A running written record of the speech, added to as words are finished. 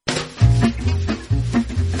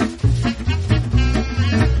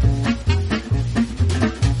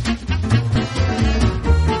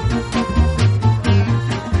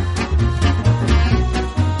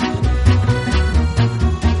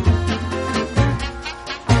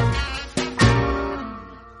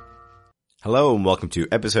Hello and welcome to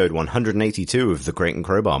episode 182 of The Crate and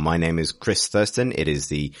Crowbar. My name is Chris Thurston. It is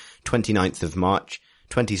the 29th of March,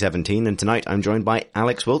 2017, and tonight I'm joined by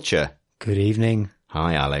Alex Wiltshire. Good evening.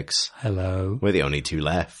 Hi, Alex. Hello. We're the only two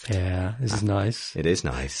left. Yeah, this is nice. It is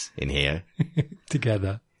nice in here.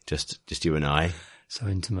 Together. Just you and I. So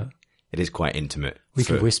intimate. It is quite intimate. We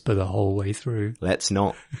could whisper the whole way through. Let's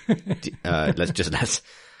not. Let's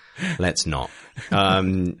not.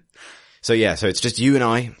 So it's just you and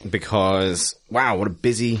I because, wow, what a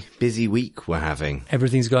busy week we're having.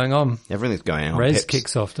 Everything's going on. Everything's going on. Res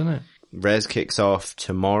kicks off, doesn't it? Res kicks off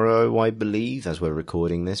tomorrow, I believe, as we're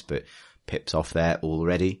recording this, but Pip's off there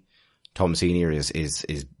already. Tom Senior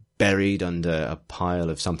is buried under a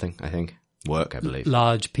pile of something, I think. Work, I believe.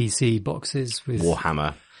 Large PC boxes with...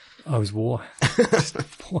 Warhammer. Oh, it was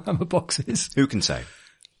Warhammer boxes. Who can say?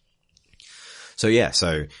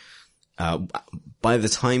 By the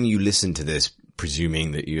time you listen to this,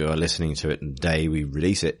 presuming that you are listening to it the day we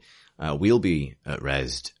release it, we'll be at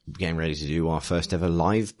Res getting ready to do our first ever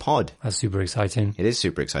live pod. That's super exciting. It is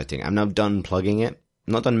super exciting. I'm now done plugging it.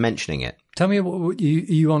 I'm not done mentioning it. Tell me, are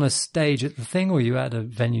you on a stage at the thing or are you at a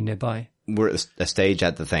venue nearby? We're at a stage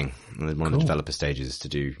at the thing. One of the developer stages to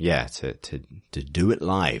do it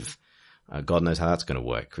live. God knows how that's going to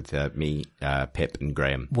work with me, Pip and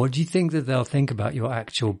Graham. What do you think that they'll think about your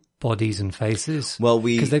actual bodies and faces? Well,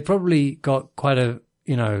 because they probably got quite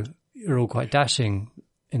you're all quite dashing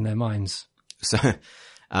in their minds. So,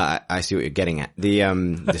 I see what you're getting at. The,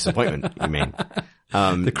 disappointment, you mean?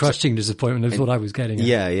 The crushing disappointment is what I was getting at.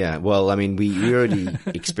 Yeah. Well, I mean, we already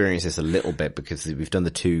experienced this a little bit because we've done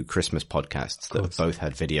the two Christmas podcasts that have both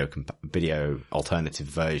had video alternative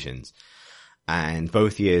versions. And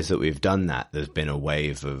both years that we've done that, there's been a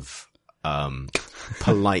wave of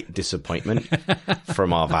polite disappointment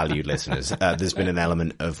from our valued listeners. There's been an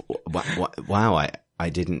element of, wow, I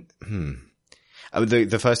didn't,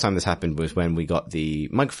 The first time this happened was when we got the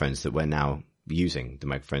microphones that we're now using, the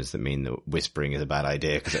microphones that mean that whispering is a bad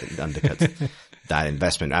idea because it undercuts that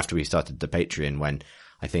investment. After we started the Patreon, when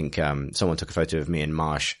I think someone took a photo of me and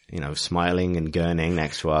Marsh, smiling and gurning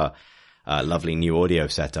next to our lovely new audio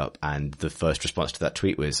setup, and the first response to that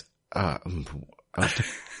tweet was, so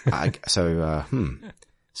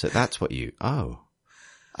that's what you,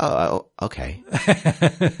 okay.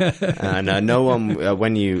 And no one,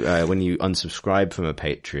 when you unsubscribe from a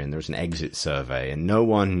Patreon, there's an exit survey, and no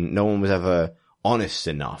one was ever honest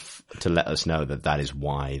enough to let us know that is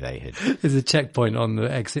why they had. There's a checkpoint on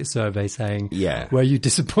the exit survey saying, yeah, were you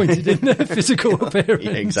disappointed in the physical appearance?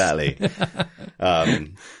 Yeah, exactly.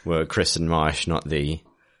 Were Chris and Marsh not the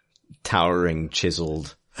towering,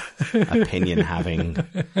 chiseled, opinion-having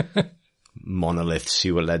monoliths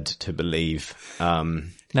you were led to believe?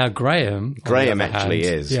 Now Graham actually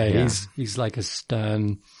is. Yeah, he's like a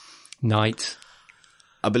stern knight.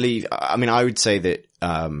 I would say that,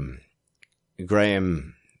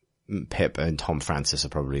 Graham, Pip and Tom Francis are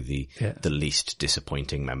probably the least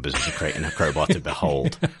disappointing members of the Crate and Crowbar to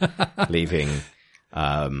behold, leaving,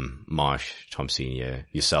 Marsh, Tom Senior,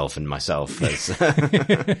 yourself and myself as,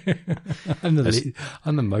 I'm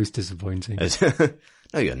the most disappointing.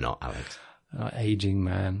 No, you're not, Alex. Aging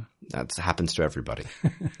man. That happens to everybody.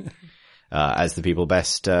 As the people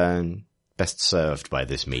best served by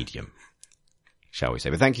this medium, shall we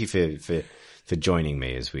say. But thank you for joining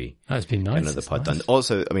me as we that's been nice. Another pod done.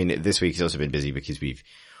 Also, this week has also been busy because we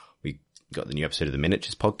got the new episode of the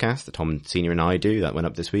Miniatures podcast that Tom Senior and I do that went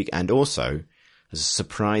up this week, and also as a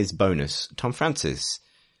surprise bonus, Tom Francis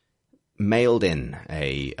mailed in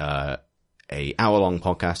a hour-long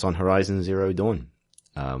podcast on Horizon Zero Dawn,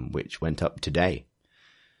 which went up today.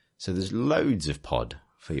 So there's loads of pod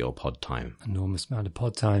for your pod time. Enormous amount of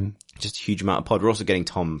pod time. Just a huge amount of pod. We're also getting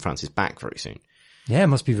Tom Francis back very soon. Yeah, it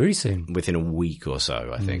must be very soon. Within a week or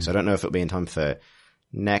so, I think. So I don't know if it'll be in time for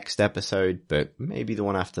next episode, but maybe the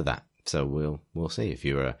one after that. So we'll see. If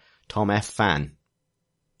you're a Tom F fan,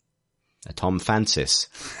 a Tom Francis,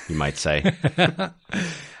 you might say.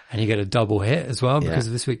 And you get a double hit as well because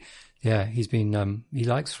of this week. Yeah, he's been, he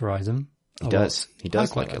likes Horizon. He does. He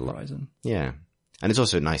does like it a lot. Horizon. Yeah. And it's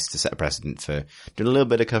also nice to set a precedent for doing a little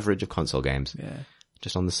bit of coverage of console games. Yeah.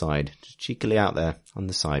 Just on the side. Just cheekily out there on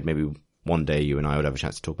the side. Maybe one day you and I would have a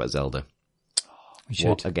chance to talk about Zelda. Oh, we should.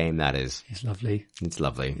 What a game that is. It's lovely. It's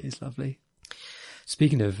lovely. It is lovely.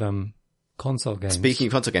 Speaking of console games. Speaking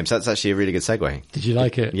of console games, that's actually a really good segue. Did you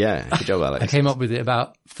like it? Yeah, good job, Alex. I came up with it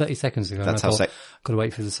about 30 seconds ago. That's and I how thought, got to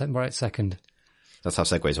wait for the right second. That's how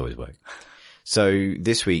segues always work. So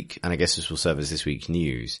this week, and I guess this will serve as this week's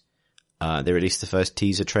news, they released the first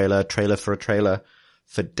teaser trailer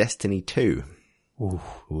for Destiny 2. Ooh.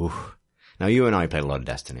 Ooh. Now, you and I played a lot of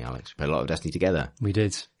Destiny, Alex. We played a lot of Destiny together. We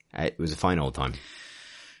did. It was a fine old time.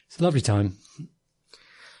 It's a lovely time.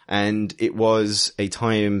 And it was a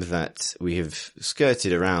time that we have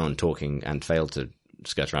skirted around talking and failed to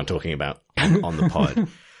skirt around talking about on the pod.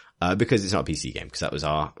 Because it's not a PC game, because that was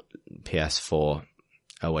our PS4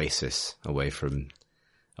 oasis away from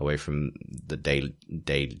the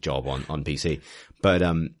day job on PC. But,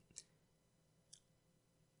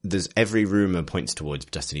 there's every rumor points towards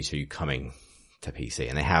Destiny 2 coming to PC,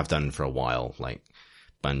 and they have done for a while, like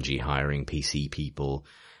Bungie hiring PC people,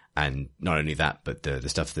 and not only that, but the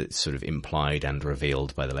stuff that's sort of implied and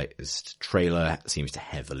revealed by the latest trailer seems to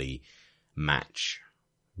heavily match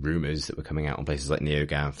rumors that were coming out on places like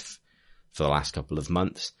NeoGAF for the last couple of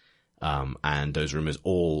months. And those rumors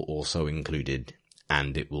all also included,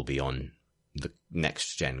 and it will be on the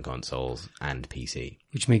next gen consoles and PC.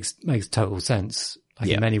 Which makes total sense. Like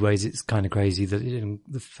in many ways, it's kind of crazy that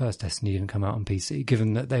the first Destiny didn't come out on PC,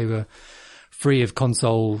 given that they were free of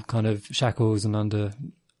console kind of shackles and under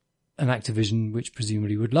an Activision, which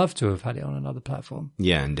presumably would love to have had it on another platform.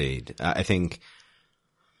 Yeah, indeed. I think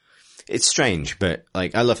it's strange, but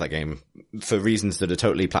like I love that game for reasons that are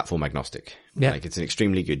totally platform agnostic. Yeah. Like it's an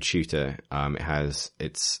extremely good shooter.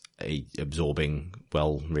 It's a absorbing,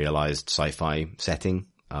 well realized sci-fi setting.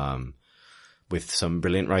 With some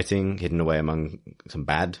brilliant writing hidden away among some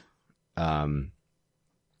bad,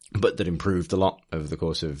 but that improved a lot over the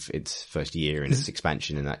course of its first year and its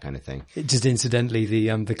expansion and that kind of thing. Just incidentally,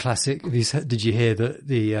 the classic. Did you hear that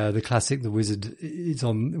the classic, the wizard is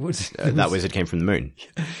on? That wizard came from the moon.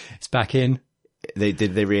 It's back in. They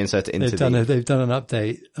reinsert it into. They've done an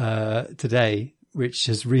update today, which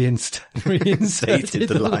has reinstated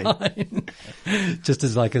the line, just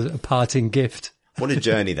as like a parting gift. What a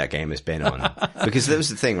journey that game has been on. Because that was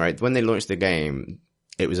the thing, right? When they launched the game,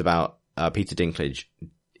 it was about Peter Dinklage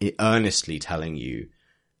earnestly telling you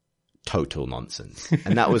total nonsense.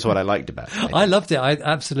 And that was what I liked about it. I loved it. I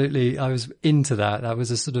was into that. That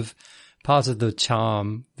was a sort of part of the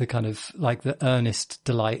charm, the kind of like the earnest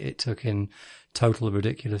delight it took in total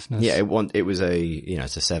ridiculousness. Yeah, it was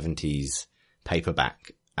it's a 70s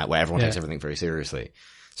paperback where everyone takes everything very seriously.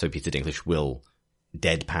 So Peter Dinklage will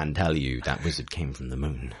deadpan tell you that wizard came from the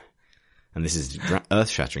moon. And this is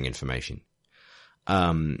earth-shattering information.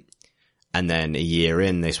 And then a year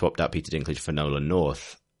in, they swapped out Peter Dinklage for Nolan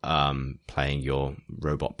North, playing your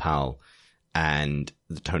robot pal. And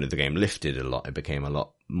the tone of the game lifted a lot. It became a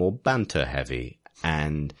lot more banter-heavy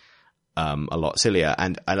and a lot sillier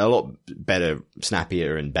and a lot better,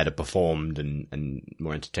 snappier and better performed and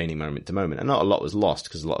more entertaining moment to moment. And not a lot was lost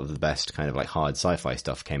because a lot of the best kind of like hard sci-fi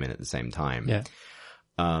stuff came in at the same time. Yeah.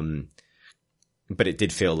 But it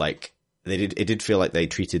did feel like they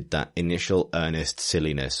treated that initial earnest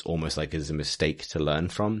silliness almost like as a mistake to learn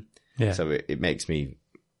from. Yeah. So it makes me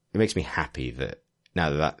happy that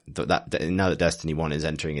now that Destiny 1 is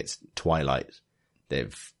entering its twilight,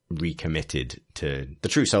 they've recommitted to the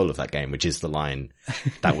true soul of that game, which is the line,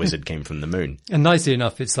 that wizard came from the moon. And nicely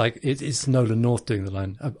enough, it's like, it's Nolan North doing the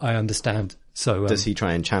line. I understand. So, does he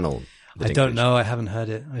try and channel? I don't know. I haven't heard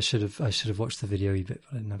it. I should have watched the video a bit,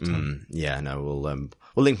 but I didn't have time. Yeah, no, we'll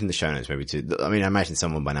link in the show notes maybe too. I mean, I imagine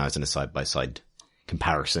someone by now has done a side by side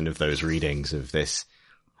comparison of those readings of this.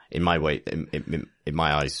 In my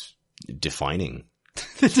eyes, defining.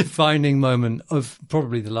 The defining moment of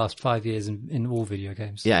probably the last 5 years in all video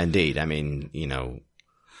games. Yeah, indeed. I mean,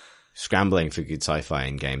 scrambling for good sci-fi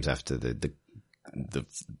in games after the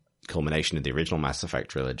culmination of the original Mass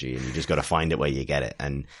Effect trilogy, and you just got to find it where you get it.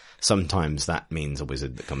 And sometimes that means a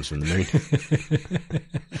wizard that comes from the moon.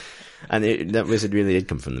 And that wizard really did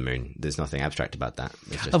come from the moon. There's nothing abstract about that.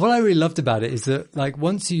 What I really loved about it is that, like,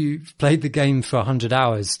 once you've played the game for 100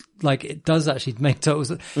 hours, like, it does actually make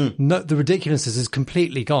total no, the ridiculousness is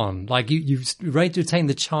completely gone. Like, you've retained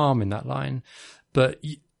the charm in that line, but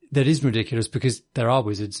that is ridiculous because there are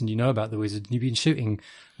wizards and you know about the wizards and you've been shooting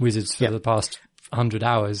wizards for the past 100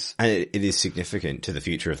 hours. And it is significant to the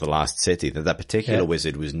future of the last city that particular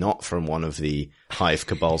wizard was not from one of the hive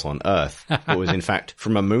cabals on Earth, but was in fact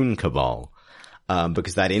from a moon cabal,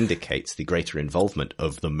 because that indicates the greater involvement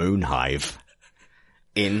of the moon hive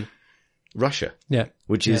in Russia. Yeah.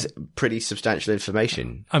 Which is pretty substantial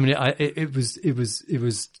information. I mean, it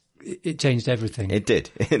changed everything. It did.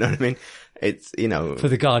 You know what I mean? It's, for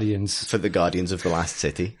the Guardians. For the Guardians of the last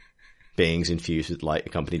city. Beings infused with light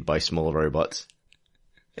accompanied by small robots.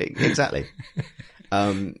 Exactly.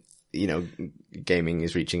 Gaming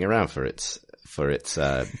is reaching around for its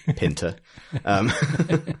Pinter. And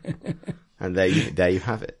there you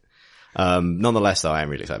have it. Nonetheless though, I am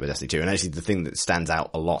really excited about Destiny 2. And actually the thing that stands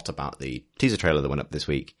out a lot about the teaser trailer that went up this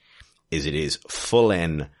week is it is full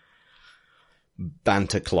in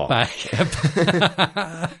banter clock.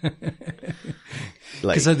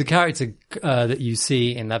 Like, so the character that you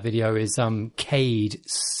see in that video is Cade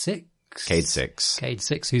 6. Cade 6. Cade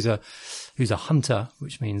 6, who's a hunter,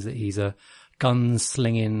 which means that he's a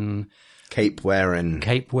gunslinging, cape wearing,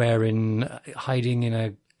 hiding in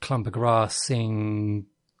a clump of grass, singing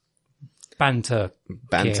banter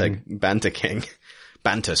king,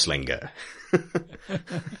 banter slinger.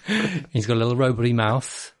 He's got a little robot-y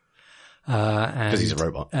mouth, because he's a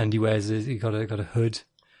robot, and he got a hood.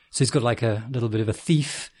 So he's got like a little bit of a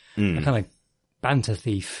thief, a kind of banter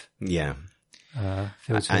thief. Yeah.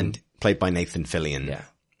 And played by Nathan Fillion.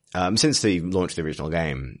 Yeah. Since the launch of the original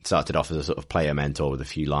game, started off as a sort of player mentor with a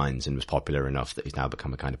few lines and was popular enough that he's now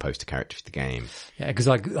become a kind of poster character for the game. Yeah, because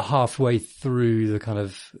like halfway through the kind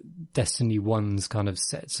of Destiny 1's kind of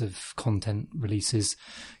sets of content releases,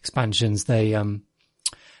 expansions, they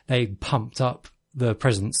pumped up the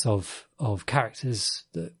presence of characters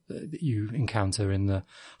that you encounter in the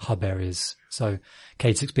hub areas. So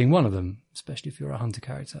Cade 6 being one of them, especially if you're a hunter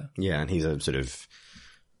character. Yeah, and he's a sort of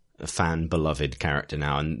a fan beloved character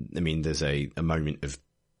now. And I mean, there's a moment of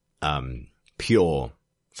pure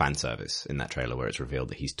fan service in that trailer where it's revealed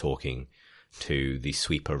that he's talking to the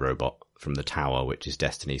sweeper robot from the tower, which is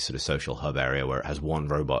Destiny's sort of social hub area, where it has one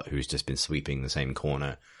robot who's just been sweeping the same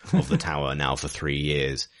corner of the tower now for 3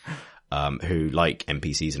 years. Who, like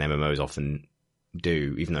NPCs and MMOs often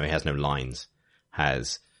do, even though he has no lines,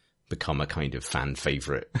 has become a kind of fan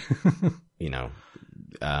favorite,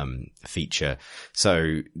 feature.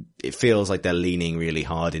 So it feels like they're leaning really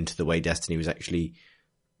hard into the way Destiny was actually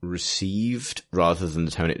received rather than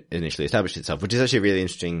the tone it initially established itself, which is actually a really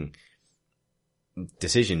interesting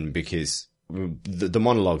decision because the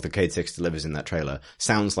monologue that Cade 6 delivers in that trailer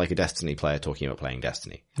sounds like a Destiny player talking about playing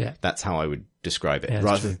Destiny. Yeah. That's how I would describe it. Yeah,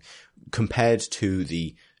 rather compared to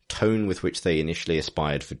the tone with which they initially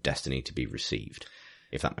aspired for Destiny to be received,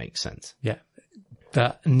 if that makes sense. Yeah.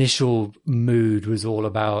 That initial mood was all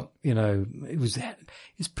about,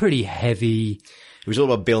 it's pretty heavy. It was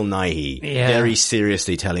all about Bill Nighy very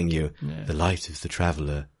seriously telling you, the light of the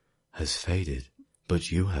traveler has faded,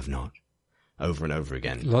 but you have not. Over and over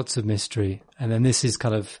again. Lots of mystery. And then this is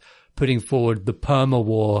kind of putting forward the perma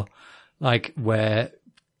war, like where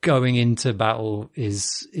going into battle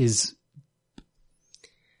is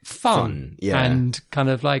fun. Yeah. And kind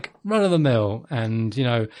of like run of the mill and,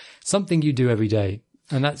 something you do every day.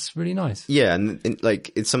 And that's really nice. Yeah. And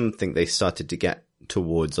like, it's something they started to get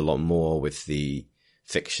towards a lot more with the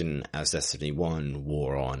fiction as Destiny 1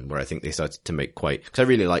 wore on, where I think they started to make because I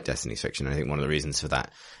really like Destiny's fiction. I think one of the reasons for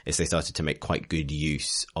that is they started to make quite good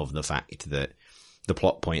use of the fact that the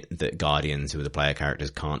plot point that Guardians, who are the player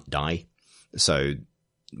characters, can't die. So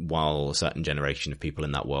while a certain generation of people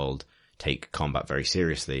in that world take combat very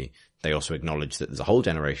seriously, they also acknowledge that there's a whole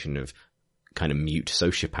generation of kind of mute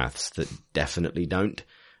sociopaths that definitely don't.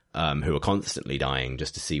 Who are constantly dying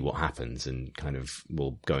just to see what happens and kind of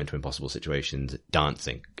will go into impossible situations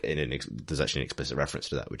dancing. There's actually an explicit reference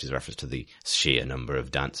to that, which is a reference to the sheer number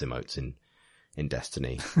of dance emotes in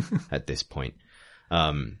Destiny at this point.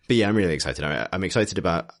 But yeah, I'm really excited. I'm excited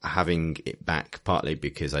about having it back, partly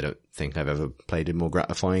because I don't think I've ever played a more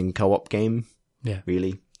gratifying co-op game. Yeah.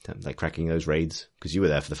 Really. Like cracking those raids. Because you were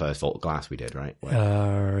there for the first Vault of Glass we did, right?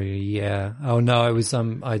 Yeah. Oh no, I was,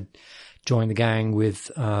 I joined the gang with,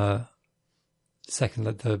 the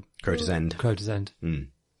Crota's End. Crota's End. Mm.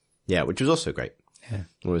 Yeah, which was also great. Yeah.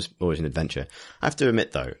 Always an adventure. I have to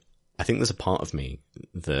admit though, I think there's a part of me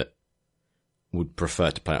that would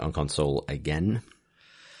prefer to play it on console again.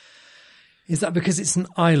 Is that because it's an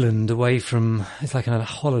island away from, it's like a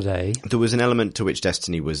holiday? There was an element to which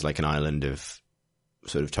Destiny was like an island of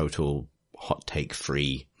sort of total hot take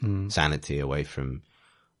free sanity away from,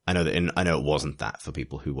 I know it wasn't that for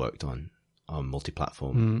people who worked on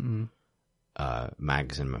multi-platform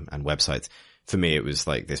mags and websites. For me, it was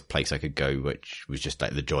like this place I could go, which was just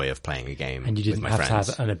like the joy of playing a game. And you didn't with my have friends.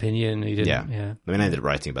 to have an opinion. You didn't, yeah. I mean, I ended up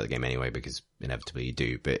writing about the game anyway because inevitably you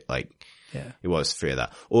do, but like, yeah, it was free of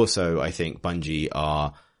that. Also, I think Bungie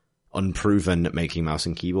are unproven at making mouse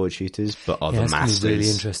and keyboard shooters, but are the masters. Really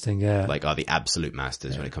interesting, yeah. Like, are the absolute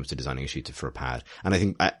masters when it comes to designing a shooter for a pad. And I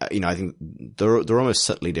think, I think they're almost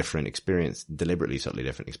deliberately subtly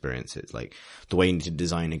different experiences. Like, the way you need to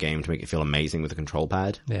design a game to make it feel amazing with a control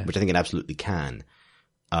pad, which I think it absolutely can,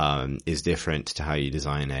 is different to how you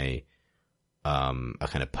design a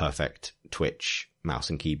kind of perfect Twitch mouse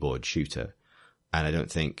and keyboard shooter. And I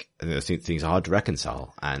think those things are hard to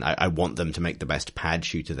reconcile. And I want them to make the best pad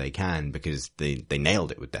shooter they can because they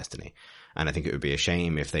nailed it with Destiny. And I think it would be a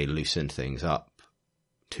shame if they loosened things up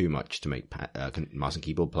too much to make mouse and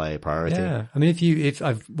keyboard play a priority. Yeah. I mean, if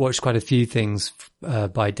I've watched quite a few things,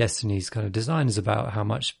 by Destiny's kind of designers about how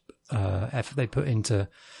much, effort they put into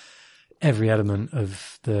every element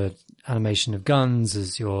of the animation of guns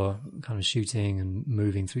as you're kind of shooting and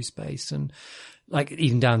moving through space, and like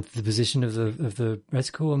even down to the position of the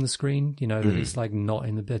reticle on the screen, that it's like not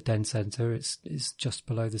in the dead center. It's just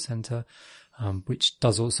below the center, which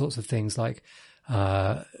does all sorts of things like,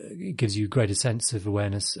 it gives you greater sense of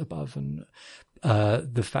awareness above, and,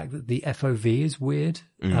 the fact that the FOV is weird.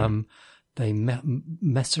 They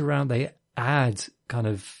mess around, they add kind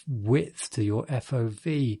of width to your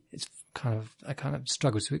FOV. I kind of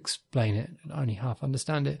struggle to explain it. I only half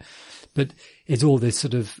understand it, but it's all this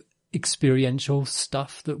sort of experiential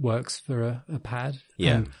stuff that works for a pad.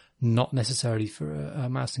 Yeah. Not necessarily for a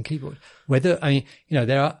mouse and keyboard. There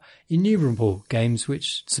are innumerable games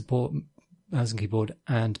which support mouse and keyboard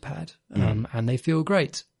and pad, and they feel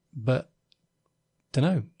great, but don't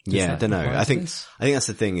know. Yeah, don't know. I think that's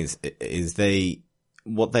the thing is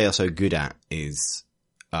what they are so good at is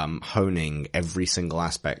honing every single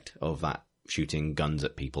aspect of that shooting guns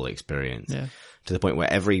at people experience to the point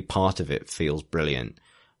where every part of it feels brilliant.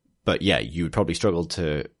 But yeah, you would probably struggle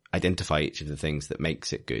to identify each of the things that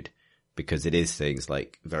makes it good, because it is things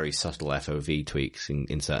like very subtle FOV tweaks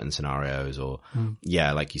in certain scenarios, or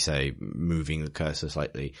like you say, moving the cursor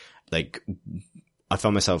slightly. Like, I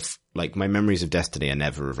found myself, like, my memories of Destiny are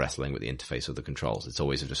never of wrestling with the interface or the controls. It's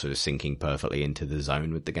always of just sort of syncing perfectly into the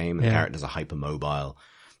zone with the game. And the characters are hypermobile,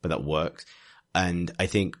 but that works. And I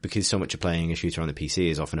think because so much of playing a shooter on the PC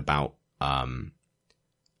is often about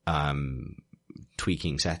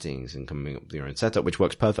tweaking settings and coming up with your own setup, which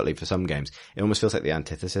works perfectly for some games, it almost feels like the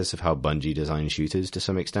antithesis of how Bungie designs shooters to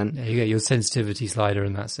some extent. Yeah, you get your sensitivity slider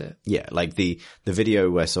and that's it. Yeah, like the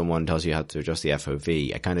video where someone tells you how to adjust the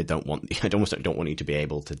FOV, I almost don't want you to be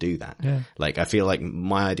able to do that. Yeah. Like, I feel like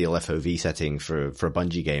my ideal FOV setting for a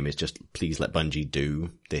Bungie game is just, please let Bungie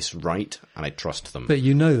do this right, and I trust them. But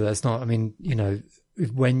that's not,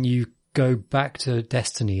 when you go back to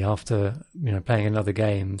Destiny after, playing another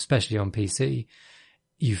game, especially on PC,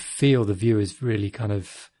 you feel the view is really kind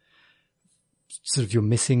of sort of, you're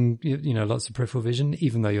missing, lots of peripheral vision,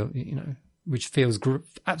 even though you're, which feels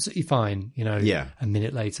absolutely fine, a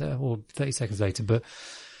minute later or 30 seconds later. But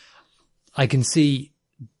I can see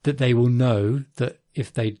that they will know that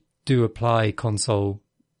if they do apply console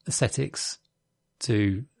aesthetics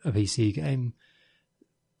to a PC game,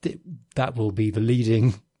 that will be the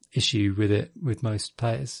leading issue with it, with most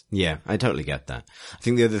players. Yeah, I totally get that. I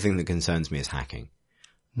think the other thing that concerns me is hacking.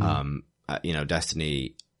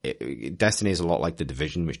 Destiny is a lot like The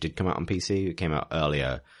Division, which did come out on PC. It came out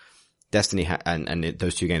earlier. Destiny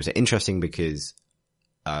those two games are interesting because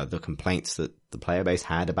the complaints that the player base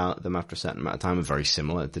had about them after a certain amount of time are very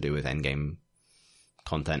similar, to do with endgame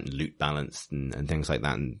content and loot balance and things like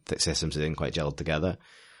that, and the systems that didn't quite gel together.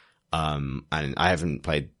 And I haven't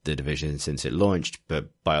played The Division since it launched,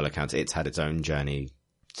 but by all accounts, it's had its own journey,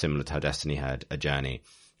 similar to how Destiny had a journey.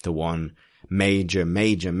 The one major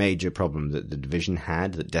problem that The Division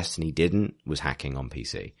had that Destiny didn't was hacking on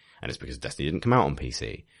PC. And it's because Destiny didn't come out on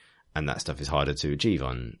PC. And that stuff is harder to achieve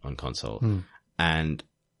on console. And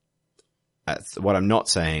what I'm not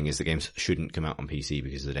saying is the games shouldn't come out on PC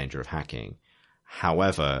because of the danger of hacking.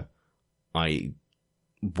 However, Bungie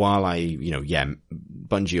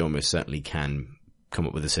almost certainly can come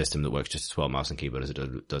up with a system that works just as well mouse and keyboard as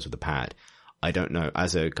it does with the pad. I don't know,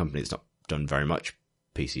 as a company that's not done very much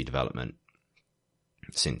PC development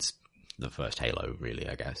since the first Halo, really,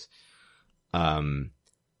 I guess.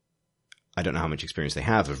 I don't know how much experience they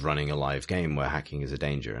have of running a live game where hacking is a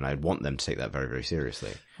danger, and I'd want them to take that very, very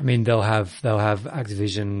seriously. I mean, they'll have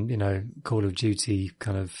Activision, Call of Duty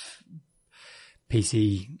kind of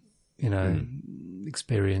PC,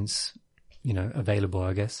 experience, available,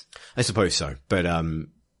 I guess. I suppose so, but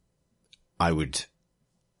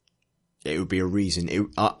it would be a reason.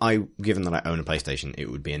 Given that I own a PlayStation, it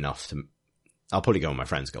would be enough to. I'll probably go on my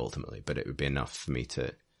friends go ultimately, but it would be enough for me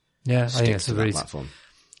to. Yeah, stick I think it's to a that really platform.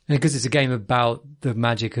 Because it's a game about the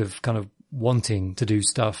magic of kind of wanting to do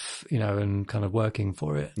stuff, and kind of working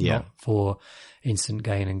for it, not for instant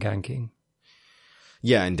gain and ganking.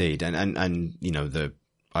 Yeah, indeed, and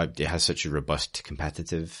it has such a robust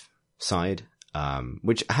competitive side,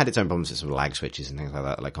 which had its own problems with sort of lag switches and things like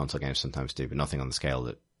that, like console games sometimes do, but nothing on the scale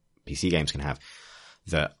that PC games can have.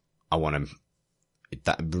 That I want to.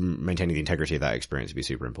 Maintaining the integrity of that experience would be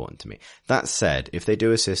super important to me. That said, if they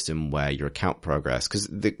do a system where your account progress, because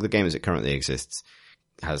the game as it currently exists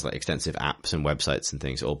has like extensive apps and websites and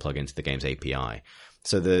things that all plug into the game's API.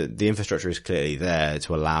 So the infrastructure is clearly there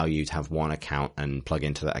to allow you to have one account and plug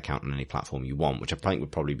into that account on any platform you want, which I think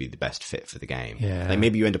would probably be the best fit for the game. Yeah. Like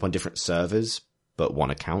maybe you end up on different servers, but one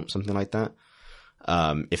account, something like that.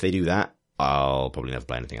 If they do that, I'll probably never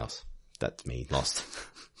play anything else. That's me lost.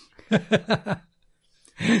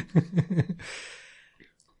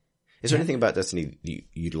 Is there anything about Destiny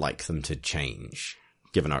you'd like them to change,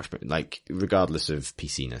 given our experience, like regardless of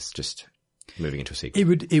PC-ness, just moving into a sequel?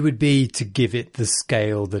 It would be to give it the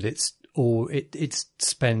scale that it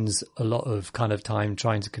spends a lot of kind of time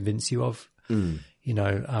trying to convince you of. You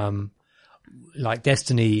know, like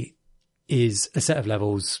Destiny is a set of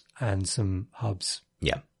levels and some hubs.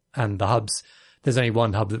 Yeah. And the hubs, there's only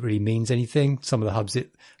one hub that really means anything. Some of the hubs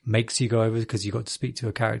it makes you go over because you got to speak to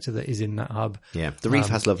a character that is in that hub. Yeah. The Reef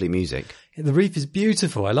has lovely music. The Reef is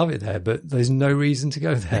beautiful. I love it there, but there's no reason to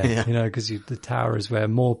go there, you know, because the tower is where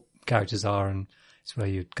more characters are and it's where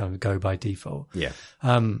you kind of go by default. Yeah.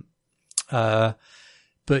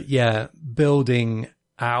 But yeah, building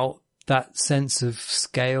out that sense of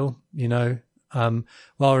scale, you know,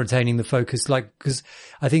 while retaining the focus, like, because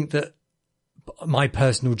I think that my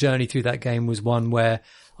personal journey through that game was one where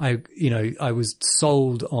I was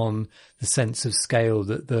sold on the sense of scale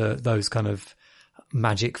that those kind of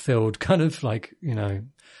magic filled kind of like, you know,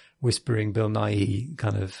 whispering Bill Nighy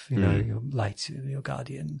kind of, you know, your light, your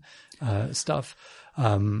guardian, stuff,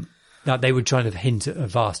 that they would try to hint at a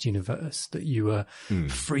vast universe that you were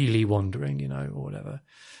freely wandering, you know, or whatever.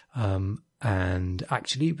 And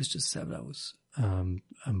actually it was just 7 levels. And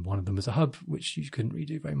one of them was a hub, which you couldn't really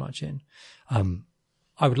do very much in.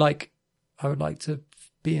 I would like to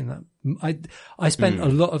be in that. I spent a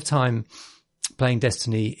lot of time playing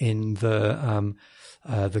Destiny in the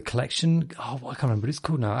collection. Oh, I can't remember what it's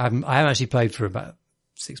called now. I haven't actually played for about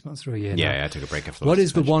 6 months or a year. Yeah, I took a break after. What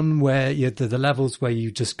is the one where the levels where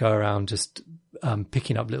you just go around just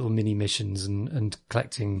picking up little mini missions and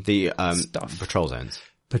collecting the stuff?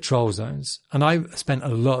 Patrol zones. And I spent a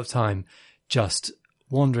lot of time just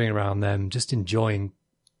wandering around them, just enjoying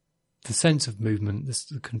the sense of movement,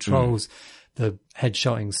 the controls, the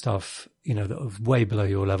headshotting stuff, you know, that was way below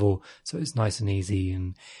your level. So it's nice and easy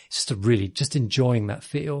and it's just enjoying that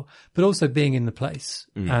feel, but also being in the place.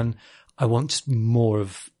 And I want just more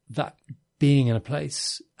of that, being in a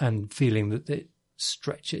place and feeling that it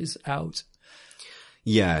stretches out.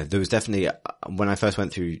 Yeah, there was definitely, when I first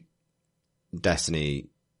went through Destiny,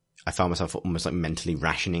 I found myself almost like mentally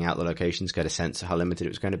rationing out the locations to get a sense of how limited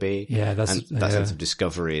it was going to be. Yeah, that sense of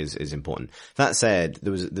discovery is important. That said,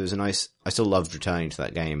 there was a nice, I still loved returning to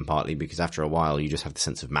that game partly because after a while you just have the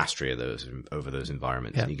sense of mastery of over those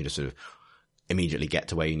environments. Yeah. And you can just sort of immediately get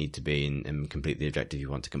to where you need to be and complete the objective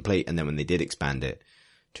you want to complete. And then when they did expand it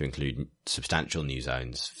to include substantial new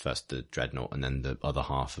zones, first the Dreadnought and then the other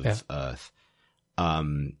half of Earth,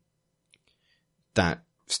 that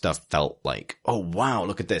stuff felt like, oh wow,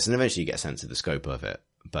 look at this. And eventually you get a sense of the scope of it.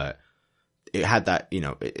 But it had that, you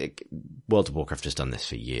know, World of Warcraft has done this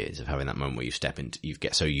for years of having that moment where you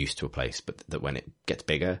get so used to a place, but that when it gets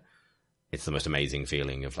bigger, it's the most amazing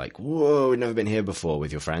feeling of like, whoa, we've never been here before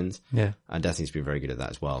with your friends. Yeah. And Destiny's been very good at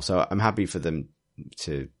that as well. So I'm happy for them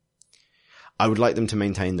I would like them to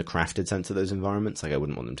maintain the crafted sense of those environments. Like I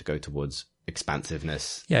wouldn't want them to go towards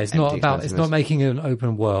expansiveness. Yeah, it's not making an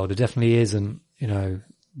open world. It definitely isn't, you know,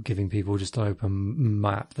 giving people just an open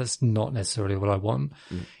map. That's not necessarily what I want.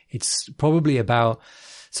 It's probably about,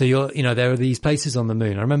 so there are these places on the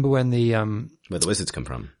moon. I remember when where the wizards come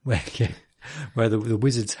from. Where the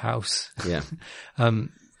wizard's house. Yeah.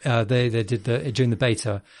 They did during the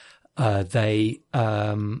beta, it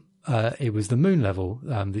was the moon level,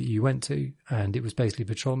 that you went to, and it was basically a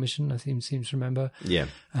patrol mission, I seem to remember. Yeah.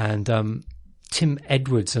 And, Tim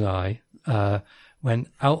Edwards and I, went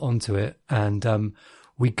out onto it and,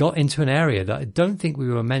 we got into an area that I don't think we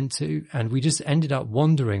were meant to, and we just ended up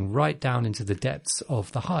wandering right down into the depths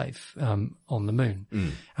of the hive, on the moon.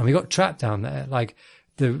 And we got trapped down there. Like,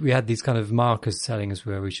 we had these kind of markers telling us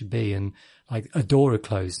where we should be, and like a door had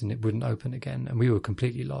closed and it wouldn't open again, and we were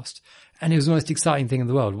completely lost. And it was the most exciting thing in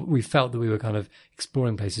the world. We felt that we were kind of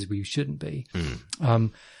exploring places where you shouldn't be.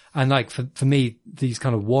 And like for me, these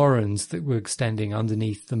kind of warrens that were extending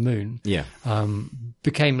underneath the moon,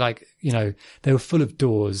 became like, you know, they were full of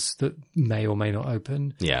doors that may or may not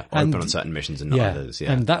open. Yeah. Or open on certain missions and not others.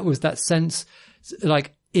 Yeah. And that was that sense,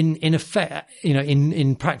 like in effect, you know,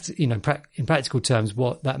 in practical terms,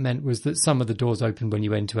 what that meant was that some of the doors opened when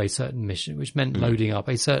you went to a certain mission, which meant loading up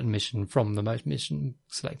a certain mission from the most mission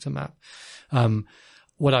selector map.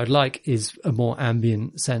 What I'd like is a more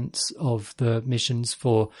ambient sense of the missions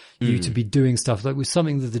for you to be doing stuff like with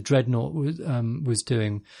something that the Dreadnought was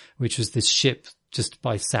doing, which was this ship just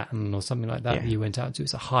by Saturn or something like that you went out to.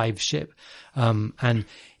 It's a hive ship. And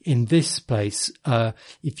in this place,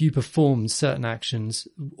 if you perform certain actions,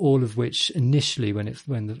 all of which initially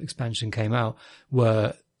when the expansion came out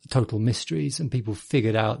were total mysteries, and people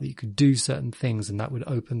figured out that you could do certain things and that would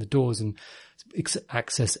open the doors and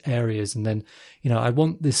access areas. And then, I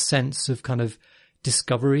want this sense of kind of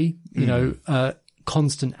discovery,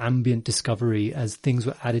 constant ambient discovery as things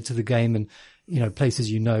were added to the game, and places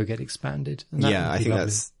get expanded. And I think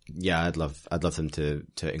lovely. I'd love them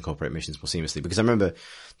to incorporate missions more seamlessly, because I remember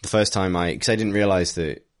the first time because I didn't realize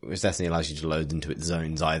that Destiny allows you to load into its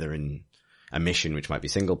zones either in a mission, which might be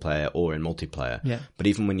single player, or in multiplayer. Yeah. But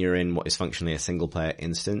even when you're in what is functionally a single player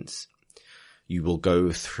instance, you will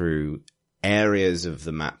go through areas of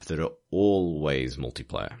the map that are always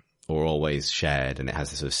multiplayer or always shared, and it has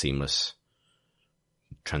this sort of seamless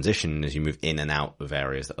transition as you move in and out of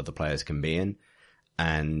areas that other players can be in.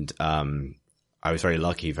 And I was very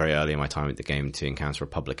lucky very early in my time at the game to encounter a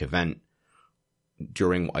public event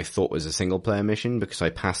during what I thought was a single player mission, because I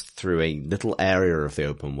passed through a little area of the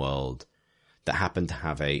open world that happened to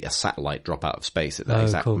have a satellite drop out of space at that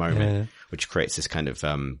exact moment, which creates this kind of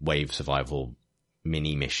wave survival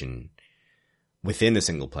mini mission within a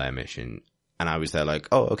single player mission. And I was there like,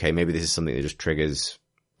 oh, okay, maybe this is something that just triggers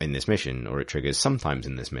in this mission, or it triggers sometimes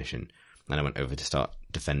in this mission. And I went over to start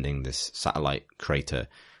defending this satellite crater,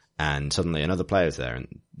 and suddenly another player's there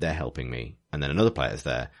and they're helping me, and then another player's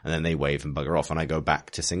there, and then they wave and bugger off, and I go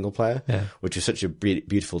back to single player, which is such a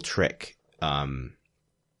beautiful trick,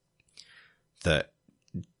 that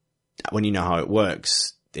when you know how it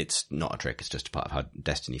works, it's not a trick, it's just a part of how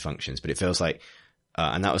Destiny functions. But it feels like,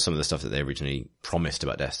 and that was some of the stuff that they originally promised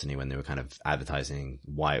about Destiny when they were kind of advertising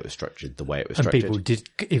why it was structured the way it was structured. And people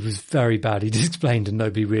it was very badly explained, and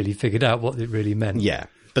nobody really figured out what it really meant. Yeah,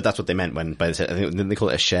 but that's what they meant when, I think, didn't they call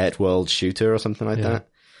it a shared world shooter or something like that?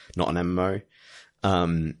 Not an MMO.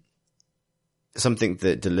 Something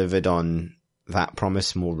that delivered on that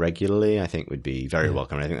promise more regularly, I think, would be very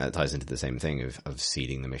welcome. And I think that ties into the same thing of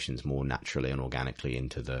seeding the missions more naturally and organically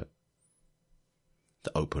into the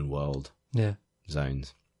open world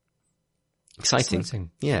zones.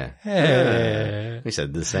 Exciting. Yeah. Hey. We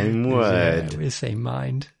said the same word. Yeah, we're the same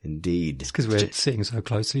mind. Indeed. It's because we're sitting so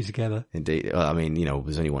closely together. Indeed. Well, I mean,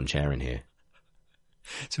 there's only one chair in here.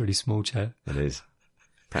 It's a really small chair. It is.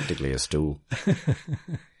 Practically a stool.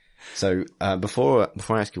 So, before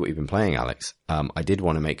I ask you what you've been playing, Alex, I did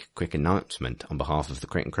want to make a quick announcement on behalf of the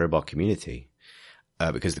Crate and Crowbar community.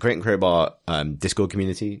 Because the Crate and Crowbar, Discord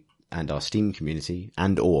community and our Steam community,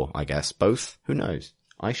 or, I guess, both, who knows?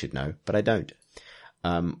 I should know, but I don't,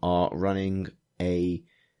 are running a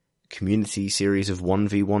community series of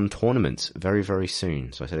 1v1 tournaments very, very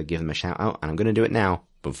soon. So I said I'd give them a shout out, and I'm going to do it now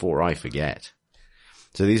before I forget.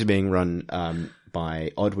 So these are being run,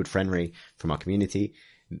 by Oddwood Frenry from our community.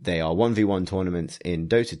 They are 1v1 tournaments in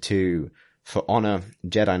Dota 2, For Honor,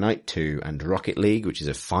 Jedi Knight 2, and Rocket League, which is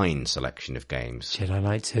a fine selection of games. Jedi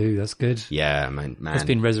Knight 2, that's good. Yeah, man. It's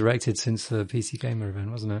been resurrected since the PC Gamer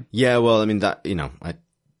event, wasn't it? Yeah, well, I mean, that,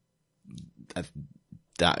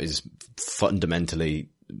 that is fundamentally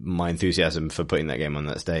my enthusiasm for putting that game on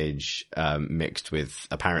that stage, mixed with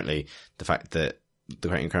apparently the fact that the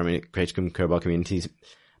Creative Crowbar community's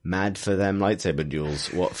mad for them lightsaber duels,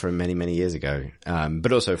 from many, many years ago.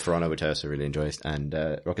 But also For Honor, which I also really enjoyed, and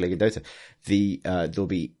Rocket League and Dota. There'll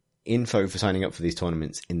be info for signing up for these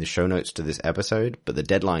tournaments in the show notes to this episode, but the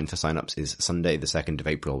deadline for signups is Sunday, the 2nd of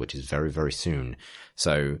April, which is very, very soon.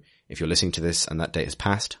 So if you're listening to this and that date has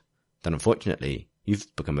passed, then unfortunately you've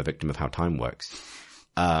become a victim of how time works.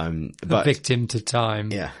 But a victim to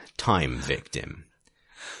time. Yeah, time victim.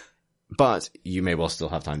 But you may well still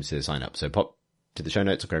have time to sign up. So pop to the show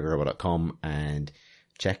notes at CraigRobot.com and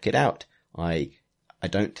check it out. I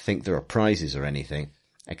don't think there are prizes or anything,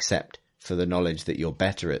 except for the knowledge that you're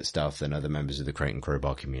better at stuff than other members of the Crate and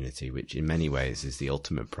Crowbar community, which in many ways is the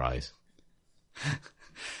ultimate prize.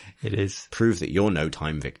 It is. Prove that you're no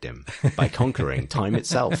time victim by conquering time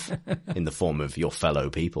itself in the form of your fellow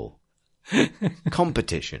people.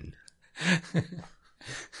 Competition.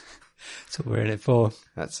 That's what we're in it for.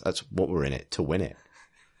 That's what we're in it, to win it.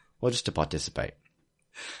 Or just to participate.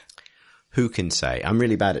 Who can say? I'm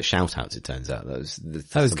really bad at shout-outs, it turns out. That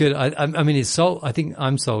was good. I mean, it's sold. I think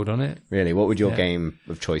I'm sold on it. Really? What would your game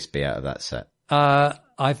of choice be out of that set?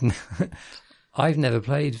 I've never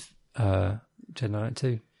played Jedi Knight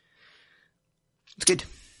 2. It's good.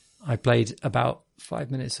 I played about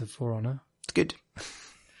 5 minutes of For Honor. It's good.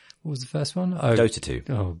 What was the first one? Oh, Dota 2.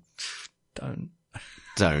 Oh, don't.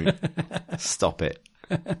 Don't. Stop it.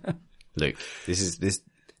 Look, this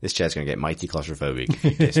This chair's going to get mighty claustrophobic if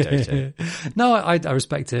you diss Dota. No, I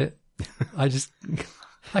respect it. I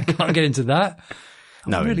can't get into that.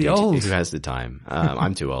 I'm really old. Who has the time?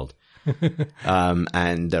 I'm too old.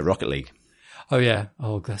 And Rocket League. Oh yeah.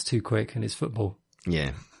 Oh, that's too quick, and it's football.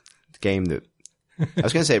 Yeah. The game that, I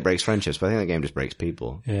was going to say it breaks friendships, but I think that game just breaks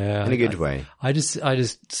people. Yeah. In a good way. I just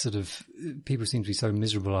sort of, people seem to be so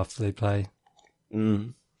miserable after they play.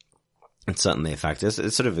 It's certainly a factor. It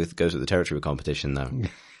sort of goes with the territory of competition, though.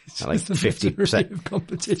 Like 50% of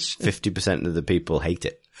competition. 50% of the people hate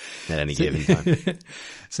it at any given time.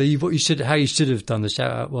 So how you should have done the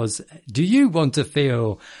shout out was, do you want to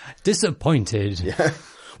feel disappointed? Yeah.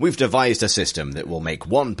 We've devised a system that will make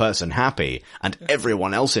one person happy and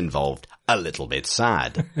everyone else involved a little bit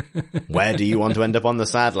sad. Where do you want to end up on the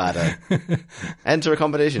sad ladder? Enter a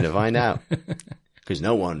competition to find out. Because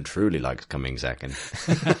no one truly likes coming second.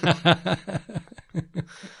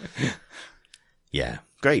 Yeah,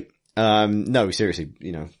 great. No, seriously,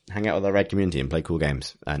 hang out with our Red community and play cool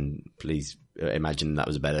games. And please imagine that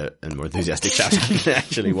was a better and more enthusiastic shout out than it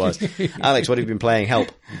actually was. Alex, what have you been playing?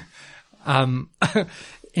 Help.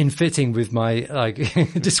 In fitting with my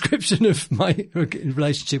description of my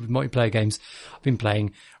relationship with multiplayer games, I've been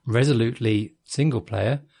playing resolutely single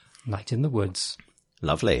player Night in the Woods.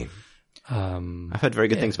 Lovely. I've heard very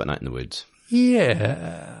good things about Night in the Woods.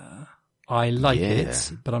 Yeah, I like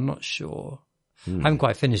it, but I'm not sure. I haven't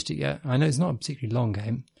quite finished it yet. I know it's not a particularly long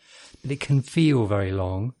game, but it can feel very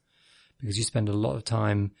long because you spend a lot of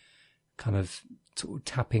time kind of sort of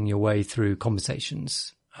tapping your way through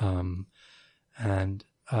conversations. I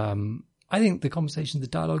think the conversation, the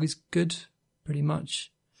dialogue is good, pretty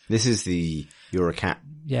much. This is the You're a Cat.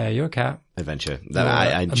 Yeah, You're a Cat. Adventure.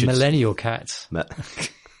 A millennial cat.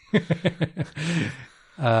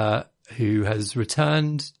 Who has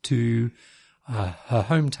returned to her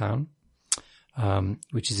hometown,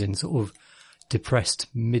 which is in sort of depressed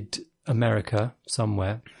mid-America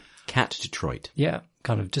somewhere. Cat Detroit. Yeah,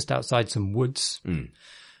 kind of just outside some woods.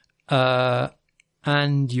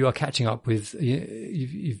 And you are catching up with,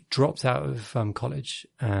 you've dropped out of college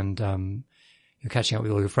and you're catching up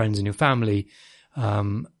with all your friends and your family.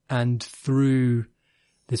 And through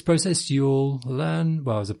this process, you'll learn,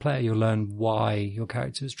 well, as a player, you'll learn why your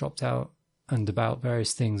character has dropped out and about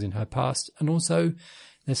various things in her past. And also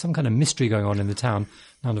there's some kind of mystery going on in the town,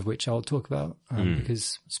 none of which I'll talk about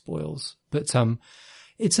because spoils. But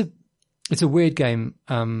it's a weird game.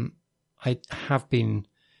 I have been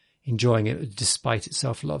enjoying it despite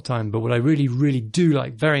itself a lot of time. But what I really, really do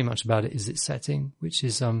like very much about it is its setting, which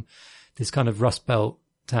is this kind of Rust Belt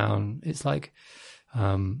town. It's like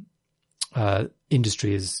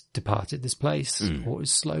industry has departed this place or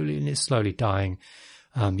is slowly dying.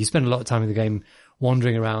 You spend a lot of time in the game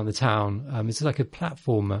wandering around the town. It's like a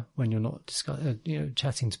platformer when you're not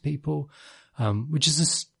chatting to people, which is a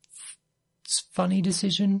funny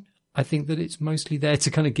decision. I think that it's mostly there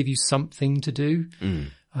to kind of give you something to do,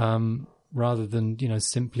 rather than,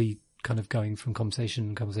 simply kind of going from conversation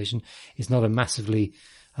to conversation. It's not a massively,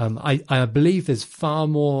 I believe there's far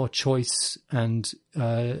more choice and,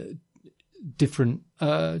 different,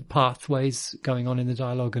 pathways going on in the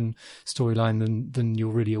dialogue and storyline than you're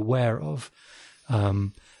really aware of.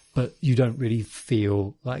 But you don't really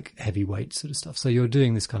feel like heavyweight sort of stuff. So you're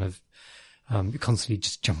doing this kind of, you're constantly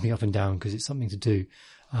just jumping up and down because it's something to do.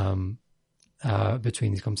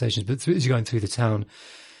 Between these conversations, but as you're going through the town,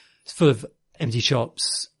 it's full of empty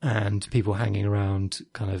shops and people hanging around,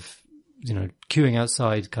 kind of, queuing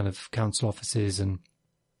outside kind of council offices and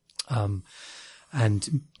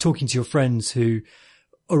talking to your friends who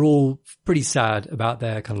are all pretty sad about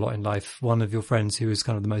their kind of lot in life. One of your friends who is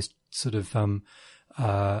kind of the most sort of, kind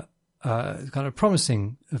of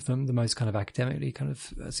promising of them, the most kind of academically kind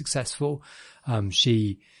of successful,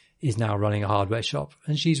 she is now running a hardware shop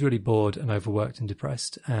and she's really bored and overworked and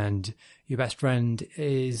depressed. And your best friend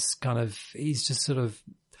is he's just sort of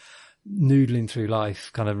noodling through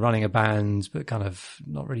life, kind of running a band, but kind of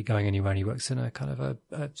not really going anywhere. And he works in a kind of a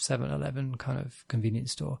 7-Eleven kind of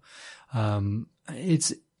convenience store.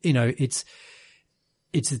 It's a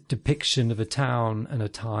depiction of a town and a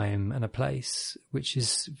time and a place, which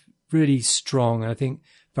is really strong. And I think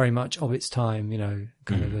very much of its time,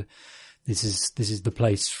 kind of this is the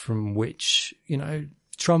place from which,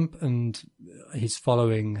 Trump and his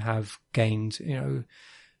following have gained, the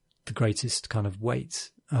greatest kind of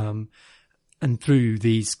weight. And through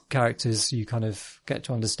these characters, you kind of get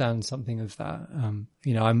to understand something of that. I'm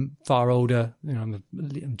far older, I'm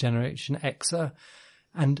Generation Xer,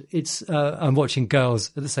 and it's, I'm watching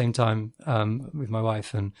Girls at the same time, with my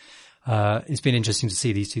wife, and, it's been interesting to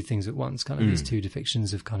see these two things at once, kind of these two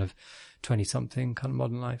depictions of kind of 20-something kind of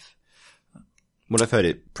modern life. What I've heard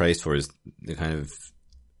it praised for is the kind of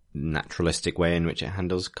naturalistic way in which it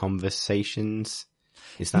handles conversations.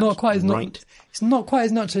 Is that not quite as right? It's not quite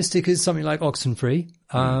as naturalistic as something like Oxenfree,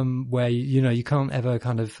 where you can't ever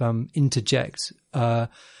kind of interject,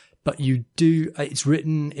 but you do. It's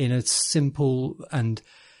written in a simple and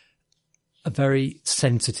a very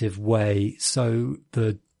sensitive way, so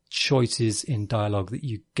the choices in dialogue that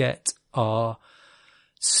you get are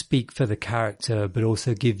speak for the character, but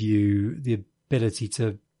also give you the ability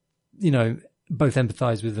to, both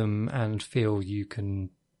empathize with them and feel you can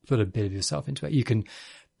put a bit of yourself into it. You can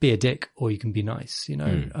be a dick or you can be nice,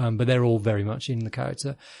 but they're all very much in the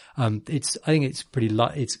character. I think it's pretty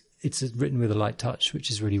light. It's written with a light touch, which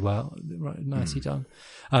is really nicely done.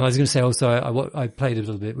 I was going to say also, I played a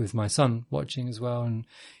little bit with my son watching as well, and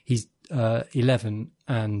he's 11,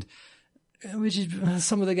 and which is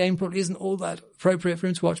some of the game probably isn't all that appropriate for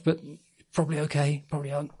him to watch, but probably okay.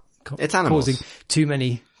 Probably aren't it's animals. Causing too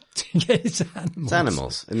many. It's animals. It's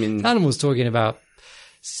animals. I mean, animals talking about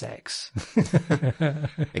sex.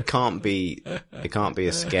 It can't be a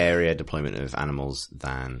scarier deployment of animals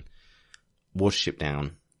than Watership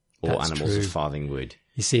Down or That's Animals true. of Farthing Wood.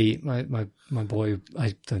 You see, my boy,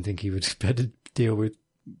 I don't think he would better deal with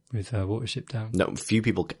Watership Down. No, few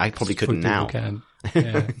people. I probably couldn't now. Can.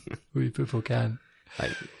 Yeah, few people can.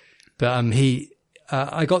 Like, But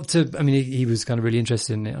I got to. I mean, he was kind of really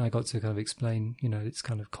interested in it, and I got to kind of explain, its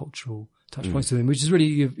kind of cultural touch points to him, which is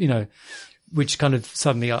really, which kind of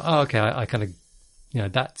suddenly, okay, I kind of,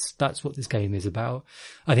 that's what this game is about.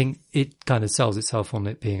 I think it kind of sells itself on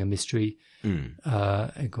it being a mystery, with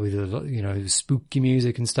a lot, spooky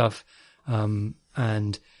music and stuff, and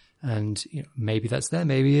maybe that's there,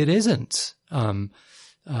 maybe it isn't.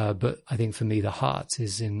 But I think for me, the heart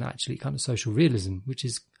is in actually kind of social realism, which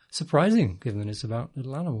is surprising given that it's about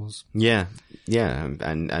little animals. yeah,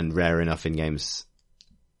 and rare enough in games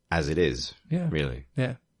as it is. Yeah, really.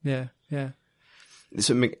 Yeah.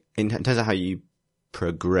 So, in terms of how you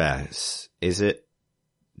progress, is it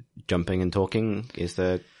jumping and talking? Is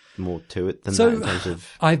there more to it than that in terms of?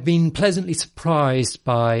 I've been pleasantly surprised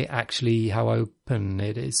by actually how open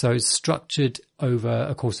it is. So it's structured over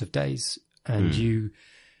a course of days, and you,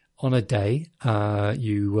 on a day,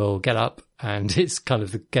 you will get up, and it's kind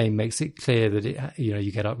of the game makes it clear that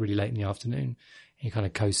you get up really late in the afternoon, and you're kind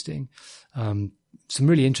of coasting. Some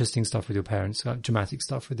really interesting stuff with your parents, dramatic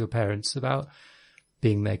stuff with your parents about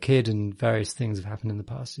being their kid, and various things have happened in the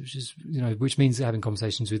past, which means having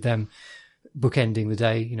conversations with them, bookending the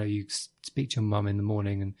day. You speak to your mum in the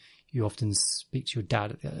morning, and you often speak to your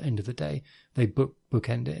dad at the end of the day. They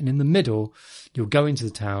bookend it, and in the middle, you'll go into the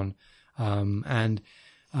town, and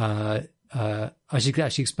I should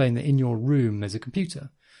actually explain that in your room there's a computer,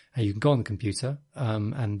 and you can go on the computer,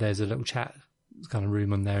 and there's a little chat kind of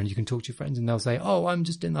room on there, and you can talk to your friends, and they'll say, "Oh, I'm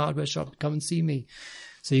just in the hardware shop. Come and see me."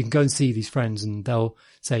 So you can go and see these friends, and they'll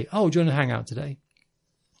say, "Oh, do you want to hang out today?"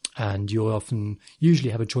 And you'll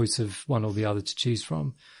usually have a choice of one or the other to choose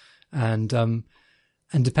from, and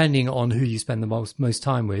depending on who you spend the most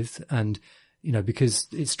time with, and because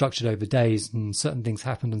it's structured over days, and certain things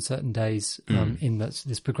happen on certain days in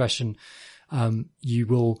this progression, you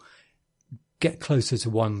will get closer to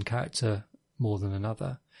one character more than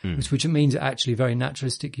another. Which means actually very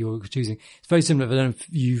naturalistic you're choosing. It's very similar. I don't know if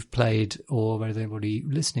you've played or whether anybody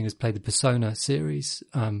listening has played the Persona series.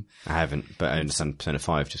 I haven't, but I understand Persona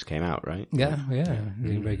 5 just came out, right? Yeah.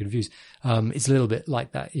 Getting very good reviews. It's a little bit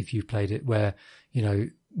like that if you've played it, where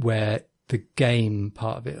the game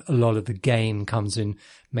part of it, a lot of the game comes in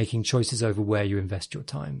making choices over where you invest your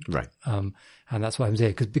time. Right. And that's why I'm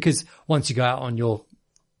here. Because once you go out on your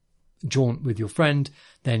jaunt with your friend,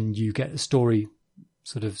 then you get a story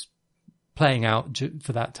sort of playing out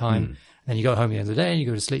for that time. Then you go home at the end of the day and you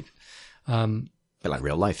go to sleep. Bit like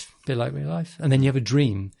real life. And then you have a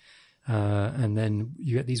dream. And then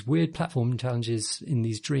you get these weird platform challenges in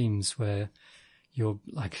these dreams where you're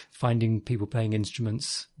like finding people playing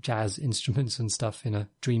instruments, jazz instruments and stuff in a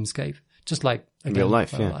dreamscape, just like real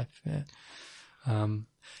life. There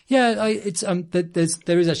is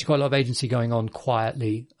actually quite a lot of agency going on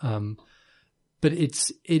quietly. But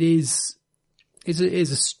it is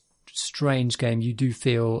a strange game. You do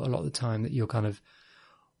feel a lot of the time that you're kind of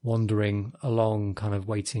wandering along, kind of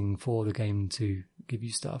waiting for the game to give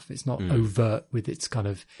you stuff. It's not overt with its kind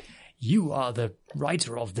of, you are the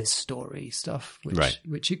writer of this story stuff,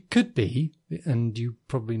 which it could be, and you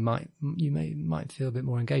probably might feel a bit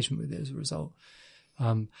more engagement with it as a result.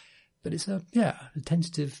 But it's a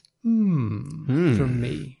tentative from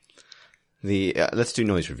me. Let's do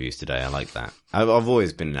noise reviews today. I like that. I've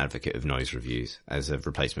always been an advocate of noise reviews as a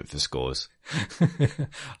replacement for scores.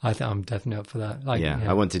 I think I'm definitely up for that.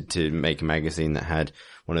 I wanted to make a magazine that had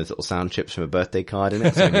one of those little sound chips from a birthday card in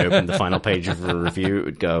it. So when you open the final page of a review, it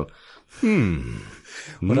would go,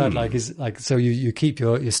 What I'd like is so you keep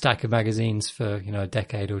your stack of magazines for, a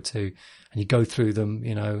decade or two, and you go through them,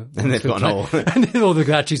 and they've gone all, and then all the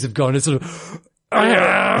batteries have gone. It's sort of,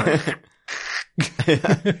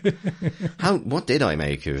 what did I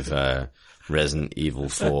make of Resident Evil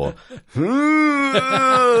 4?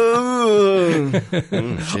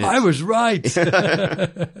 I was right. Things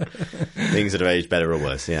that have aged better or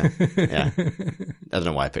worse, yeah. I don't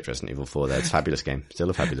know why I picked Resident Evil 4 there. It's a fabulous game. Still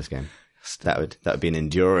a fabulous game. That would be an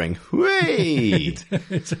enduring wait.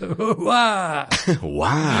 Wow.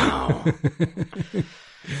 Wow.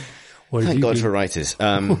 Thank God for writers.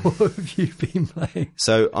 What have you been playing?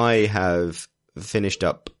 So I have finished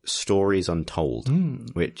up Stories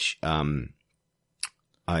Untold, which I've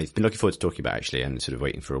been looking forward to talking about actually, and sort of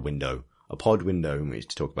waiting for a pod window in which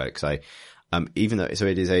to talk about it. Because even though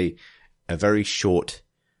it is a very short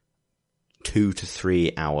 2 to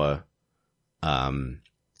 3 hour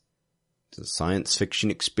science fiction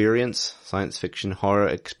horror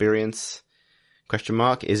experience. ?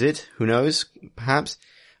 Is it? Who knows? Perhaps.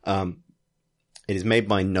 It is made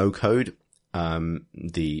by No Code,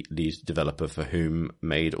 the lead developer for whom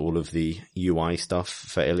made all of the UI stuff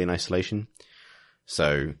for Alien Isolation.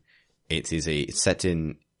 So it has a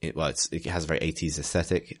very 80s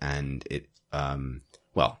aesthetic, and it, on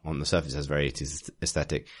the surface it has a very 80s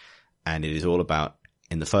aesthetic, and it is all about,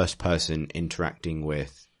 in the first person, interacting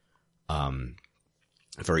with,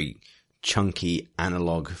 very chunky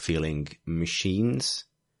analog feeling machines,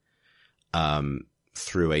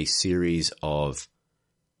 through a series of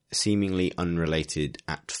seemingly unrelated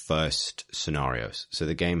at first scenarios. So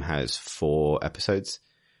the game has 4 episodes,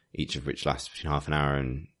 each of which lasts between half an hour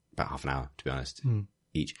and about half an hour, to be honest,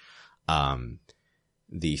 each.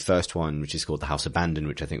 The first one, which is called The House Abandoned,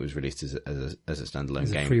 which I think was released as a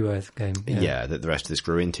standalone game. It's a freeware game. Yeah, that the rest of this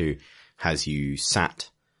grew into, has you sat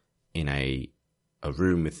in a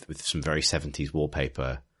room with some very 70s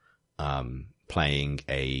wallpaper, playing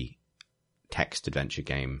a text adventure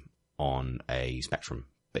game on a Spectrum,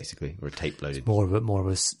 basically, or a tape loaded. More of a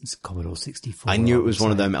Commodore 64. I knew it was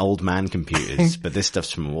one of them old man computers, but this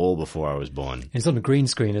stuff's from all before I was born. It's on a green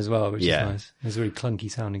screen as well, which is nice. It's really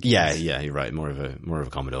clunky sounding. Yeah, you're right. More of a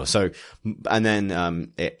Commodore. So, and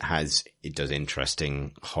then, it does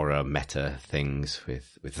interesting horror meta things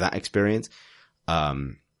with that experience.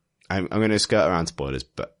 I'm going to skirt around spoilers,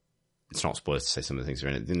 but it's not spoilers to say some of the things are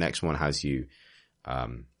in it. The next one has you,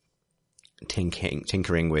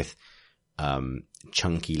 tinkering with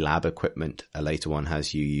chunky lab equipment. A later one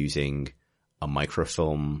has you using a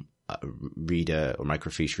microfilm reader or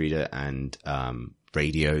microfiche reader and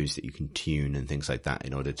radios that you can tune and things like that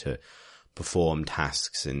in order to perform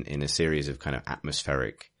tasks in a series of kind of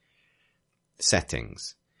atmospheric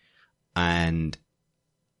settings. And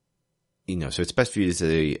so it's best viewed as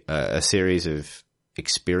a series of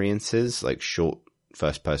experiences, like short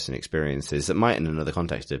first-person experiences that might, in another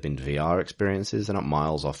context, have been VR experiences. They're not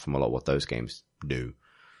miles off from a lot of what those games do.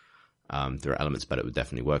 There are elements about it that would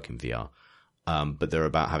definitely work in VR. But they're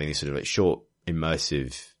about having these sort of like short,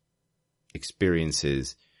 immersive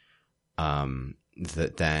experiences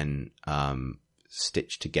that then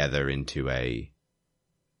stitch together into a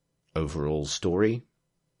overall story.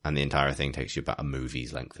 And the entire thing takes you about a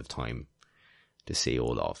movie's length of time to see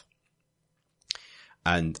all of.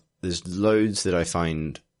 And there's loads that I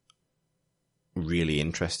find really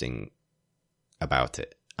interesting about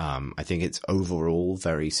it. I think it's overall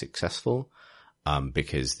very successful,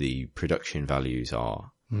 because the production values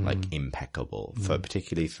are like impeccable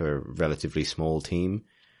particularly for a relatively small team.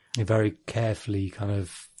 They're very carefully kind of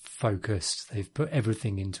focused. They've put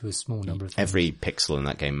everything into a small number of things. Every pixel in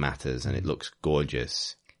that game matters, and it looks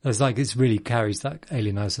gorgeous. It really carries that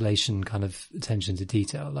Alien Isolation kind of attention to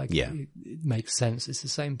detail. It makes sense. It's the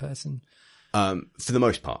same person. For the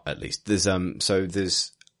most part, at least.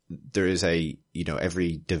 There is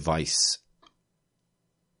every device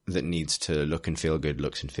that needs to look and feel good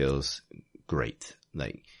looks and feels great.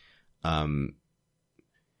 It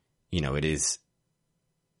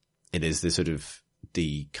is the sort of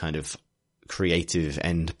the kind of creative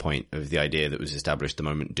end point of the idea that was established the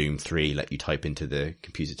moment Doom 3 let you type into the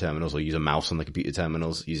computer terminals or use a mouse on the computer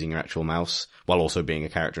terminals using your actual mouse while also being a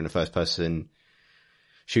character in a first person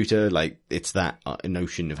shooter. It's that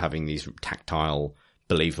notion of having these tactile,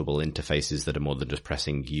 believable interfaces that are more than just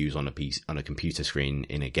pressing use on a computer screen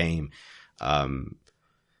in a game.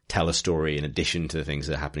 tell a story in addition to the things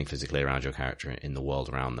that are happening physically around your character in the world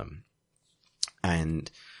around them.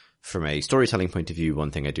 And from a storytelling point of view,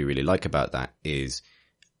 one thing I do really like about that is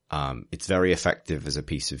it's very effective as a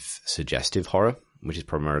piece of suggestive horror, which is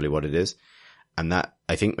primarily what it is. And that,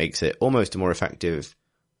 I think, makes it almost a more effective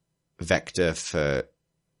vector for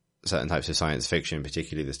certain types of science fiction,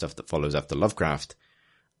 particularly the stuff that follows after Lovecraft,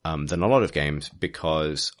 than a lot of games,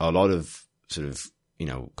 because a lot of sort of,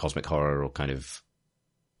 cosmic horror or kind of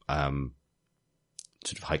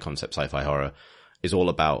sort of high concept sci-fi horror is all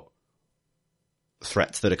about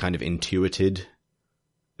threats that are kind of intuited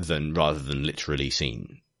rather than literally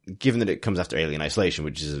seen. Given that it comes after Alien Isolation,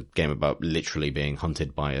 which is a game about literally being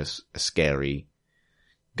hunted by a scary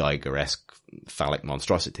Geiger-esque phallic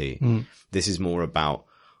monstrosity, this is more about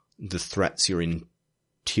the threats you're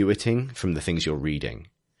intuiting from the things you're reading,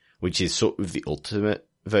 which is sort of the ultimate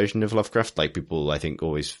version of Lovecraft. Like, people, I think,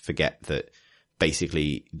 always forget that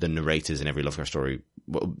basically the narrators in every Lovecraft story,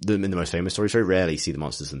 in the most famous stories, very rarely see the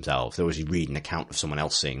monsters themselves. They always read an account of someone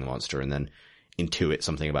else seeing the monster and then intuit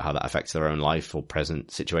something about how that affects their own life or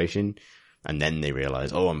present situation. And then they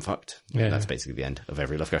realize, oh, I'm fucked. Yeah. That's basically the end of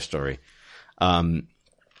every Lovecraft story.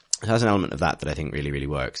 It has an element of that I think really, really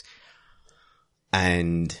works.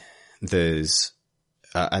 And there's,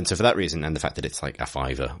 and so for that reason, and the fact that it's like a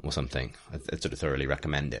 $5 or something, I sort of thoroughly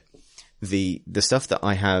recommend it. The stuff that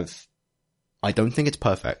I have, I don't think it's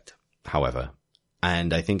perfect, however,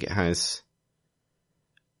 and I think it has,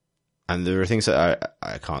 and there are things that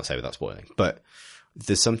I can't say without spoiling, but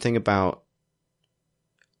there's something about,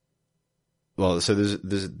 well, so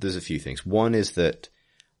there's a few things. One is that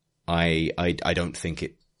I don't think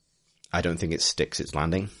it sticks its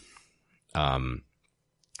landing.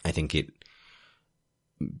 I think it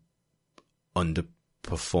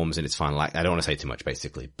underperforms in its final act. I don't want to say too much,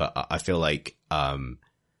 basically, but I feel like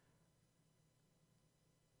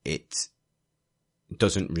it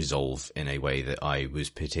doesn't resolve in a way that I was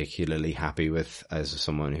particularly happy with as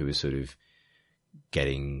someone who was sort of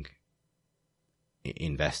getting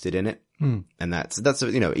invested in it. And that's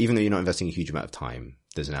even though you're not investing a huge amount of time,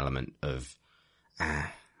 there's an element of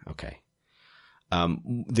okay.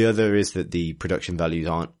 The other is that the production values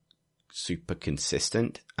aren't super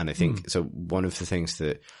consistent. And I think, so one of the things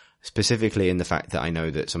that, specifically in the fact that I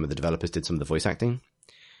know that some of the developers did some of the voice acting,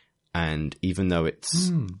 and even though it's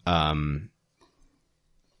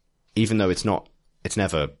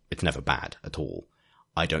never bad at all,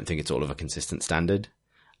 I don't think it's all of a consistent standard.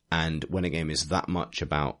 And when a game is that much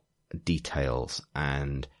about details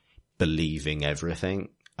and believing everything,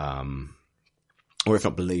 or if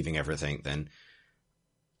not believing everything, then,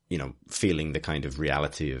 feeling the kind of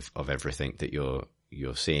reality of everything that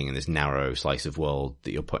you're seeing in this narrow slice of world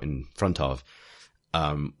that you're put in front of,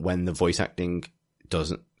 when the voice acting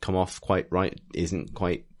doesn't come off quite right, isn't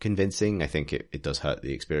quite convincing, I think it does hurt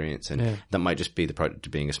the experience. And that might just be the product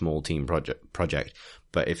of being a small team project,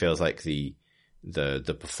 but it feels like the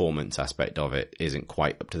performance aspect of it isn't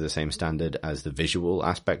quite up to the same standard as the visual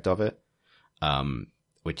aspect of it.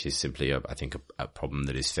 Which is simply, I think, a problem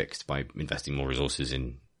that is fixed by investing more resources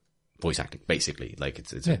in voice acting, basically. Like,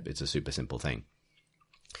 it's a super simple thing.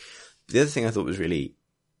 The other thing I thought was really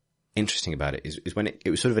interesting about it is when it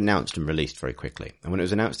was sort of announced and released very quickly. And when it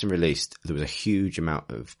was announced and released, there was a huge amount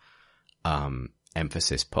of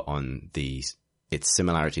emphasis put on its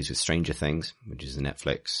similarities with Stranger Things, which is a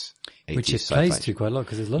Netflix 80s which it sci-fi. plays to quite a lot,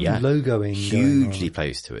 because there's a lot of logoing. Hugely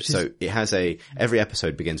plays to it. So it has every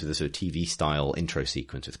episode begins with a sort of TV style intro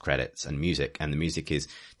sequence with credits and music. And the music is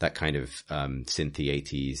that kind of synthy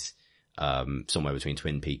 80s, somewhere between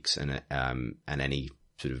Twin Peaks and any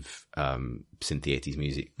sort of synthy 80s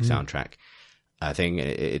music soundtrack. I think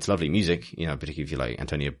it's lovely music, particularly if you like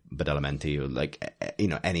Antonio Badalamenti or like,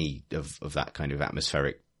 any of that kind of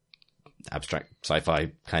atmospheric, abstract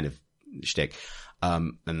sci-fi kind of shtick.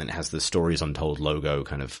 And then it has the Stories Untold logo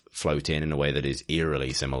kind of float in a way that is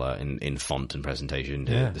eerily similar in font and presentation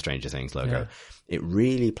to the Stranger Things logo. It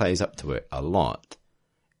really plays up to it a lot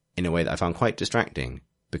in a way that I found quite distracting,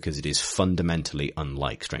 because it is fundamentally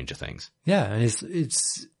unlike Stranger Things. Yeah, and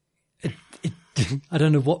it's I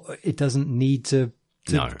don't know what it doesn't need to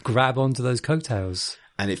grab onto those coattails.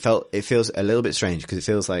 And it feels a little bit strange, because it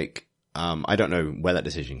feels like I don't know where that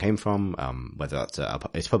decision came from, whether that's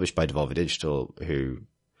it's published by Devolver Digital, who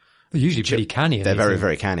they're usually pretty canny. They're very,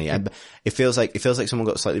 very canny. And it feels like someone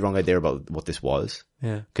got a slightly wrong idea about what this was.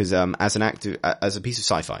 Yeah. Cause, as a piece of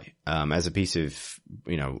sci-fi, as a piece of,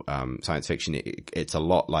 science fiction, it's a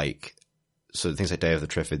lot like sort of things like Day of the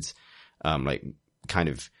Triffids, like kind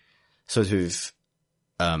of sort of,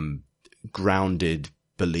 grounded,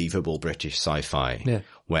 believable British sci-fi,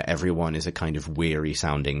 where everyone is a kind of weary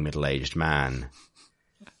sounding middle-aged man,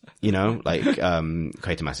 you know, like,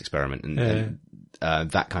 Quatermass Experiment and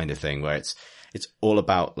that kind of thing, where it's all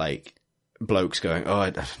about like blokes going, oh,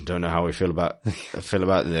 I don't know how I feel about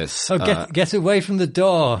this. Oh, get away from the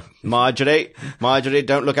door. Marjorie,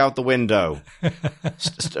 don't look out the window.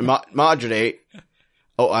 Marjorie.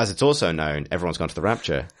 Oh, as it's also known, everyone's gone to the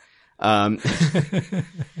rapture.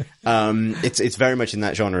 It's very much in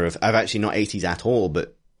that genre of, I've actually not 80s at all,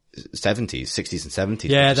 but 70s, 60s and 70s.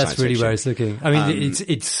 Yeah, that's really where it's looking. I mean,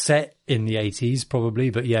 it's set in the 80s probably,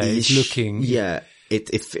 but yeah, it's looking. Yeah.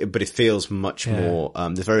 But it feels much more,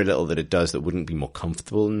 there's very little that it does that wouldn't be more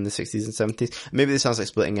comfortable in the 60s and 70s. Maybe this sounds like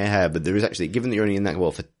splitting a hair, but there is actually, given that you're only in that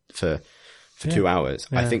world for 2 hours,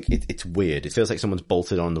 I think it's weird. It feels like someone's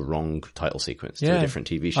bolted on the wrong title sequence to a different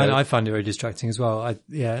TV show. I find it very distracting as well.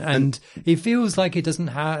 And it feels like it doesn't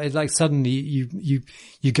have, like suddenly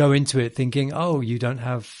you go into it thinking, oh, you don't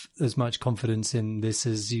have as much confidence in this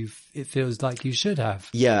as it feels like you should have.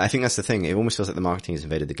 Yeah, I think that's the thing. It almost feels like the marketing has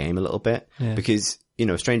invaded the game a little bit because, you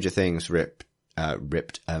know, Stranger Things riffed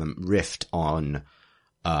on,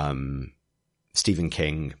 Stephen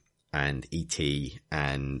King and E.T.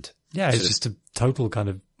 and it's just a total kind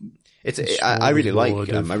of. I really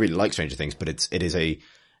like Stranger Things, but it's a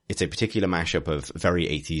particular mashup of very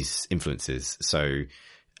 80s influences. So,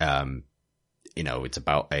 you know, it's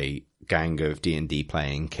about a gang of D&D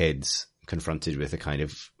playing kids confronted with a kind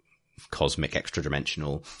of cosmic extra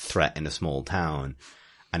dimensional threat in a small town.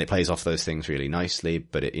 And it plays off those things really nicely,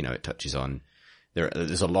 but it touches on,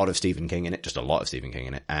 there's a lot of Stephen King in it, just a lot of Stephen King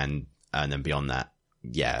in it. And then beyond that,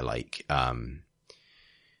 like,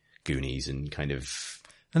 Goonies and kind of.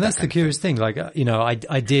 And that's the curious thing. Like, you know, I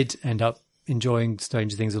did end up enjoying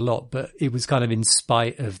Stranger Things a lot, but it was kind of in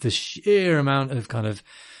spite of the sheer amount of kind of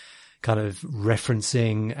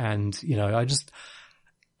referencing and, you know, I just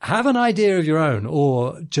have an idea of your own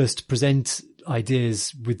or just present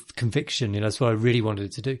ideas with conviction. You know, that's what I really wanted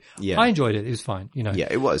it to do. Yeah. I enjoyed it. It was fine, you know. Yeah,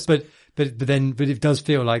 it was. But it does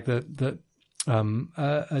feel like the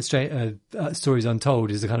Stories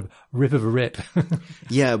Untold is a kind of rip of a rip.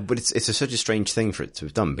 Yeah, but it's such a strange thing for it to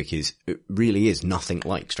have done because it really is nothing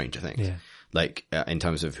like Stranger Things. Yeah. Like, in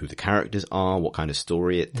terms of who the characters are, what kind of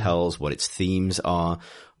story it tells, what its themes are,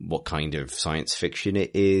 what kind of science fiction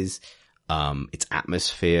it is, its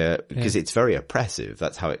atmosphere, because it's very oppressive.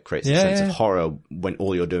 That's how it creates a sense of horror when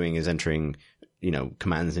all you're doing is entering, you know,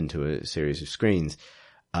 commands into a series of screens.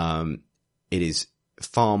 It is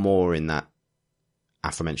far more in that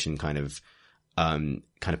aforementioned kind of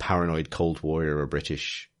paranoid Cold War era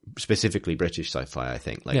specifically British sci-fi, I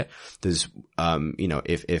think. Like, there's, you know,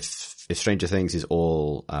 if Stranger Things is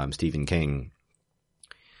all, Stephen King,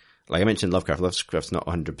 like I mentioned Lovecraft's not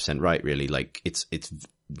 100% right, really. Like, it's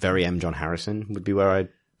very M. John Harrison would be where I'd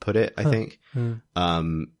put it, I think.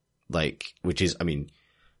 Like, which is, I mean,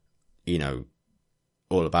 you know,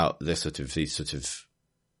 all about these sort of,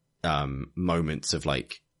 moments of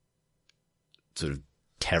like, sort of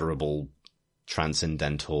terrible,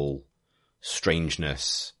 transcendental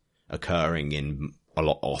strangeness occurring in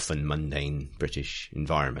often mundane British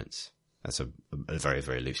environments. That's a very,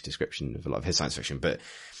 very loose description of a lot of his science fiction, but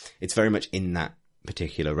it's very much in that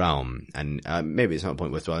particular realm. And maybe it's not a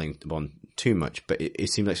point worth dwelling on too much, but it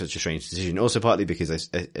seemed like such a strange decision. Also partly because I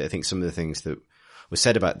think some of the things that were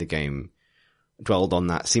said about the game dwelled on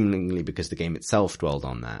that, seemingly because the game itself dwelled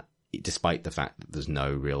on that, despite the fact that there's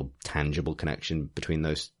no real tangible connection between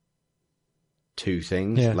those two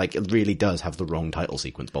things. Yeah. Like, it really does have the wrong title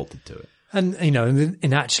sequence bolted to it. And, you know,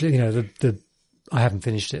 and actually, you know, I haven't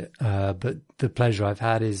finished it, but the pleasure I've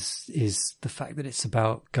had is the fact that it's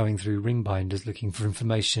about going through ring binders looking for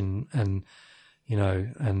information and, you know,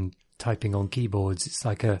 and typing on keyboards. It's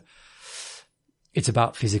like it's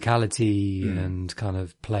about physicality and kind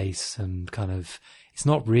of place and kind of, it's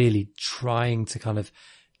not really trying to kind of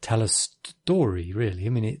tell a story, really. I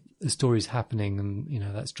mean, the story's happening and, you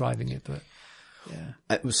know, that's driving it, but yeah.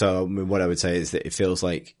 So what I would say is that it feels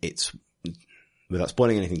like it's, without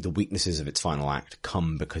spoiling anything, the weaknesses of its final act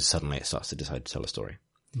come because suddenly it starts to decide to tell a story.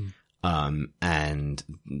 And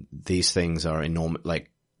these things are enormous, like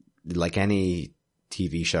any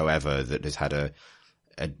TV show ever that has had a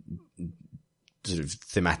sort of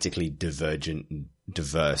thematically divergent,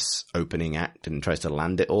 diverse opening act and tries to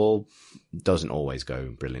land it all, doesn't always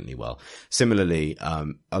go brilliantly well. Similarly,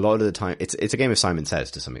 a lot of the time, it's a game of Simon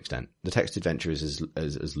Says to some extent. The text adventure is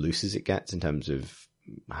as loose as it gets in terms of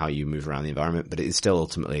how you move around the environment, but it is still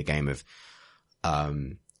ultimately a game of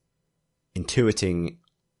intuiting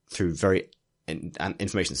through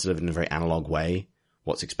information that's delivered in a very analog way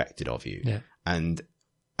what's expected of you. Yeah. And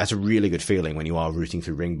that's a really good feeling when you are routing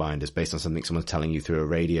through ring binders based on something someone's telling you through a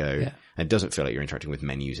radio. Yeah. And it doesn't feel like you're interacting with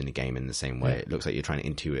menus in a game in the same way. It looks like you're trying to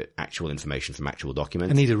intuit actual information from actual documents.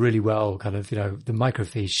 And these are really well kind of, the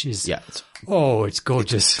microfiche is, it's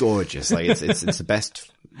gorgeous. It's gorgeous. Like it's the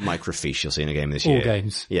best microfiche you'll see in a game this year. All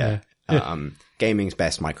games. Yeah. Gaming's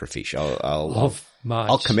best microfiche.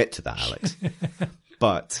 I'll commit to that, Alex.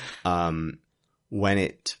 But, there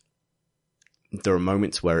are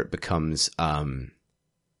moments where it becomes,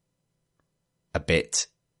 a bit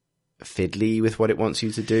fiddly with what it wants you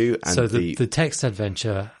to do. And so the text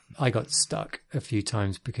adventure, I got stuck a few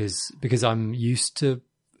times because I'm used to,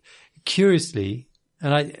 curiously,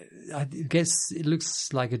 and I guess it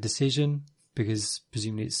looks like a decision because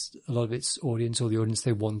presumably it's a lot of its audience or the audience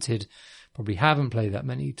they wanted probably haven't played that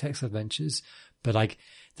many text adventures, but like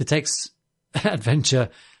the text adventure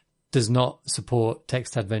does not support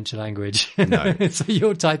text adventure language. No. So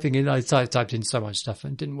you're typing in, I typed in so much stuff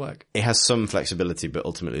and it didn't work. It has some flexibility, but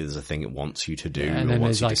ultimately there's a thing it wants you to do and or then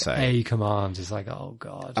wants there's you like to say. a command. It's like, oh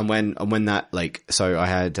God. And when that, like, so I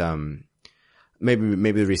had, maybe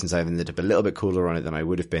the reasons I've ended up a little bit cooler on it than I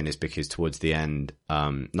would have been is because towards the end,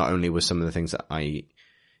 not only was some of the things that I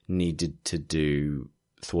needed to do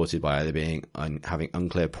thwarted by either being having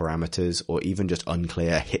unclear parameters or even just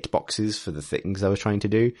unclear hitboxes for the things I was trying to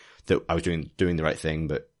do, that I was doing the right thing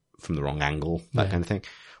but from the wrong angle, that kind of thing,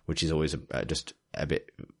 which is always just a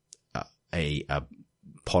bit a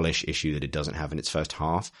polish issue that it doesn't have in its first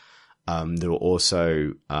half. There were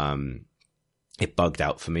also it bugged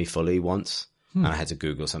out for me fully once, and I had to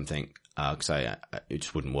Google something because it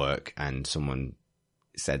just wouldn't work, and someone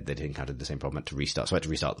said they'd encountered the same problem, had to restart. So I had to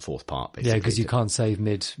restart the fourth part, basically. Yeah, because you can't save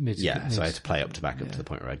mid. Yeah, so I had to play up to the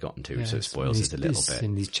point where I'd gotten to, so it spoils it a little bit.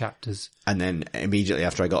 In these chapters. And then immediately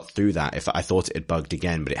after I got through that, if I thought it had bugged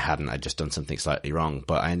again, but it hadn't, I'd just done something slightly wrong.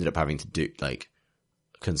 But I ended up having to do,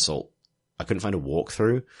 consult. I couldn't find a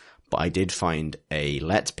walkthrough, but I did find a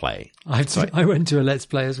Let's Play. I went to a Let's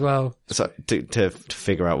Play as well. So to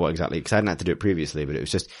figure out what exactly, because I hadn't had to do it previously, but it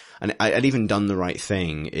was just, and I'd even done the right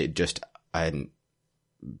thing. It just, I hadn't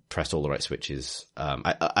pressed all the right switches.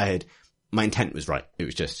 My intent was right. It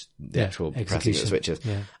was just the actual pressing of the switches.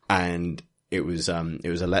 Yeah. And it was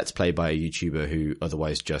a Let's Play by a YouTuber who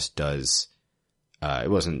otherwise just does,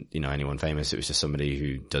 it wasn't, anyone famous. It was just somebody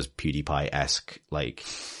who does PewDiePie-esque, like,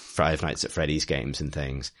 Five Nights at Freddy's games and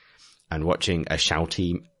things. And watching a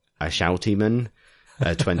shouty man,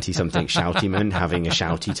 a 20-something shouty man having a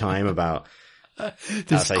shouty time about,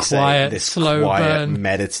 this quiet, slow burn,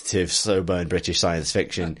 meditative, slow burn British science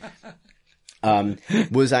fiction,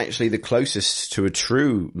 was actually the closest to a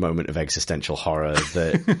true moment of existential horror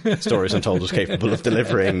that Stories Untold was capable of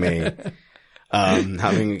delivering me.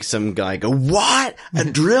 Having some guy go, "What? A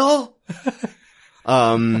drill?"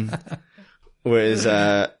 Whereas,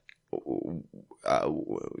 yeah,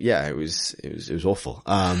 it was awful.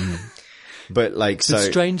 But so it's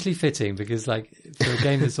strangely fitting because for a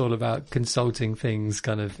game that's all about consulting things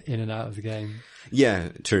kind of in and out of the game. Yeah,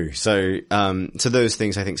 true. So those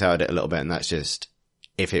things I think soured it a little bit, and that's just,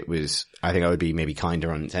 if it was, I think I would be maybe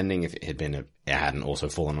kinder on its ending if it had been it hadn't also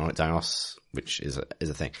fallen on its ass, which is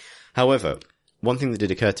a thing. However, one thing that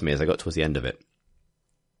did occur to me as I got towards the end of it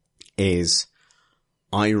is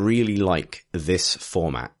I really like this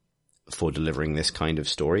format for delivering this kind of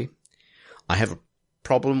story. I have a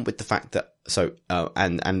problem with the fact that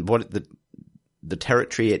and what the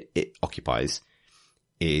territory it occupies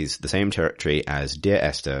is the same territory as Dear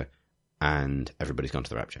Esther and Everybody's Gone to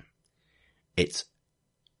the Rapture. And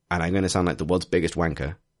I'm going to sound like the world's biggest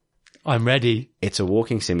wanker. I'm ready. It's a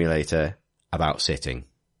walking simulator about sitting.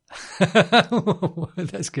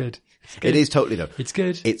 That's good. It is totally though. It's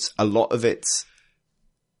good. It's a lot of its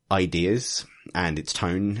ideas and its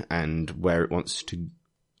tone and where it wants to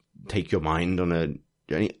take your mind on a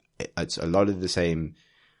journey. It's a lot of the same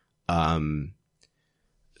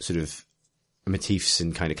sort of motifs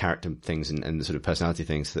and kind of character things and the sort of personality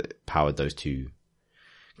things that powered those two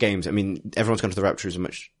games. I mean, Everyone's Gone to the Rapture is a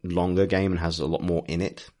much longer game and has a lot more in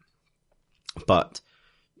it, but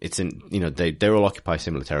it's in, they all occupy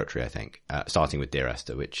similar territory, I think, starting with Dear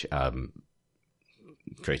Esther, which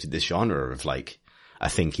created this genre of a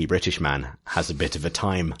thinky British man has a bit of a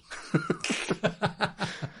time.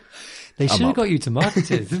 They should have got you to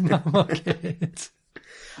market it.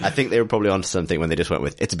 I think they were probably onto something when they just went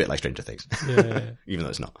with, it's a bit like Stranger Things. Yeah. Even though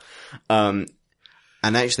it's not. And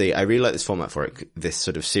actually, I really like this format for it, this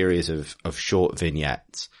sort of series of short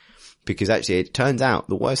vignettes, because actually it turns out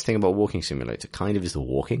the worst thing about Walking Simulator kind of is the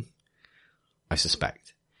walking, I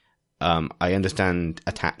suspect. I understand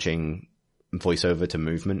attaching voiceover to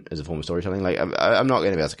movement as a form of storytelling. Like, I'm not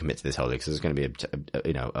going to be able to commit to this wholly because there's going to be,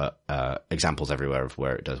 examples everywhere of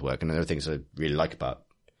where it does work. And there are things I really like about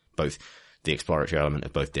both the exploratory element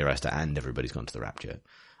of both Dear Esther and Everybody's Gone to the Rapture.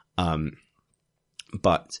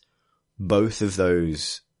 But both of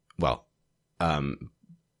those, both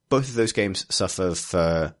of those games suffer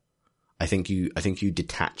for, I think you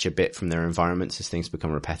detach a bit from their environments as things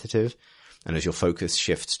become repetitive. And as your focus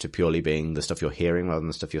shifts to purely being the stuff you're hearing rather than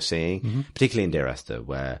the stuff you're seeing, particularly in Dear Esther,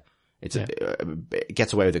 where it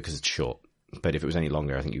gets away with it because it's short. But if it was any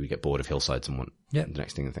longer, I think you would get bored of hillsides and want the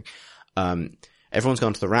next thing. Everyone's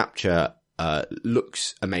Gone to the Rapture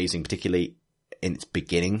looks amazing, particularly in its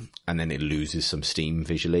beginning, and then it loses some steam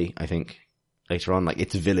visually, I think, later on. Like,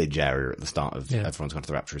 its village area at the start of Everyone's Gone to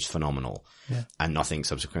the Rapture is phenomenal, and nothing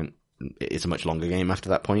subsequent. It's a much longer game after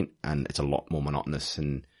that point, and it's a lot more monotonous,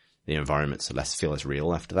 and the environments feel less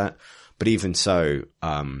real after that. But even so,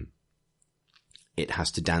 it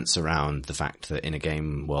has to dance around the fact that in a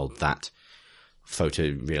game world that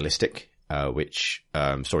photorealistic, which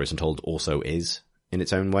Stories Untold also is in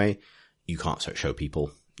its own way, you can't show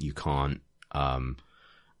people, you can't, and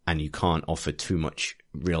you can't offer too much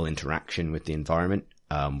real interaction with the environment,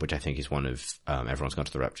 which I think is one of Everyone's Gone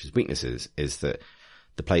to the Rapture's weaknesses, is that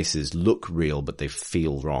the places look real, but they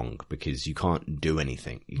feel wrong because you can't do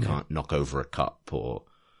anything. You can't knock over a cup or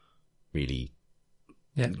really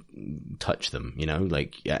touch them,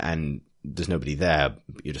 and there's nobody there.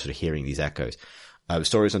 You're just sort of hearing these echoes.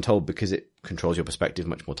 Stories Untold, because it controls your perspective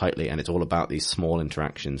much more tightly, and it's all about these small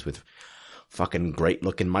interactions with fucking great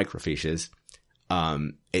looking microfiches.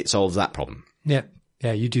 It solves that problem. Yeah.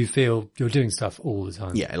 Yeah. You do feel you're doing stuff all the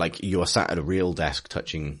time. Yeah. Like, you are sat at a real desk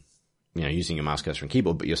touching, using your mouse cursor and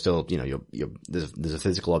keyboard, but you're still, there's a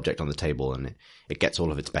physical object on the table, and it gets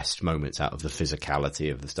all of its best moments out of the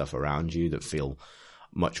physicality of the stuff around you that feel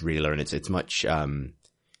much realer, and it's much,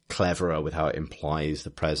 cleverer with how it implies the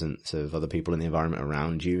presence of other people in the environment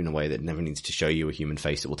around you in a way that never needs to show you a human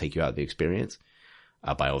face that will take you out of the experience,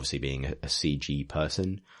 by obviously being a CG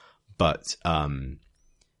person. But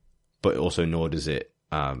also nor does it,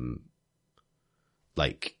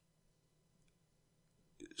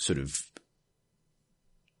 sort of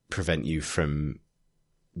prevent you from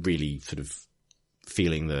really sort of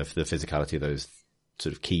feeling the physicality of those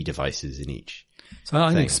sort of key devices in each. So I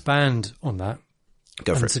can expand on that.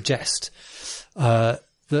 Go for it. Suggest that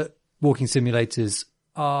walking simulators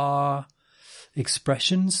are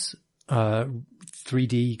expressions,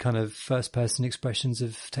 3D kind of first-person expressions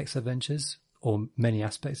of text adventures, or many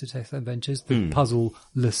aspects of text adventures, the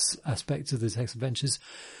puzzle-less aspects of the text adventures,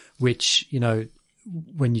 which,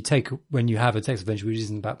 when you have a text adventure which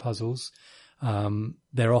isn't about puzzles,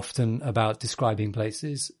 they're often about describing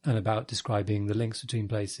places and about describing the links between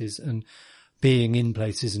places and being in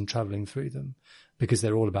places and traveling through them. Because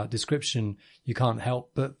they're all about description, you can't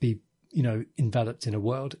help but be, enveloped in a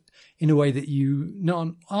world in a way that you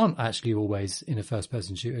aren't actually always in a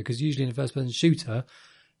first-person shooter. Because usually in a first-person shooter,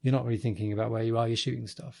 you're not really thinking about where you are, you're shooting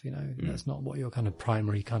stuff, That's not what your kind of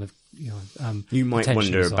primary kind of, you might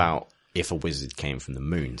wonder about if a wizard came from the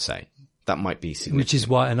moon, say. That might be significant. Which is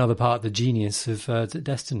why another part of the genius of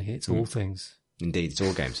Destiny, it's all things. Indeed, it's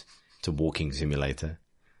all games. It's a walking simulator.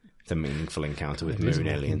 It's a meaningful encounter with moon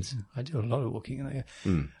aliens. I do a lot of walking in there.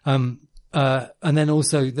 And then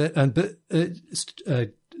also,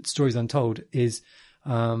 Stories Untold is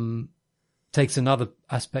takes another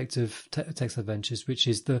aspect of text adventures, which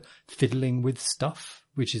is the fiddling with stuff,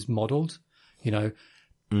 which is modelled.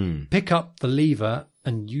 Pick up the lever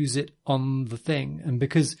and use it on the thing, and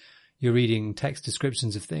because you're reading text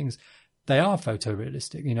descriptions of things, they are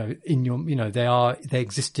photorealistic. They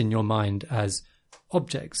exist in your mind as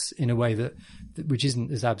objects in a way which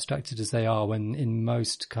isn't as abstracted as they are when in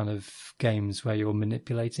most kind of games where you're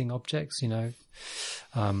manipulating objects,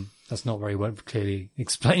 that's not very well clearly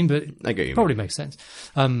explained, but it probably makes sense.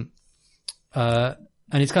 And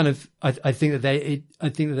it's kind of, I think that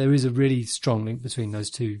there is a really strong link between those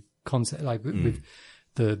two concepts, with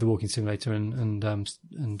the walking simulator and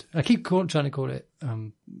I keep trying to call it,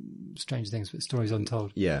 Strange Things, but Stories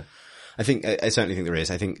Untold. Yeah. I certainly think there is.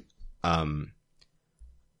 I think,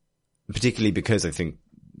 particularly because I think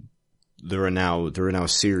there are now a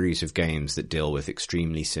series of games that deal with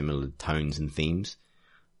extremely similar tones and themes,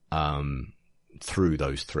 through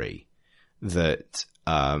those three that,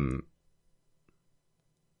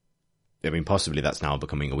 possibly that's now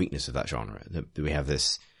becoming a weakness of that genre. That we have the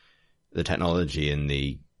technology and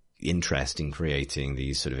the interest in creating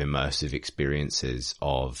these sort of immersive experiences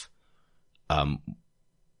of,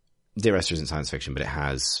 Dear Esther isn't science fiction, but it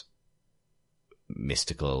has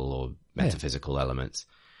mystical or metaphysical elements.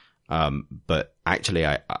 But actually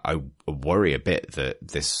I worry a bit that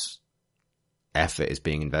this effort is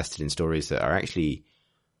being invested in stories that are actually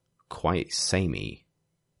quite samey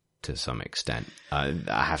to some extent. I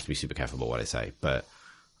have to be super careful about what I say, but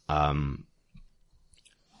I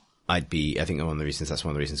think that's one of the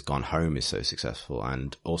reasons Gone Home is so successful,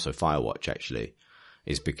 and also Firewatch actually,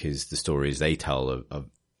 is because the stories they tell are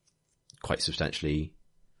quite substantially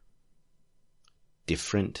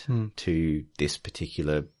different to this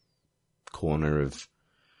particular corner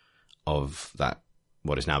of that,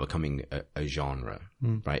 what is now becoming a genre,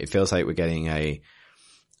 right? It feels like we're getting I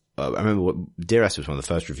remember Dear Esther was one of the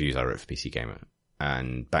first reviews I wrote for PC Gamer,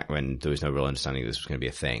 and back when there was no real understanding this was going to be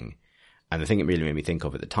a thing. And the thing it really made me think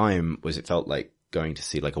of at the time was it felt like going to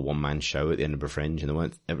see like a one-man show at the Edinburgh Fringe,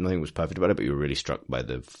 and nothing was perfect about it, but you were really struck by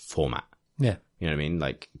the format. Yeah. You know what I mean?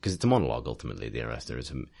 Like, because it's a monologue ultimately, the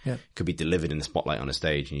Arrestor could be delivered in the spotlight on a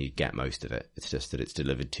stage and you get most of it. It's just that it's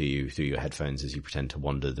delivered to you through your headphones as you pretend to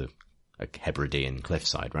wander the Hebridean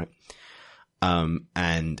cliffside, right?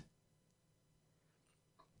 And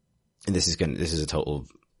this is a total,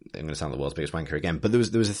 I'm going to sound the world's biggest wanker again, but there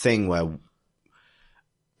was a thing where,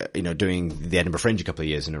 doing the Edinburgh Fringe a couple of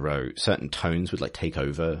years in a row, certain tones would like take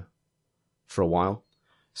over for a while.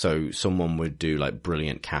 So someone would do like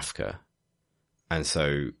brilliant Kafka. And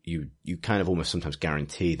so you kind of almost sometimes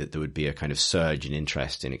guarantee that there would be a kind of surge in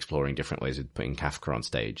interest in exploring different ways of putting Kafka on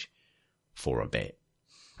stage for a bit.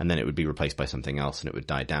 And then it would be replaced by something else and it would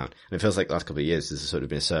die down. And it feels like the last couple of years there's sort of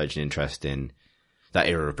been a surge in interest in that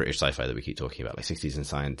era of British sci-fi that we keep talking about, like 60s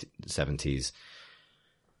and 70s,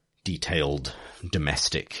 detailed,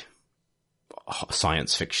 domestic,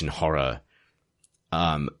 science fiction horror,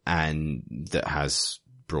 and that has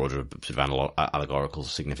broader sort of allegorical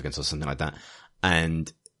significance or something like that.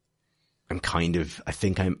 And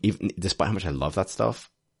even despite how much I love that stuff,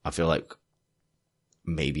 I feel like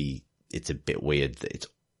maybe it's a bit weird that it's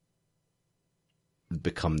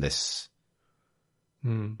become this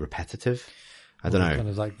repetitive. I don't know. Kind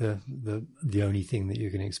of like the only thing that you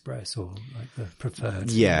can express, or like the preferred.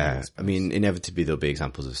 Yeah. I mean, inevitably there'll be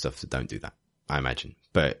examples of stuff that don't do that, I imagine.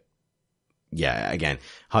 But yeah, again,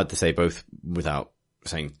 hard to say both without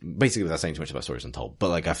saying too much about Stories Untold. But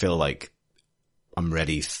like, I feel like I'm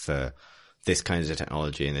ready for this kind of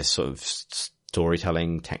technology and this sort of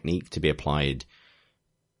storytelling technique to be applied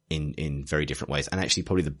in very different ways. And actually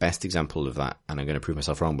probably the best example of that, and I'm going to prove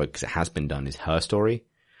myself wrong, but because it has been done, is Her Story,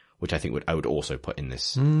 which I think I would also put in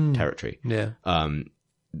this territory. Yeah.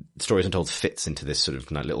 Stories Untold fits into this sort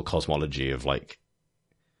of little cosmology of like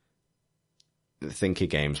thinker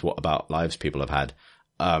games. What about lives people have had?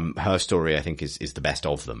 Her Story, I think, is the best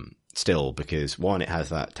of them still, because one, it has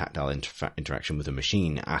that tactile interaction with the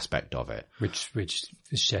machine aspect of it, which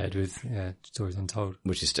is shared with Stories Untold,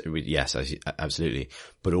 which is yes, absolutely.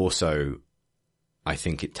 But also, I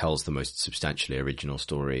think it tells the most substantially original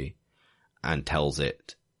story and tells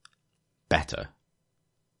it better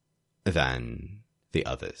than the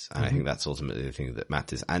others, and I think that's ultimately the thing that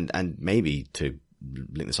matters. And maybe to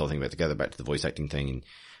link this whole thing back together, back to the voice acting thing,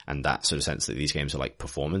 and that sort of sense that these games are like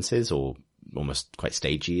performances or almost quite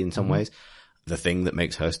stagey in some ways. The thing that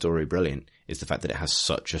makes Her Story brilliant is the fact that it has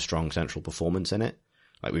such a strong central performance in it.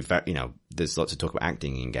 Like there's lots of talk about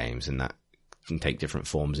acting in games, and that can take different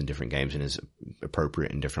forms in different games and is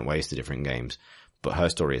appropriate in different ways to different games. But Her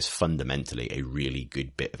Story is fundamentally a really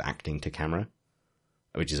good bit of acting to camera,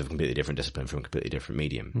 which is a completely different discipline from a completely different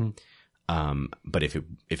medium. But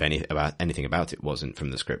if anything about it wasn't,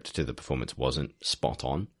 from the script to the performance, wasn't spot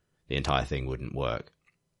on, the entire thing wouldn't work.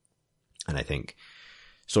 And I think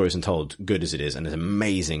Stories Untold, good as it is, and as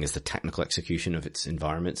amazing as the technical execution of its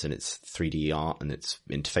environments and its 3D art and its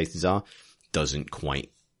interfaces are, doesn't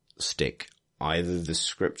quite stick either the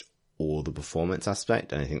script or the performance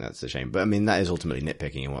aspect, and I think that's a shame. But I mean, that is ultimately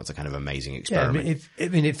nitpicking in what's a kind of amazing experiment. Yeah,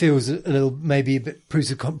 it feels a little, maybe a bit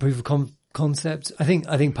proof of concept. I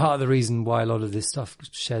think part of the reason why a lot of this stuff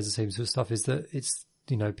shares the same sort of stuff is that it's,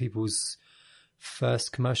 people's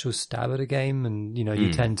first commercial stab at a game, and,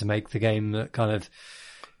 you tend to make the game that kind of,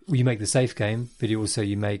 you make the safe game, but you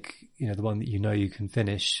make, the one that you can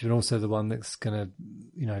finish, and also the one that's gonna,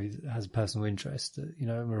 has a personal interest that,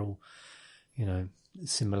 we're all,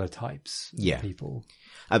 similar types of people.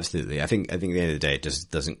 Absolutely. I think at the end of the day, it just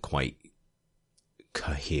doesn't quite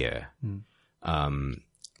cohere. The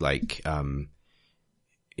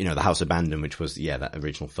House Abandoned, which was, that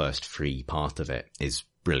original first free part of it, is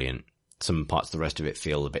brilliant. Some parts of the rest of it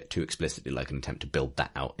feel a bit too explicitly like an attempt to build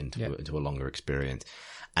that out into a longer experience.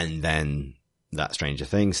 And then that Stranger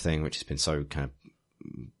Things thing, which has been so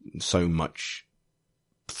much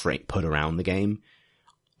freight put around the game,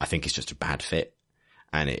 I think it's just a bad fit.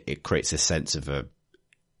 and it creates a sense of a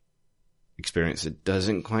experience that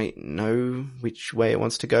doesn't quite know which way it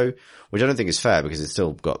wants to go, which I don't think is fair because it's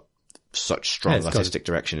still got such strong artistic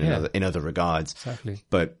direction in other regards. Exactly.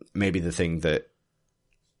 But maybe the thing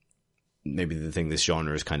this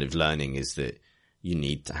genre is kind of learning is that you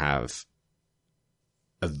need to have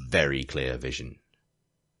a very clear vision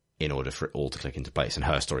in order for it all to click into place. And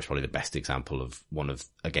Her Story is probably the best example of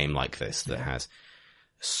a game like this that has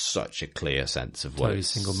such a clear sense of what totally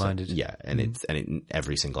single-minded. Yeah, and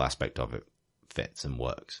every single aspect of it fits and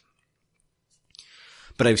works.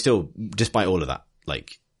 But I still, despite all of that,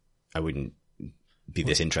 like, I wouldn't be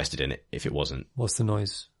this interested in it if it wasn't. What's the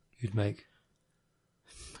noise you'd make?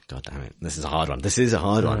 God damn it. This is a hard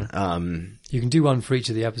one. You can do one for each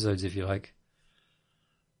of the episodes if you like.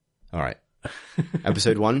 All right.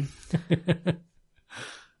 Episode 1.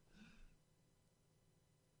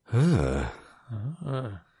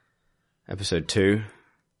 Episode 2.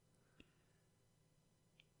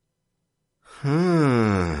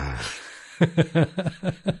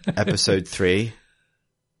 Episode 3.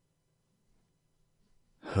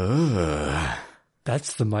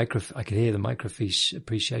 That's the I could hear the microfiche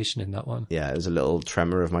appreciation in that one. Yeah, there's a little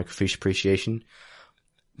tremor of microfiche appreciation,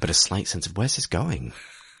 but a slight sense of where's this going?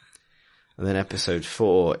 And then episode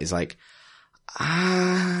 4 is like,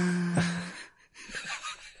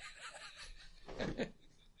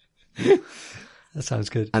 That sounds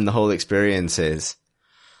good. And the whole experience is,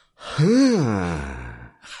 I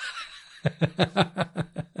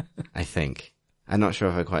think. I'm not sure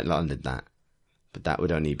if I quite landed that, but that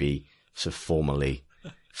would only be sort of formally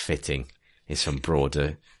fitting in some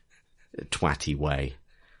broader, twatty way.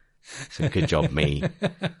 So good job, me.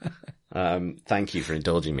 Thank you for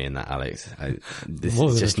indulging me in that, Alex. This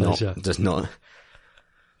is just not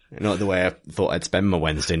the way I thought I'd spend my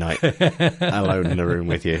Wednesday night alone in a room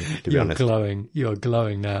with you, to be honest. You're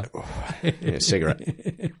glowing now. Yeah,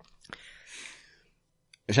 cigarette.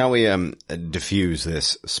 Shall we diffuse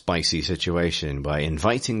this spicy situation by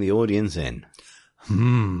inviting the audience in?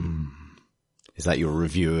 Is that your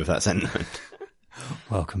review of that sentiment?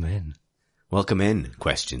 Welcome in. Welcome in.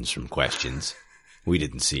 Questions from questions. We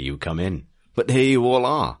didn't see you come in, but here you all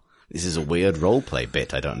are. This is a weird roleplay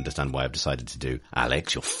bit I don't understand why I've decided to do.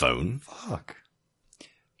 Alex, your phone? Fuck.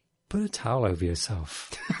 Put a towel over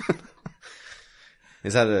yourself.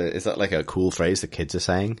 Is that like a cool phrase that kids are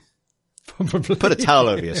saying? Probably. Put a towel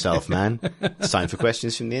over yourself, man. It's time for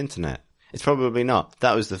questions from the internet. It's probably not.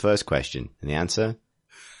 That was the first question. And the answer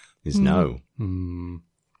is no.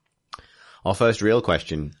 Our first real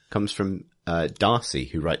question comes from Darcy,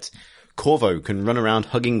 who writes, Corvo can run around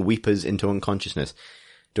hugging weepers into unconsciousness.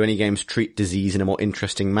 Do any games treat disease in a more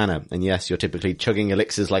interesting manner? And yes, you're typically chugging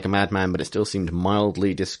elixirs like a madman, but it still seemed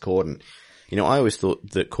mildly discordant. You know, I always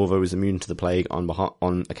thought that Corvo was immune to the plague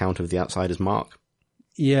on account of the outsider's mark.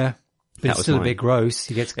 Yeah, but it's still a bit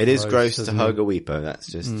gross. It is gross to hug a weeper. That's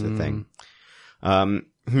just the thing. Do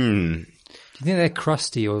you think they're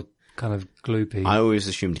crusty or kind of gloopy? I always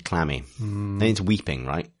assumed clammy. Then it's weeping,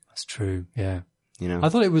 right? That's true, yeah. You know, I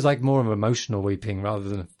thought it was like more of emotional weeping rather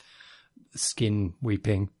than skin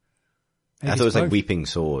weeping. Maybe I thought it was both. Like weeping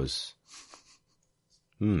sores.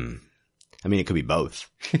 I mean, it could be both.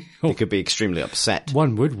 It could be extremely upset.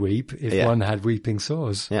 One would weep if one had weeping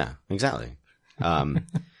sores. Yeah, exactly.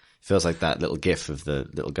 Feels like that little gif of the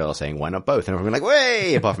little girl saying, why not both? And everyone like,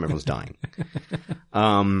 way, apart from everyone's dying.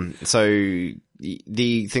 So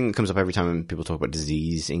the thing that comes up every time people talk about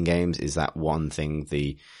disease in games is that one thing,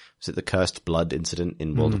 was it the cursed blood incident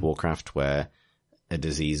in World of Warcraft where a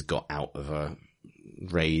disease got out of a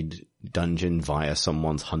raid dungeon via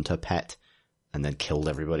someone's hunter pet and then killed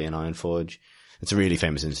everybody in Ironforge? It's a really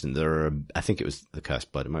famous incident. I think it was the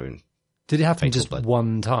cursed blood. It might have been Did it happen just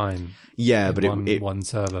one time? Yeah, but one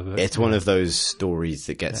server. But it's one of those stories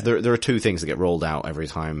that gets, there are two things that get rolled out every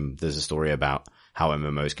time there's a story about how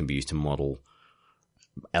MMOs can be used to model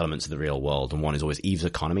elements of the real world. And one is always Eve's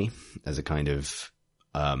economy as a kind of,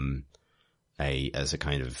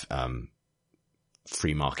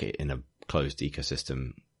 free market in a closed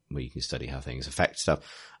ecosystem where you can study how things affect stuff.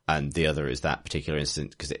 And the other is that particular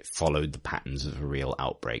incident because it followed the patterns of a real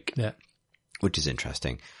outbreak. Yeah. Which is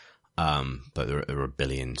interesting. But there are a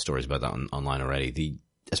billion stories about that online already.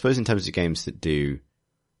 I suppose in terms of games that do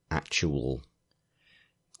actual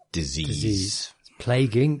disease.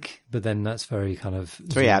 Plague Inc., but then that's very kind of...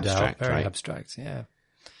 It's very abstract, very abstract, yeah.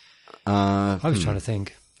 I was trying to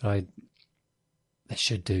think, but they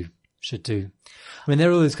should do. I mean, there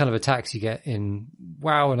are all those kind of attacks you get in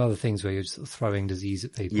WoW and other things where you're just throwing disease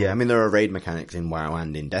at people. Yeah, I mean, there are raid mechanics in WoW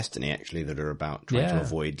and in Destiny, actually, that are about trying to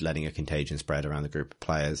avoid letting a contagion spread around the group of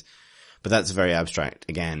players. But that's a very abstract,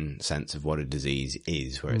 again, sense of what a disease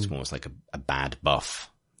is, where it's more like a bad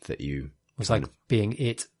buff that you... It's like being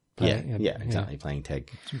it. Playing, exactly. Playing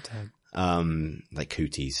tag. Like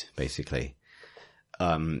cooties, basically.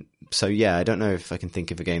 So yeah, I don't know if I can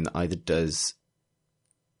think of a game that either does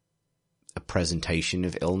a presentation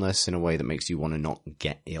of illness in a way that makes you want to not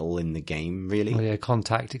get ill in the game, really. Well, yeah,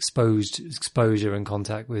 exposure and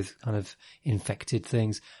contact with kind of infected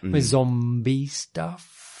things. With zombie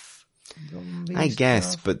stuff. I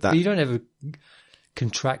guess, but you don't ever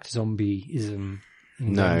contract zombieism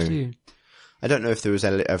in games, do you? I don't know if there was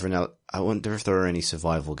ever I wonder if there are any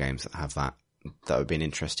survival games that have that. That would be an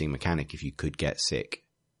interesting mechanic if you could get sick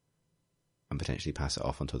and potentially pass it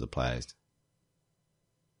off onto other players.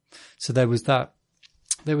 So there was that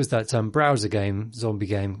browser game, zombie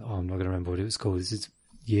game. Oh, I'm not going to remember what it was called. This is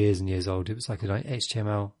years and years old. It was like an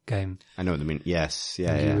HTML game. I know what I mean. Yes.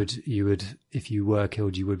 Yeah. You would, if you were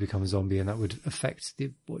killed, you would become a zombie, and that would affect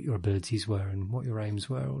what your abilities were and what your aims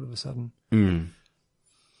were all of a sudden.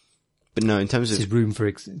 But no, in terms of... There's room for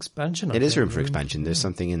expansion. It is room for expansion. There's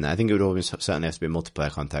something in there. I think it would always certainly have to be a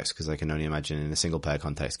multiplayer context, because I can only imagine in a single player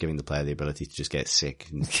context giving the player the ability to just get sick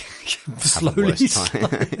and slowly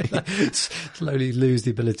lose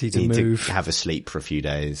the ability to move. To have a sleep for a few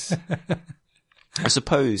days. I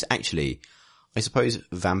suppose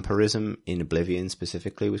vampirism in Oblivion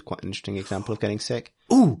specifically was quite an interesting example of getting sick.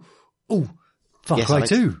 Ooh, Far Cry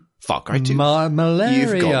 2. Far Cry 2. Malaria.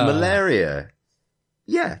 You've got malaria.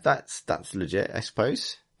 Yeah, that's legit, I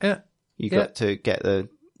suppose. Yeah. You got to get have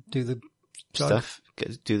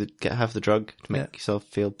the drug to make yourself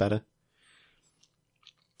feel better.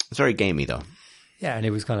 It's very gamey though. Yeah, and it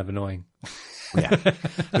was kind of annoying. Yeah.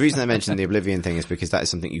 The reason I mentioned the Oblivion thing is because that is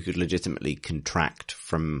something you could legitimately contract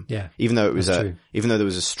from. Yeah. Even though there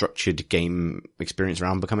was a structured game experience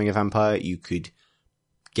around becoming a vampire, you could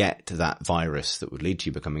get that virus that would lead to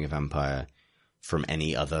you becoming a vampire from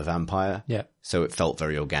any other vampire. Yeah. So it felt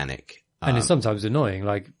very organic. And it's sometimes annoying,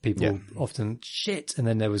 like people often shit, and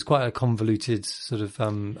then there was quite a convoluted sort of,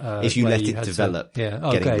 if you let it develop,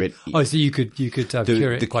 so you could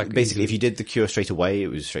cure it quite basically easily. If you did the cure straight away, it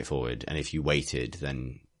was straightforward. And if you waited,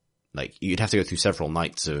 then like you'd have to go through several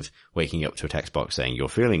nights of waking up to a text box saying, "You're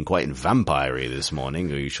feeling quite vampire-y this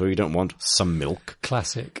morning. Are you sure you don't want some milk?"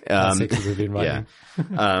 Classic Oblivion writing.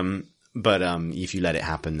 Yeah. But if you let it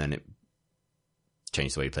happen, then it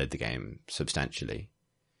changed the way you played the game substantially.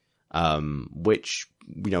 Which,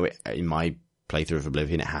 in my playthrough of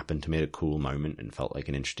Oblivion, it happened to me at a cool moment and felt like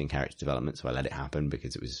an interesting character development. So I let it happen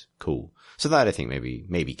because it was cool. So that I think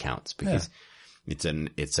maybe counts because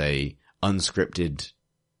it's a unscripted,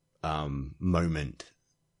 moment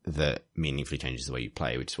that meaningfully changes the way you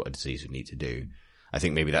play, which is what a disease would need to do. I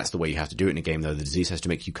think maybe that's the way you have to do it in a game though. The disease has to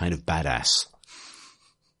make you kind of badass,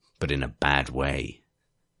 but in a bad way.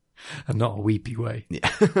 And not a weepy way. Yeah.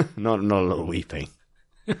 not a lot of weeping.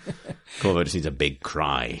 Corvo just needs a big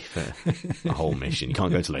cry for a whole mission. You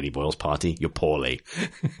can't go to Lady Boyle's party. You're poorly.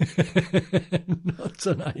 Not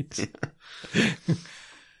tonight.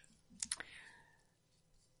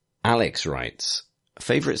 Alex writes,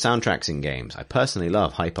 favorite soundtracks in games. I personally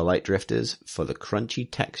love Hyper Light Drifters for the crunchy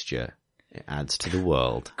texture it adds to the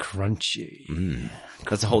world. Crunchy.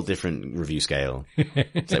 That's a whole different review scale.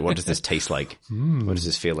 It's like, what does this taste like? What does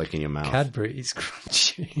this feel like in your mouth? Cadbury's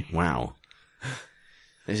crunchy. Wow.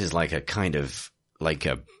 This is like a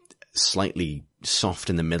slightly soft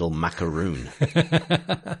in the middle macaroon.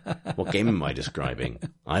 What game am I describing?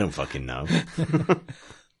 I don't fucking know.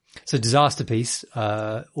 So Disaster Piece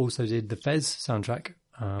also did the Fez soundtrack.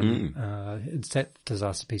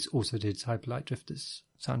 Disaster Piece also did Hyper Light Drifters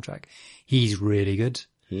soundtrack. He's really good.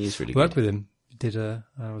 Worked with him.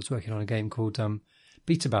 I was working on a game called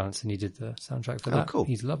Beta Balance, and he did the soundtrack for that. Cool.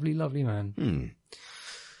 He's a lovely, lovely man.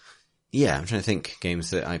 Yeah, I'm trying to think games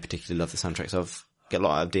that I particularly love the soundtracks of. Get a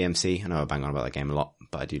lot out of DMC. I know I bang on about that game a lot,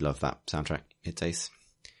 but I do love that soundtrack. It's ace.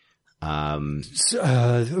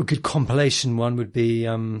 A good compilation one would be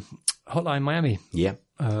Hotline Miami. Yeah.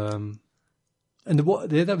 And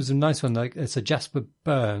that was a nice one. Like, it's a Jasper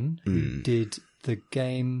Byrne who did the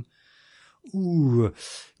game.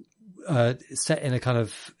 Set in a kind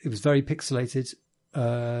of, it was very pixelated.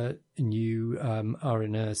 And you are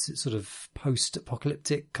in a sort of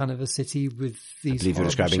post-apocalyptic kind of a city with these. I believe you're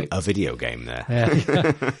describing a video game there.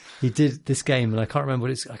 Yeah. He did this game, and I can't remember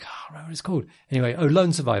what it's called. Anyway,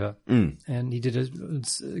 Lone Survivor, and he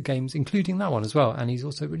did games, including that one as well. And he's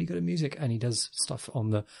also really good at music, and he does stuff on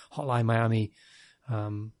the Hotline Miami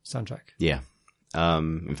soundtrack. Yeah.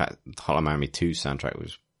 In fact, Hotline Miami 2 soundtrack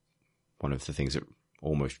was one of the things that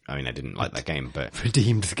almost, I mean, I didn't like that game, but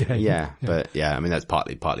redeemed the game. Yeah, but yeah, I mean, that's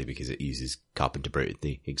partly because it uses Carpenter Brute at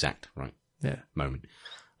the exact right moment.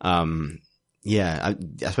 I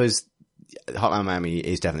suppose Hotline Miami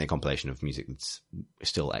is definitely a compilation of music that's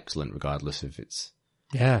still excellent regardless of its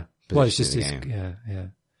well, it's just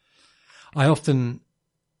I often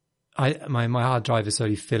my hard drive is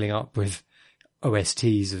slowly filling up with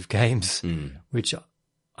OSTs of games, which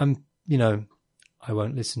I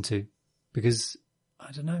won't listen to because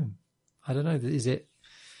I don't know. Is it?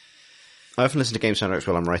 I often listen to game soundtracks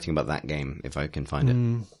while I'm writing about that game if I can find it.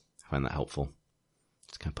 I find that helpful.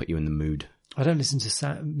 It's kind of put you in the mood. I don't listen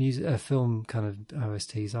to music, film kind of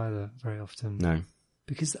OSTs either very often. No,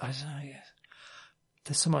 because I don't know.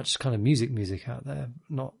 There's so much kind of music out there,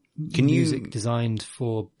 not music designed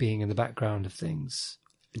for being in the background of things.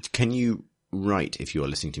 Can you write if you are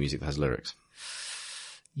listening to music that has lyrics?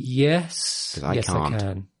 Yes, I can't. I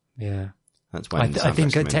can. Yeah, that's why I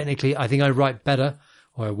think technically, I think I write better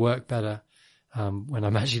or I work better when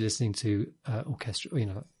I'm actually listening to orchestral,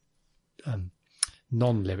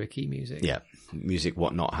 non-lyric-y music. Yeah, music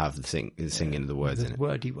what not have the singing the words in it.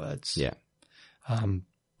 Wordy words. Yeah.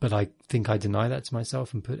 But I think I deny that to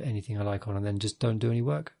myself and put anything I like on and then just don't do any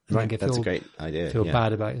work. And right, that's a great idea. Feel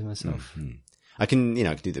bad about it myself. Mm-hmm. I can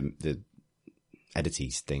do the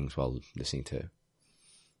edities things while listening to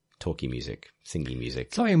talky music, singy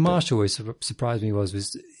music. Something Marshall always surprised me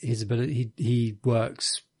was his ability. He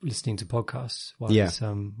works listening to podcasts while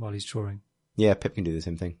he's drawing. Yeah, Pip can do the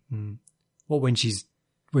same thing. Well, when she's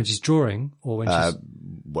drawing or when she's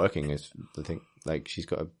working is the thing. Like she's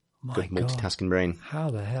got a good multitasking brain.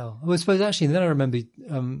 How the hell? Well, I suppose actually then I remember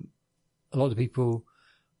a lot of people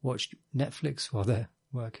watch Netflix while they're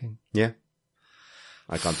working. Yeah.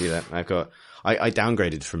 I can't do that. I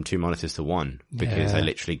downgraded from 2 monitors to 1 because I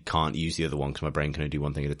literally can't use the other one because my brain can only do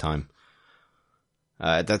one thing at a time.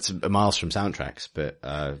 That's miles from soundtracks, but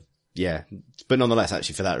but nonetheless,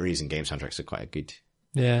 actually for that reason, game soundtracks are quite a good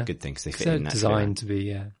thing because they fit in naturally. Designed to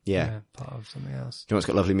be part of something else. You know what's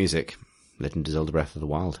got lovely music? Legend of Zelda: Breath of the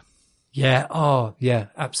Wild. Yeah. Oh, yeah.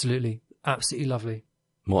 Absolutely lovely.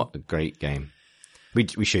 What a great game.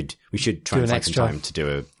 We should try and find some time to do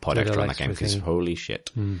a pod extra on that game because holy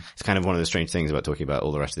shit. It's kind of one of the strange things about talking about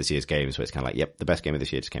all the rest of this year's games where it's kind of like, yep, the best game of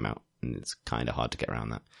this year just came out, and it's kind of hard to get around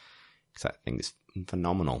that because that thing is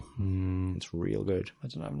phenomenal. It's real good. I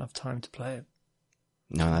don't have enough time to play it.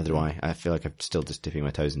 No, neither do I. I feel like I'm still just dipping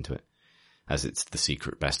my toes into it, as it's the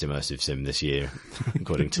secret best immersive sim this year,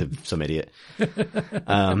 according to some idiot. But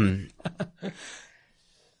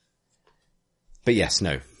yes,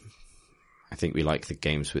 no. I think we like the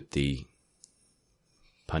games with the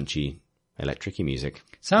punchy, electric-y music.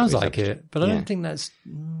 Sounds like it, but I don't think that's...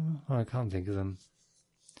 I can't think of them.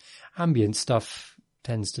 Ambient stuff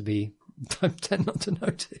tends to be... I tend not to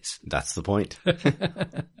notice. That's the point.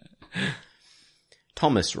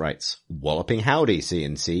 Thomas writes, Walloping howdy,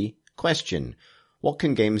 CNC. Question. What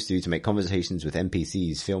can games do to make conversations with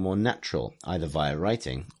NPCs feel more natural, either via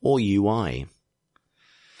writing or UI?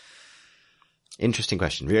 Interesting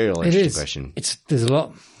question. Real interesting question. There's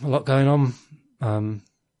a lot going on.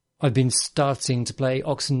 I've been starting to play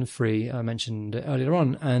Oxenfree. I mentioned it earlier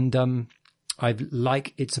on, and I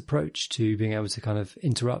like its approach to being able to kind of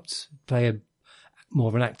interrupt, play more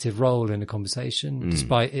of an active role in a conversation,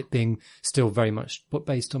 despite it being still very much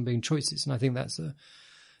based on being choices. And I think that's a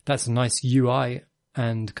nice UI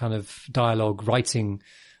and kind of dialogue writing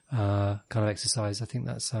kind of exercise. I think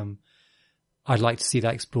that's I'd like to see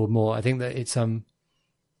that explored more. I think that it's I've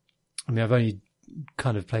only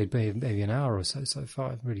kind of played maybe an hour or so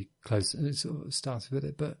far. I'm really close. It's sort of started with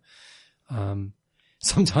it, but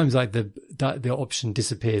sometimes like the option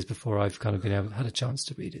disappears before I've kind of had a chance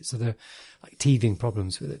to read it. So there are like teething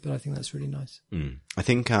problems with it, but I think that's really nice. I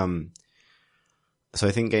think I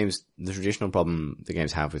think games, the traditional problem the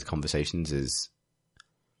games have with conversations is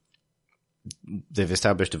they've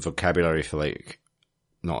established a vocabulary for like,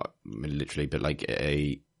 not literally, but like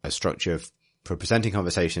a structure for presenting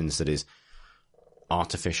conversations that is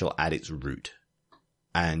artificial at its root.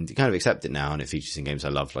 And you kind of accept it now, and it features in games I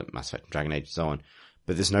love, like Mass Effect and Dragon Age and so on.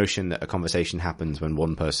 But this notion that a conversation happens when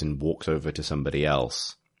one person walks over to somebody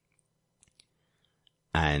else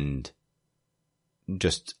and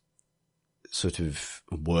just sort of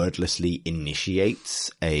wordlessly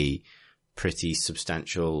initiates a pretty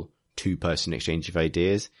substantial two-person exchange of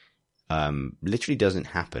ideas literally doesn't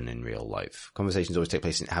happen in real life. Conversations always take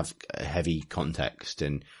place and have a heavy context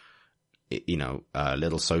and,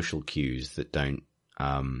 little social cues that don't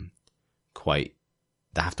quite,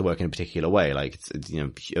 they have to work in a particular way. Like,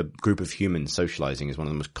 a group of humans socializing is one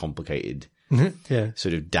of the most complicated Yeah.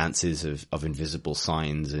 sort of dances of invisible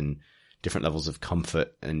signs and different levels of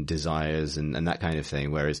comfort and desires and that kind of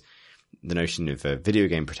thing. Whereas the notion of a video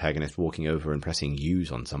game protagonist walking over and pressing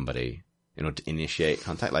use on somebody in order to initiate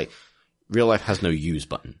contact, like real life has no use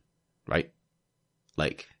button, right?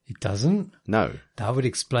 Like It doesn't? no, That would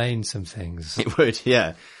explain some things. it would,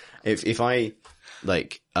 yeah. If I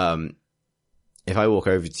walk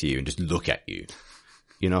over to you and just look at you,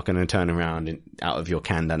 you're not going to turn around and out of your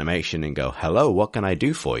canned animation and go, "Hello, what can I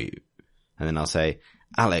do for you?" And then I'll say,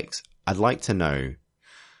 "Alex, I'd like to know,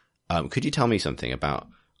 could you tell me something about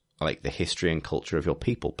like the history and culture of your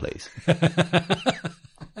people, please?"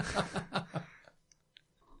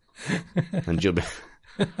 And you'll be,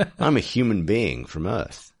 I'm a human being from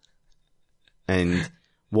Earth. And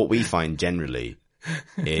what we find generally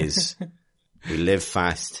is we live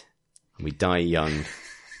fast, we die young,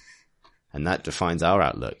 and that defines our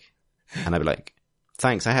outlook. And I'd be like,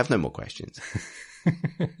 "Thanks, I have no more questions."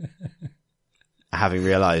 Having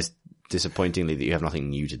realized disappointingly that you have nothing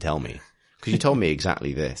new to tell me. Because you told me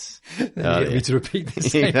exactly this. You get me to repeat the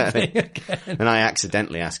same thing again. And I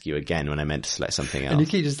accidentally ask you again when I meant to select something else. And you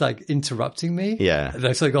keep just like interrupting me. Yeah.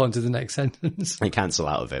 And so I go on to the next sentence. I cancel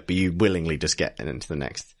out of it, but you willingly just get into the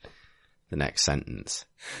next sentence.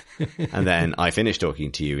 And then I finish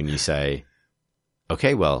talking to you and you say,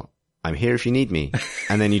 "Okay, well, I'm here if you need me."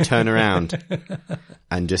 And then you turn around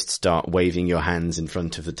and just start waving your hands in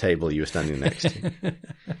front of the table you were standing next to.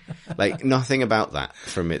 Like nothing about that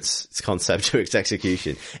from its concept to its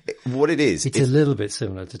execution. What it is, It's a little bit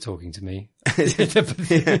similar to talking to me.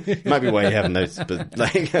 It might be why you haven't noticed, but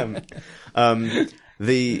like,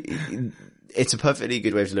 it's a perfectly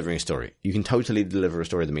good way of delivering a story. You can totally deliver a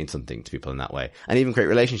story that means something to people in that way, and even create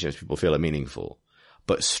relationships people feel are meaningful.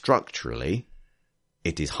 But structurally,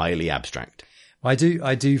 it is highly abstract. I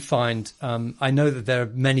do find, I know that there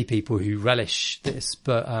are many people who relish this,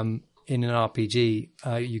 but, in an RPG,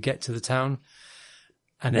 you get to the town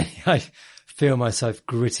and then I feel myself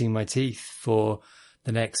gritting my teeth for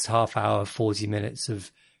the next half hour, 40 minutes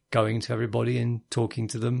of going to everybody and talking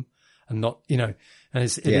to them and not, and I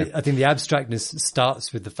think the abstractness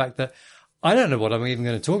starts with the fact that I don't know what I'm even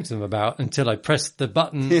going to talk to them about until I press the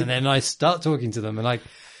button and then I start talking to them and like,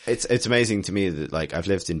 It's amazing to me that like I've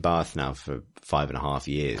lived in Bath now for 5.5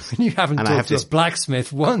 years. You haven't talked to a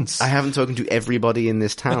blacksmith once. I haven't spoken to everybody in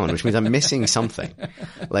this town, which means I'm missing something.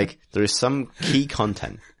 Like there is some key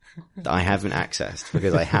content that I haven't accessed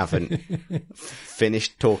because I haven't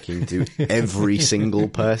finished talking to every single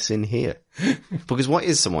person here. Because what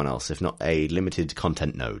is someone else if not a limited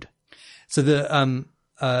content node? So the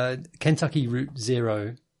Kentucky Route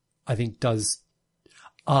Zero, I think, does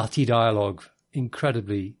arty dialogue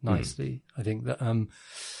incredibly nicely. I think that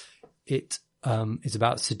it is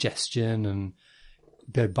about suggestion and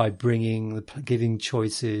by giving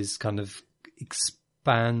choices kind of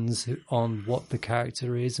expands on what the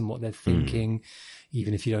character is and what they're thinking,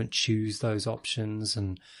 even if you don't choose those options,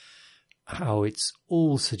 and how it's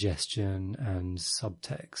all suggestion and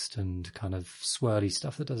subtext and kind of swirly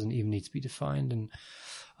stuff that doesn't even need to be defined.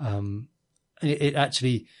 And it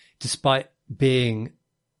actually, despite being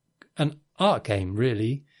an art game,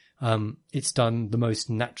 really, it's done the most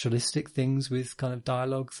naturalistic things with kind of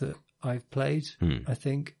dialogue that I've played, I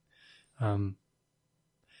think. And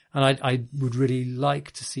I would really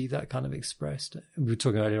like to see that kind of expressed. We were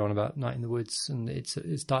talking earlier on about Night in the Woods and its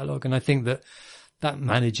dialogue. And I think that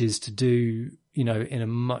manages to do, in a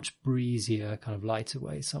much breezier, kind of lighter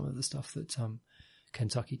way, some of the stuff that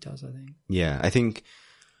Kentucky does, I think. Yeah, I think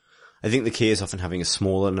the key is often having a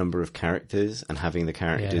smaller number of characters and having the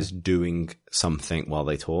characters doing something while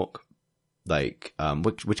they talk. Like,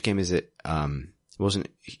 which game is it? It wasn't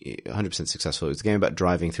 100% successful. It was a game about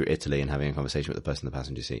driving through Italy and having a conversation with the person in the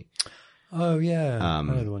passenger seat. Oh, yeah. I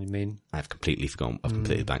know the one you mean. I've completely forgotten. I've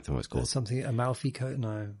completely blanked on what it's called. Something, Amalfi Code?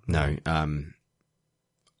 No. No. I'm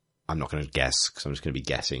not going to guess because I'm just going to be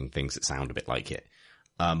guessing things that sound a bit like it.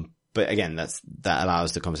 But again, that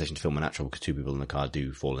allows the conversation to feel more natural because two people in the car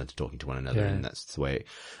do fall into talking to one another, and that's the way.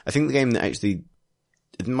 I think the game that actually,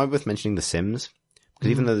 it might be worth mentioning The Sims,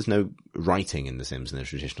 because even though there's no writing in The Sims in the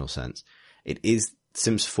traditional sense, it is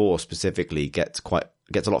Sims 4 specifically gets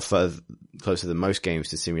a lot closer than most games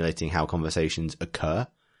to simulating how conversations occur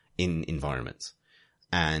in environments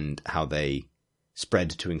and how they spread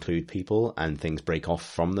to include people and things break off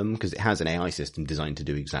from them, because it has an AI system designed to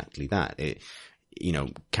do exactly that. It,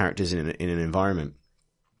 characters in an environment,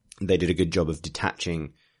 they did a good job of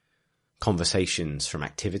detaching conversations from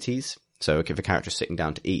activities. So if a character's sitting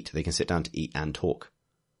down to eat, they can sit down to eat and talk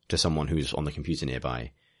to someone who's on the computer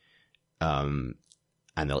nearby. And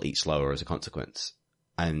they'll eat slower as a consequence.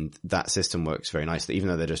 And that system works very nicely, even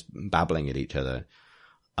though they're just babbling at each other.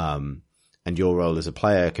 And your role as a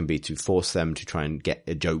player can be to force them to try and get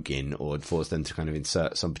a joke in, or force them to kind of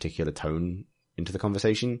insert some particular tone into the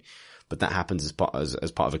conversation. But that happens as part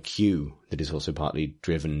of a queue that is also partly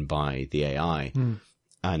driven by the AI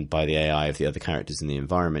and by the AI of the other characters in the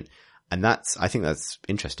environment. And I think that's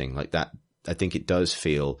interesting. Like that, I think it does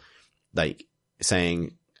feel like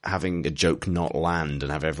having a joke not land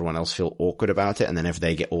and have everyone else feel awkward about it. And then if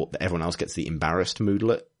everyone else gets the embarrassed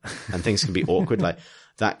moodlet and things can be awkward, like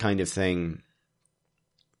that kind of thing,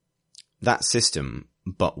 that system,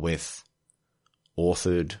 but with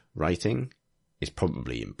authored writing is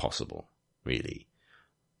probably impossible, really.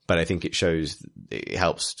 But I think it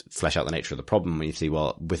helps flesh out the nature of the problem when you see,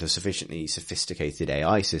 well, with a sufficiently sophisticated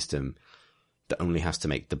AI system that only has to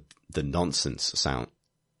make the nonsense sound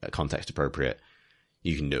context appropriate,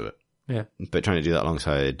 you can do it. Yeah. But trying to do that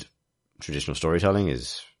alongside traditional storytelling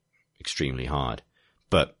is extremely hard.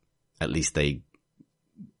 But at least they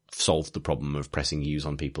solved the problem of pressing U's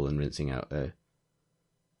on people and rinsing out a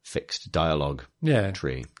fixed dialogue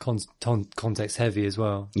tree. Context heavy as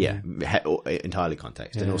well. Yeah. Entirely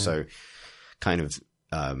context. And also kind of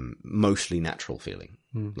mostly natural feeling.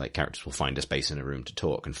 Like characters will find a space in a room to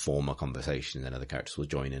talk and form a conversation, and then other characters will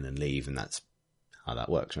join in and leave, and that's how that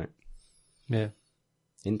works, right? Yeah.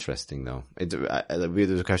 Interesting, though. There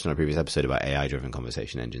was a question on a previous episode about AI-driven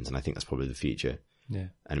conversation engines, and I think that's probably the future. Yeah.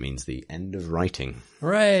 And it means the end of writing.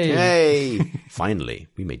 Hooray! Yay! Finally,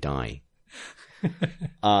 we may die.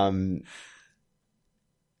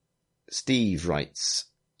 Steve writes,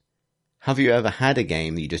 have you ever had a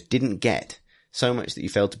game that you just didn't get so much that you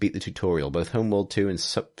failed to beat the tutorial? Both Homeworld 2 and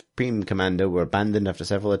Supreme Commando were abandoned after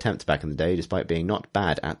several attempts back in the day, despite being not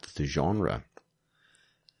bad at the genre.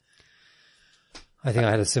 I think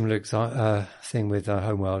I had a similar thing with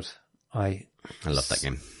Homeworld. I love that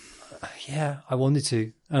game. Yeah, I wanted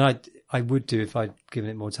to, and I would do if I'd given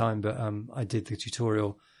it more time. But I did the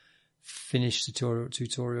tutorial, finished the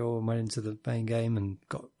tutorial, and went into the main game and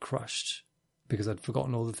got crushed because I'd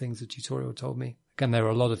forgotten all the things the tutorial told me. Again, there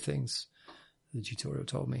were a lot of things the tutorial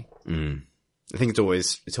told me. I think it's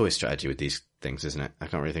always strategy with these things, isn't it? I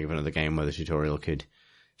can't really think of another game where the tutorial could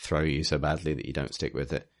throw you so badly that you don't stick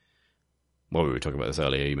with it. Well, we were talking about this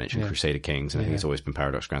earlier. You mentioned Crusader Kings, and I think it's always been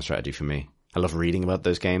Paradox Grand Strategy for me. I love reading about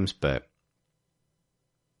those games, but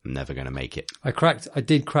I'm never going to make it. I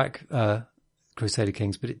did crack Crusader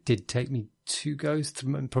Kings, but it did take me 2 goes,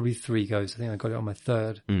 probably 3 goes. I think I got it on my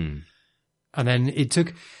 3rd. And then it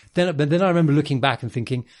took, but then I remember looking back and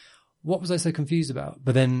thinking, what was I so confused about?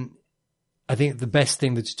 But then I think the best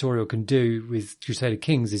thing the tutorial can do with Crusader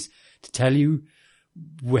Kings is to tell you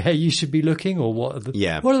where you should be looking, or what are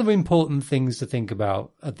the important things to think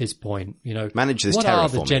about at this point, manage this what terror are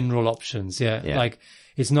for the me. General options. Like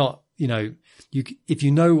it's not, if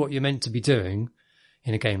you know what you're meant to be doing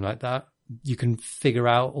in a game like that, you can figure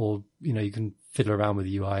out, or you can fiddle around with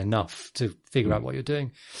the UI enough to figure out what you're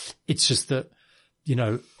doing. It's just that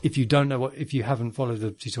if you don't know if you haven't followed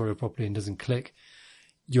the tutorial properly and doesn't click,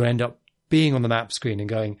 you end up being on the map screen and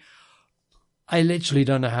going, I literally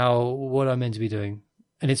don't know what I'm meant to be doing.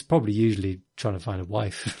 And it's probably usually trying to find a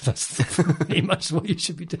wife. That's pretty much what you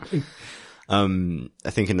should be doing. I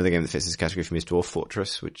think another game that fits this category for me is Dwarf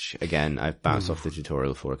Fortress, which again, I've bounced off the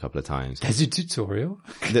tutorial for a couple of times. There's a tutorial?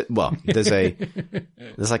 There's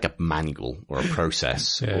like a manual or a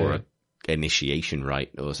process or an initiation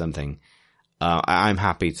rite or something. I'm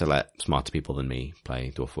happy to let smarter people than me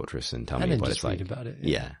play Dwarf Fortress and tell me what it's like. Read about it.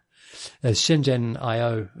 Yeah. There's Shenzhen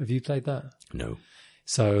IO. Have you played that? No.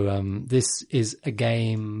 So this is a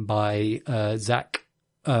game by Zach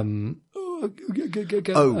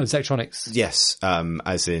Zachtronics. Yes,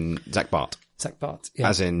 as in Zach Bart. Zach Bart, yeah.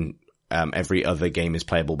 As in every other game is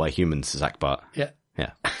playable by humans, Zach Bart. Yeah.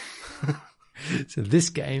 Yeah. So this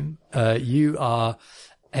game, you are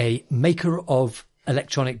a maker of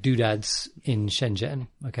electronic doodads in Shenzhen,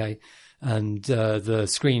 okay? And the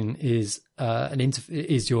screen is an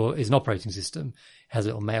operating system. It has a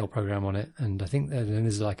little mail program on it, and I think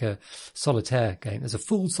there's like a solitaire game. There's a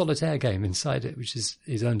full solitaire game inside it, which is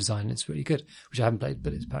his own design, and it's really good. Which I haven't played,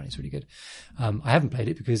 but apparently it's really good. I haven't played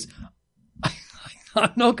it because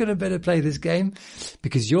I'm not going to better play this game,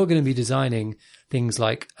 because you're going to be designing things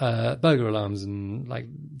like burglar alarms and like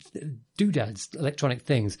doodads, electronic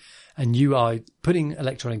things, and you are putting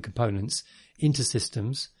electronic components into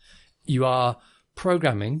systems. You are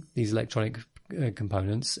programming these electronic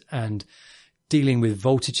components and dealing with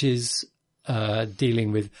voltages,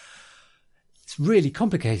 it's really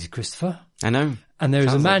complicated, Christopher. I know. And there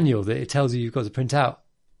is a manual that it tells you you've got to print out.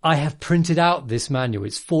 I have printed out this manual.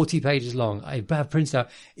 It's 40 pages long. I have printed out.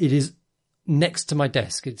 It is next to my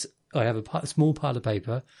desk. I have a small pile of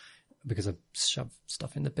paper because I shove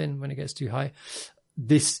stuff in the bin when it gets too high.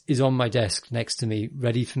 This is on my desk next to me,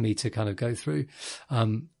 ready for me to kind of go through.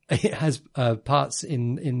 It has parts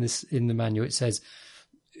in the manual. It says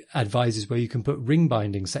advises where you can put ring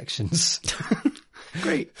binding sections.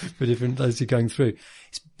 Great. For different, as you're going through.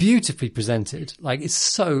 It's beautifully presented. Like,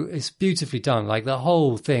 it's beautifully done. Like, the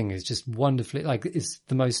whole thing is just wonderfully, like, it's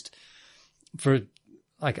the most,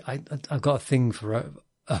 I've got a thing for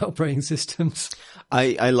operating systems.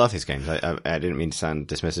 I love his games. I didn't mean to sound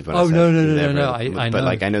dismissive when I said no. I know. But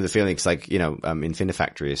like, I know the feeling. It's like,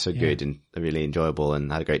 Infinifactory is so good and really enjoyable, and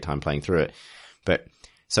had a great time playing through it. But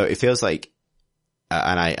so it feels like,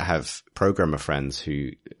 and I have programmer friends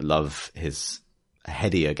who love his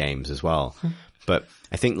headier games as well. But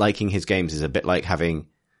I think liking his games is a bit like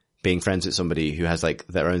being friends with somebody who has like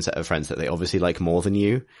their own set of friends that they obviously like more than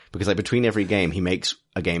you, because like between every game he makes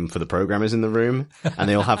a game for the programmers in the room, and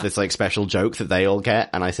they all have this like special joke that they all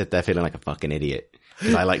get, and I sit there feeling like a fucking idiot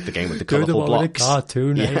because I like the game with the colourful blocks. With the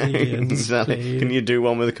cartoon aliens. Exactly. Can you do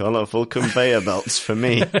one with colourful conveyor belts for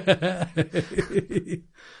me?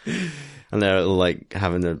 And they're all like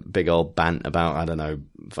having a big old bant about, I don't know.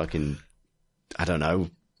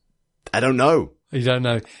 You don't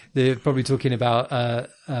know. They're probably talking about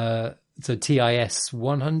so TIS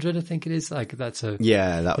 100, I think it is. Like that's a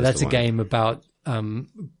game about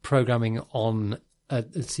programming on a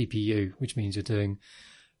CPU, which means you're doing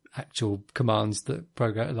actual commands that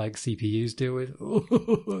program like CPUs deal with.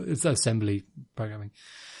 It's assembly programming.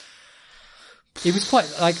 It was quite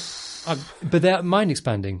like, but they're mind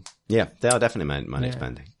expanding. Yeah, they are definitely mind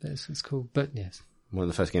expanding. It's cool, but yes. One of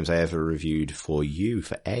the first games I ever reviewed for you,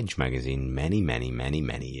 for Edge magazine, many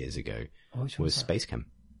years ago, was Space Cam.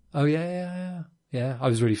 Oh, yeah. Yeah, I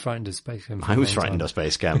was really frightened of Space Cam. I was frightened of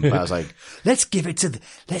Space Cam, but I was like, let's give it to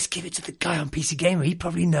the guy on PC Gamer. He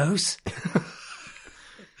probably knows.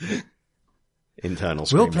 Internal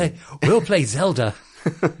screaming. We'll play Zelda.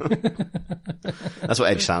 That's what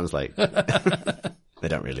Edge sounds like. They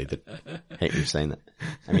don't really. They hate me for saying that.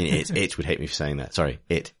 I mean, it would hate me for saying that. Sorry,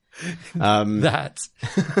 it. That.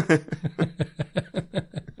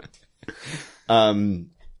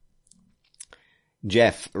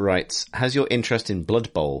 Jeff writes, has your interest in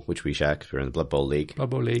Blood Bowl, which we share because we're in the Blood Bowl League, Blood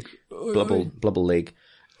Bowl League,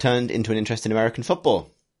 turned into an interest in American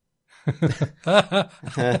football? No.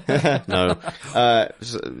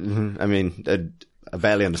 I mean, I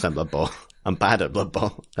barely understand Blood Bowl. I'm bad at Blood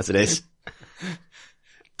Bowl as it is.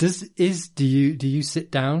 Do you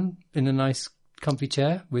sit down in a nice comfy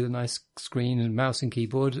chair with a nice screen and mouse and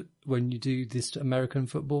keyboard when you do this American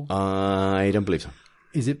football? I don't believe so.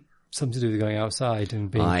 Is it something to do with going outside and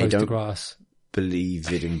being close to grass? I don't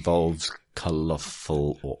believe it involves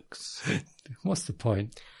colourful orcs. What's the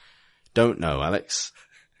point? Don't know, Alex.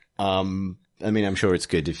 I mean, I'm sure it's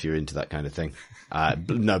good if you're into that kind of thing.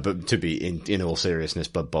 No, but to be in all seriousness,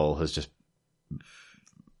 Blood Bowl has just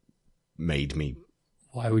made me.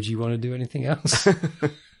 Why would you want to do anything else?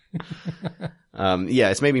 Yeah,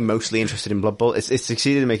 it's made me mostly interested in Blood Bowl. It's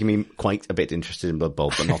succeeded in making me quite a bit interested in Blood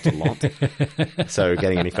Bowl, but not a lot. So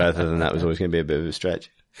getting any further than that was always going to be a bit of a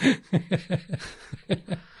stretch.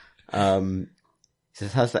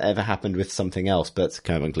 Says, has that ever happened with something else? But it's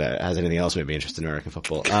kind of unclear. Has anything else made me interested in American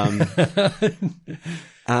football?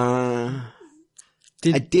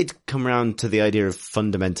 I did come around to the idea of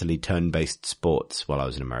fundamentally turn-based sports while I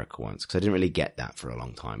was in America once, because I didn't really get that for a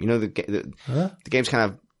long time. You know, the game's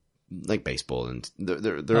kind of like baseball, and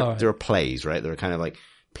there are plays, right? There are kind of like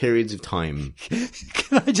periods of time.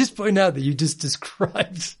 Can I just point out that you just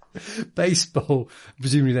described baseball,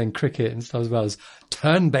 presumably then cricket and stuff as well, as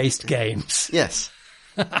turn-based games? Yes.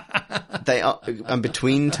 They are, and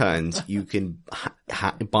between turns, you can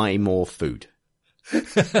buy more food.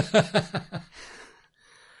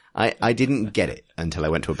 I didn't get it until I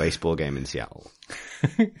went to a baseball game in Seattle.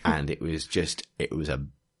 And it was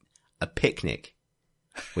a picnic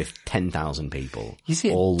with 10,000 people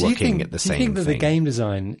all looking at the same thing. Do you think that the game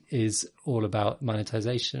design is all about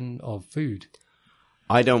monetization of food?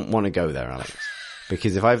 I don't want to go there, Alex,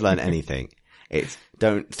 because if I've learned anything, it's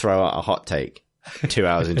don't throw out a hot take 2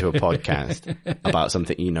 hours into a podcast about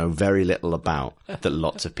something you know very little about that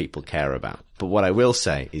lots of people care about. But what I will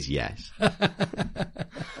say is yes.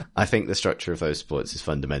 I think the structure of those sports is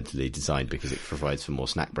fundamentally designed because it provides for more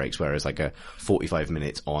snack breaks, whereas like a 45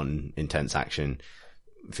 minutes on intense action,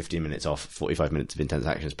 15 minutes off, 45 minutes of intense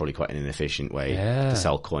action is probably quite an inefficient way to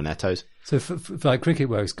sell cornettos. So for like cricket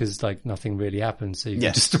works because like nothing really happens, so you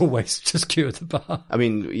can just always just queue at the bar. I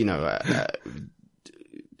mean, you know,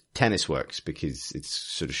 tennis works because it's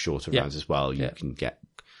sort of shorter Yeah. rounds as well. You Yeah. can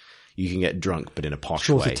get drunk, but in a posh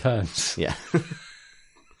Shorter way. turns. Yeah.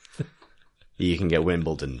 You can get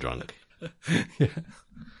Wimbledon drunk. Yeah.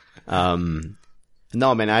 No,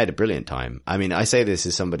 I mean, I had a brilliant time. I mean, I say this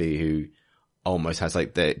as somebody who almost has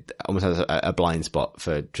a blind spot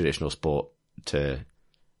for traditional sport to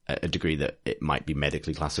a degree that it might be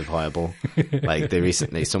medically classifiable. Like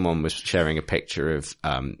someone was sharing a picture of,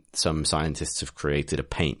 some scientists have created a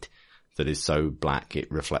paint that is so black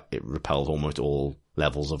it repels almost all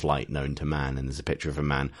levels of light known to man. And there's a picture of a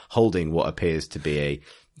man holding what appears to be a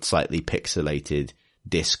slightly pixelated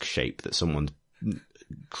disc shape that someone's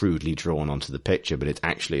crudely drawn onto the picture, but it's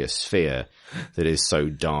actually a sphere that is so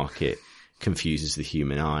dark it confuses the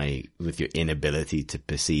human eye with your inability to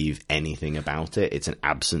perceive anything about it. It's an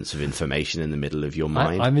absence of information in the middle of your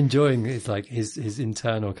mind. I'm enjoying it's like his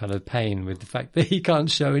internal kind of pain with the fact that he can't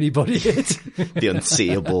show anybody it. the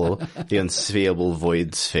unseeable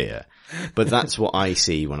void sphere. But that's what I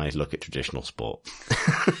see when I look at traditional sport.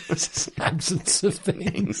 It's an absence of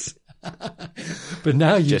things. But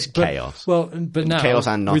now chaos. But now chaos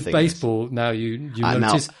and nothingness. with baseball, now you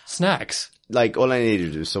notice snacks. Like, all I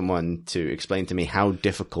needed was someone to explain to me how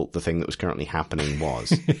difficult the thing that was currently happening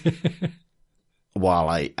was. And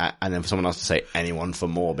then for someone else to say, anyone for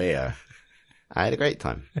more beer. I had a great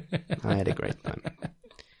time. Why are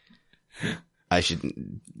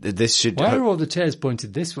all the chairs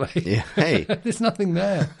pointed this way? Yeah, hey. There's nothing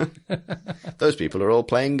there. Those people are all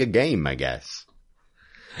playing a game, I guess.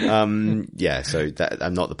 So I'm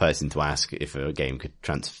not the person to ask if a game could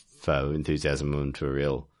transfer enthusiasm into a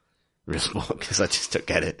real sport, because I just don't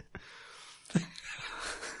get it.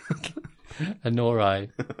 And nor I.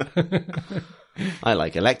 I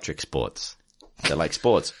like electric sports. They're like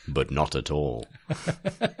sports, but not at all.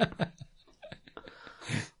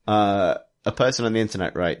 A person on the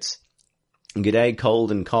internet writes, "G'day,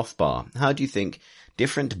 cold and cough bar. How do you think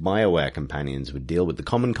different BioWare companions would deal with the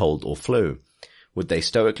common cold or flu? Would they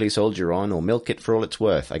stoically soldier on or milk it for all it's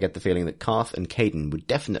worth? I get the feeling that Karth and Caden would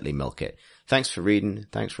definitely milk it. Thanks for reading.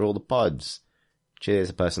 Thanks for all the pods." Cheers,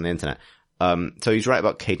 a person on the internet. So he's right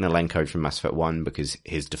about Caden Alenko from Mass Effect 1 because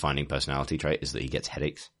his defining personality trait is that he gets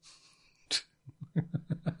headaches.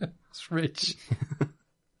 It's rich.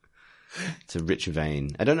 It's a rich vein.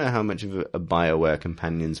 I don't know how much of a BioWare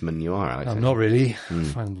companionsman you are, Alex. I'm not really. I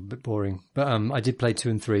find them a bit boring. But I did play 2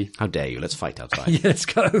 and 3. How dare you? Let's fight outside. Yeah, let's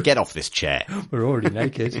go. Get off this chair. We're already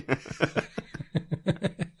naked.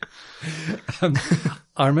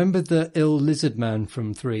 I remember the ill lizard man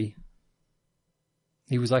from 3.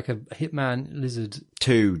 He was like a hitman lizard.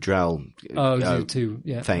 2, Drell. Oh, 2.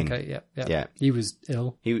 Yeah. Thane. Okay, yeah. Yeah. He was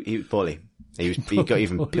ill. He was poorly. He got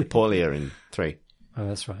even poorlier in 3. Oh,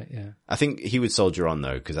 that's right, yeah. I think he would soldier on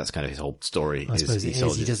though, because that's kind of his whole story. I suppose he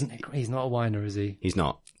is. He's not a whiner, is he? He's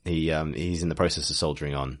not. He's in the process of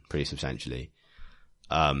soldiering on pretty substantially.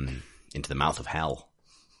 Into the mouth of hell.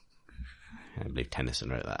 I believe Tennyson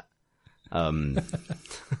wrote that. Trying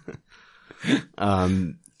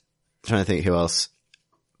to think who else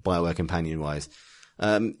BioWare companion wise.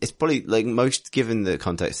 It's probably like most, given the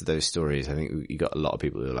context of those stories, I think you got a lot of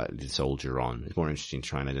people who are likely to soldier on. It's more interesting to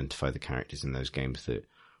try and identify the characters in those games that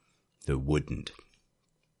wouldn't.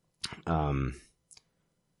 Well,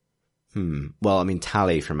 I mean,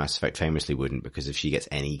 Tali from Mass Effect famously wouldn't, because if she gets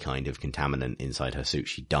any kind of contaminant inside her suit,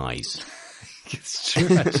 she dies. It's true.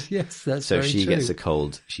 Yes, that's so very if she true. gets a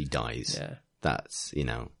cold, she dies. Yeah. That's,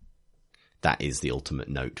 that is the ultimate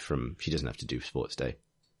note from, she doesn't have to do sports day.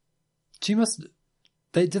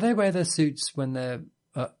 Do they wear their suits when they're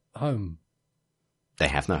at home? They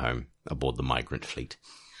have no home aboard the migrant fleet.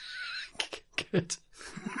 Good.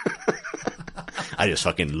 I just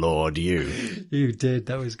fucking lured you. You did.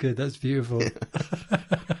 That was good. That's beautiful.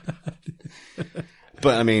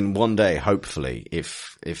 But I mean, one day, hopefully,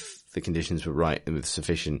 if the conditions were right and with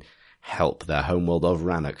sufficient help, their homeworld of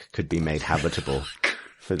Rannoch could be made habitable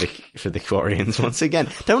for the Quarians once again.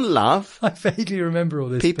 Don't laugh. I vaguely remember all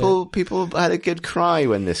this. People had a good cry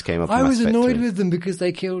when this came up. I was annoyed with them because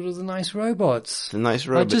they killed all the nice robots. The nice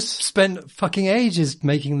robots. I just spent fucking ages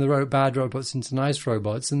making the bad robots into nice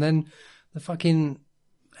robots, and then the fucking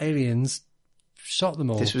aliens shot them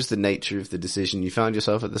all. This was the nature of the decision you found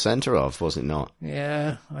yourself at the centre of, was it not?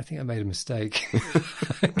 Yeah, I think I made a mistake.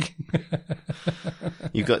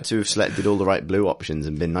 You've got to have selected all the right blue options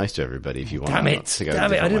and been nice to everybody if you want. Damn it!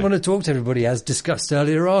 I didn't want to talk to everybody, as discussed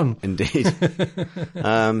earlier on. Indeed.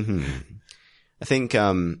 I think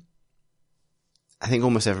I think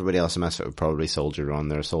almost everybody else in Mass Effect would probably soldier on.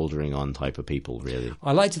 They're a soldiering on type of people, really.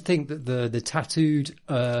 I like to think that the tattooed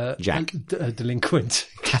Jack. Delinquent.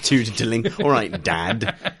 Tattooed delinquent. All right,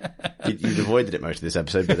 Dad. You'd avoided it most of this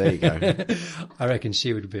episode, but there you go. I reckon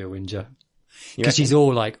she would be a whinger. Because she's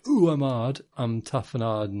all like, ooh, I'm hard. I'm tough and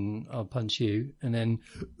hard and I'll punch you. And then,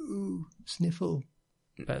 ooh, sniffle.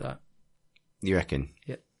 Like that. You reckon?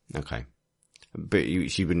 Yeah. Okay. But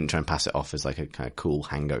she wouldn't try and pass it off as like a kind of cool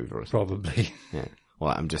hangover or something. Probably. Yeah.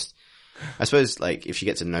 Well, I suppose like if she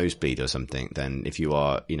gets a nosebleed or something, then if you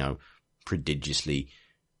are, prodigiously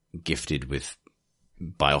gifted with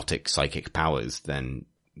biotic psychic powers, then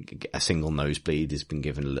a single nosebleed has been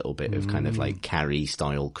given a little bit of kind of like Carrie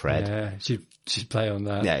style cred. Yeah, she'd play on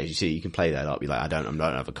that. Yeah, you can play that up. Be like, I don't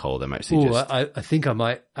have a cold. I'm actually I think I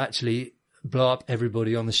might actually blow up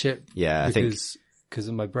everybody on the ship. Yeah, I think because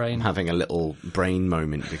of my brain. I'm having a little brain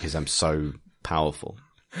moment because I'm so powerful.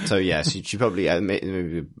 So yeah, she probably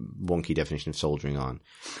maybe a wonky definition of soldiering on.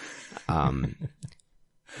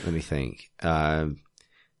 Let me think.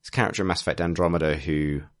 This character in Mass Effect Andromeda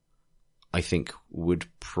who I think would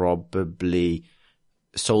probably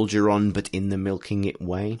soldier on, but in the milking it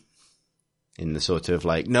way. In the sort of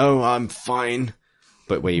like, no, I'm fine.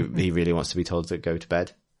 But where he really wants to be told to go to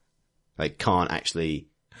bed. Like, can't actually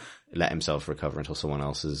let himself recover until someone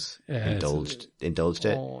else has indulged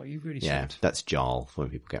it. Oh, you really should. That's Jarl when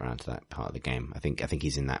people get around to that part of the game. I think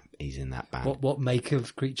he's in that band. What make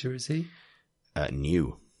of creature is he?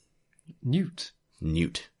 New. Newt.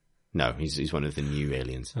 No, he's one of the new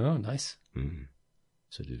aliens. Oh, nice.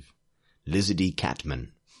 Sort of lizardy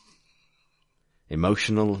catman.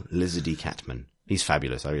 Emotional lizardy catman. He's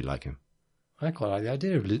fabulous. I really like him. I quite like the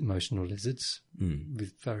idea of emotional lizards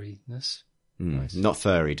with furriness. Nice. Not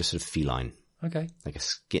furry, just sort of feline. Okay. Like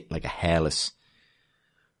a hairless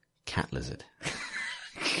cat lizard.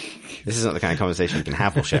 This is not the kind of conversation you can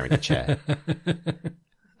have while sharing a chair.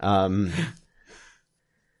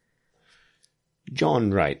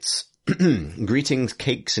 John writes, greetings,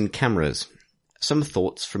 cakes and cameras. Some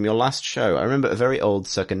thoughts from your last show. I remember a very old,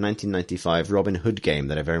 circa 1995 Robin Hood game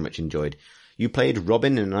that I very much enjoyed. You played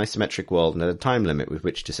Robin in an isometric world and had a time limit with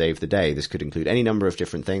which to save the day. This could include any number of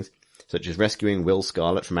different things, such as rescuing Will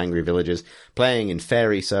Scarlet from angry villagers, playing in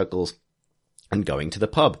fairy circles, and going to the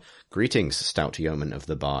pub. Greetings, stout yeoman of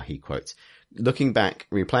the bar, he quotes. Looking back,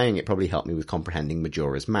 replaying it probably helped me with comprehending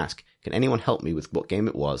Majora's Mask. Can anyone help me with what game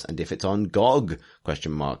it was and if it's on GOG? ?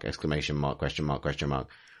 Exclamation mark, question mark, question mark.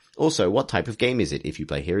 Also, what type of game is it if you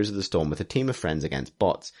play Heroes of the Storm with a team of friends against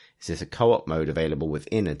bots? Is this a co-op mode available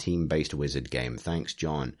within a team-based wizard game? Thanks,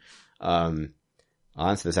 John. I'll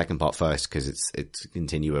answer the second part first because it's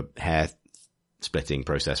continue a hair-splitting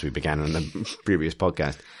process we began on the previous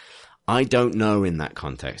podcast. I don't know in that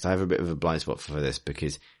context. I have a bit of a blind spot for this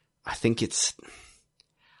because I think it's...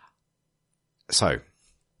 So.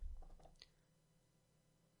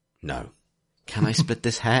 No. Can I split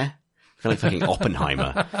this hair? I feel like fucking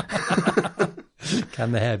Oppenheimer.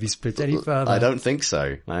 Can the hair be split any further? I don't think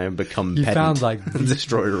so. I have become you pedant, found like the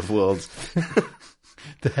destroyer of worlds.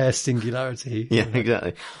 The hair singularity. Yeah,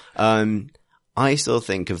 exactly. I still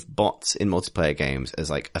think of bots in multiplayer games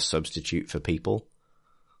as like a substitute for people.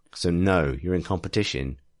 So no, you're in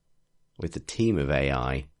competition with a team of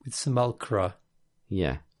AI. With Simulacra.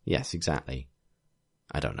 Yeah. Yes, exactly.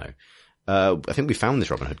 I don't know. I think we found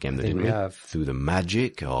this Robin Hood game, though, didn't we? Have. Through the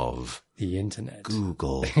magic of the internet.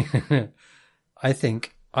 Google. I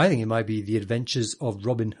think it might be The Adventures of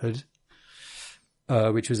Robin Hood,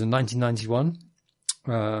 which was a 1991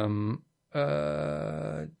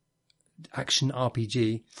 action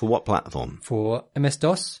RPG. For what platform? For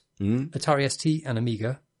MS-DOS, Atari ST, and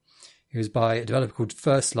Amiga. It was by a developer called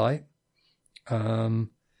First Light.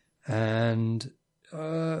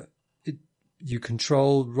 You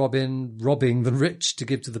control Robin robbing the rich to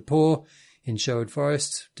give to the poor in Sherwood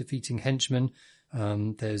Forest, defeating henchmen.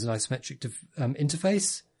 There's an isometric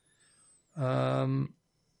interface. And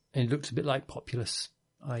it looks a bit like Populous,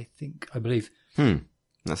 I believe.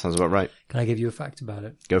 That sounds about right. Can I give you a fact about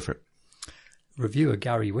it? Go for it. Reviewer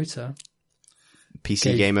Gary Witter.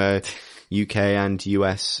 PC Gamer UK and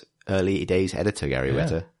US early days editor Gary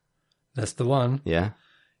Witter. That's the one. Yeah.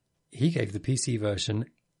 He gave the PC version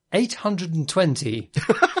 820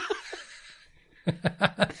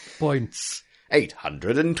 points.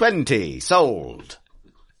 820 sold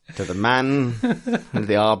to the man with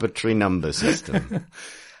the arbitrary number system.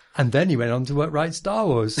 And then he went on to write Star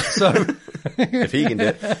Wars. So if he can do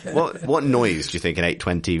it, what noise do you think an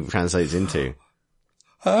 820 translates into?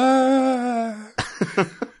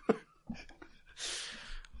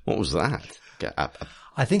 What was that?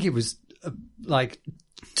 I think it was like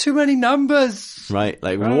too many numbers. Right?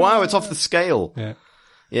 Like, wow, it's off the scale. Yeah.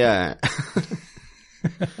 Yeah.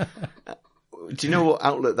 Do you know what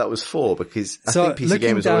outlet that was for? Because I think PC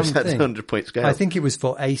Gamer's always had 100-point scale. I think it was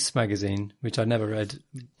for Ace magazine, which I never read.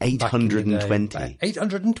 820.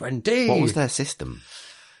 820. What was their system?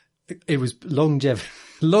 It was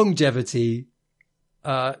longevity,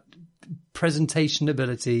 presentation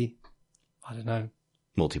ability. I don't know.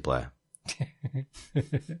 Multiplayer.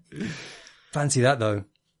 Fancy that though.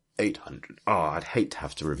 800. Oh, I'd hate to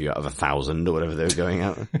have to review out of 1,000 or whatever they were going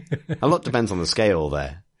out. A lot depends on the scale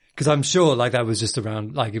there. Because I'm sure like that was just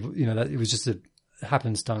around, like, that it was just a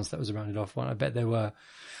happenstance that was a rounded off one. I bet there were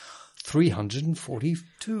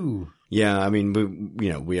 342. Yeah, I mean,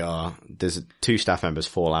 there's two staff members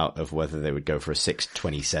fall out of whether they would go for a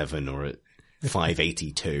 627 or a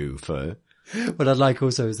 582 for. What I'd like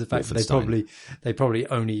also is the fact that they probably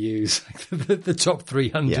only use the top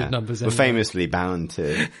 300 numbers. We're famously bound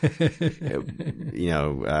to,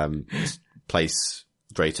 place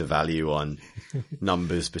greater value on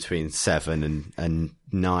numbers between 7 and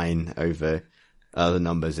 9 over other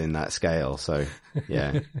numbers in that scale. So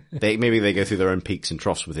yeah, maybe they go through their own peaks and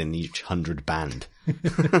troughs within each 100 band.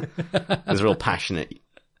 There's a real passionate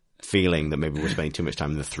feeling that maybe we're spending too much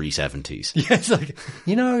time in the 370s. Yeah, it's like,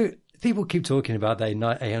 people keep talking about the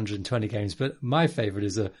 820 games, but my favorite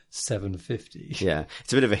is a 750. Yeah.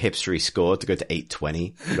 It's a bit of a hipstery score to go to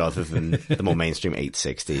 820 rather than the more mainstream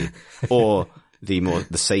 860 or the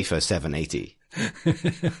safer 780.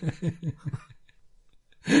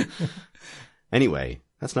 Anyway,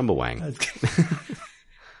 that's number Wang.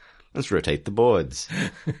 Let's rotate the boards.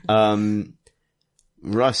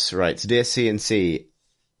 Russ writes, Dear CNC,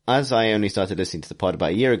 as I only started listening to the pod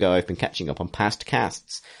about a year ago, I've been catching up on past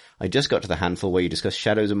casts. I just got to the handful where you discussed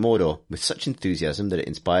Shadows of Mordor with such enthusiasm that it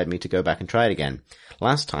inspired me to go back and try it again.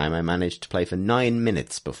 Last time I managed to play for 9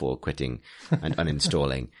 minutes before quitting and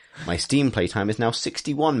uninstalling. My Steam playtime is now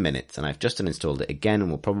 61 minutes and I've just uninstalled it again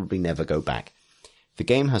and will probably never go back. The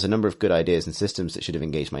game has a number of good ideas and systems that should have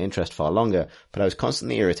engaged my interest far longer, but I was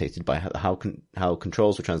constantly irritated by how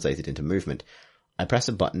controls were translated into movement. I press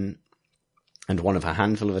a button and one of a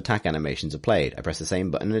handful of attack animations are played. I press the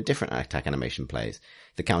same button and a different attack animation plays.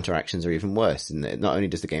 The counter actions are even worse. And not only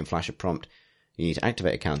does the game flash a prompt, you need to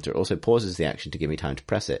activate a counter, it also pauses the action to give me time to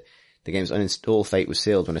press it. The game's uninstall fate was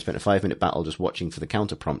sealed when I spent a 5-minute battle just watching for the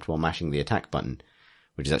counter prompt while mashing the attack button,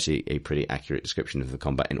 which is actually a pretty accurate description of the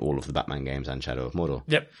combat in all of the Batman games and Shadow of Mordor.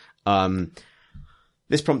 Yep.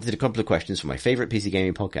 This prompted a couple of questions for my favourite PC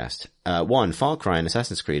gaming podcast. One, Far Cry and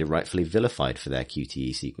Assassin's Creed are rightfully vilified for their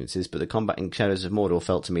QTE sequences, but the combat in Shadows of Mordor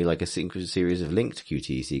felt to me like a series of linked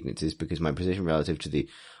QTE sequences because my position relative to the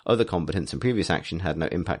other combatants and previous action had no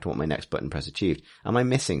impact on what my next button press achieved. Am I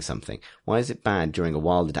missing something? Why is it bad during a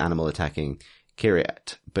wild animal attacking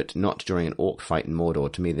Kyriat, but not during an orc fight in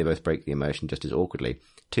Mordor? To me, they both break the immersion just as awkwardly.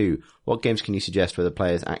 2. What games can you suggest where the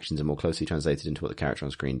player's actions are more closely translated into what the character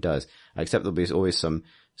on screen does? I accept there'll be always some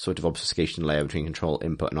sort of obfuscation layer between control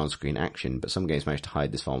input and on-screen action, but some games manage to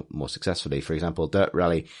hide this far more successfully. For example, Dirt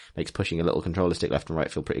Rally makes pushing a little controller stick left and right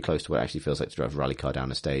feel pretty close to what it actually feels like to drive a rally car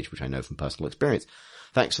down a stage, which I know from personal experience.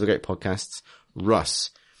 Thanks for the great podcasts,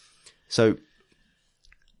 Russ. So,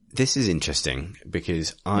 this is interesting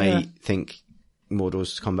because I think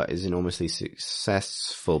Mordor's combat is enormously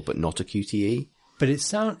successful, but not a QTE. But it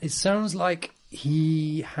sounds like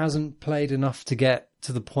he hasn't played enough to get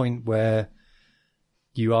to the point where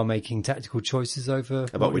you are making tactical choices over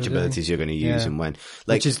about which abilities you're going to use and when.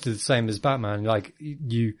 Like, which is the same as Batman. Like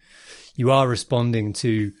you are responding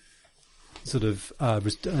to sort of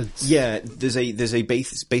there's a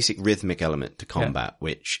basic rhythmic element to combat,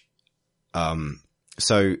 which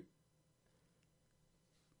so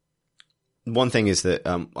one thing is that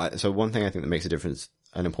one thing I think that makes a difference.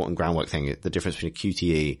 An important groundwork thing, the difference between a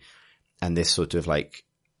QTE and this sort of like,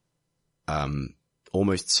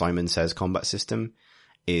 almost Simon Says combat system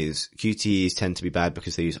is QTEs tend to be bad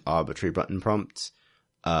because they use arbitrary button prompts.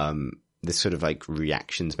 This sort of like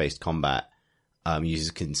reactions based combat,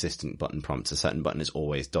 uses consistent button prompts. A certain button is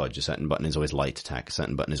always dodge, a certain button is always light attack, a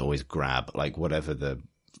certain button is always grab, like whatever the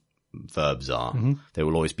verbs are, they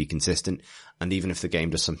will always be consistent. And even if the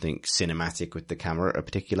game does something cinematic with the camera at a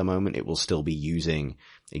particular moment, it will still be using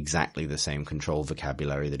exactly the same control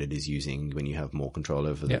vocabulary that it is using when you have more control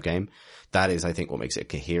over the game. That is, I think, what makes it a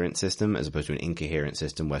coherent system as opposed to an incoherent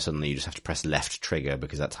system where suddenly you just have to press left trigger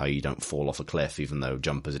because that's how you don't fall off a cliff, even though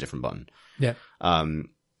jump is a different button. Yeah.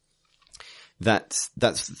 That's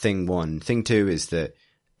thing one. Thing two is that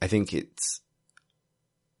I think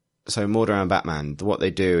so Mordor and Batman, what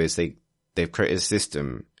they do is they've created a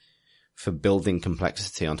system for building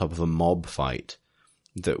complexity on top of a mob fight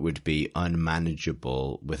that would be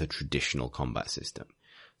unmanageable with a traditional combat system.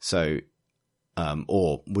 So,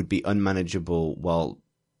 or would be unmanageable while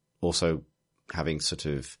also having sort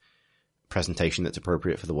of presentation that's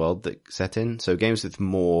appropriate for the world that's set in. So games with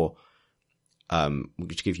more,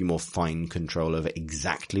 which give you more fine control over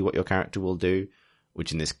exactly what your character will do,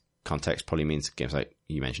 which in this context probably means games like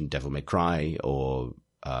you mentioned Devil May Cry or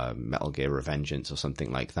Metal Gear Revengeance or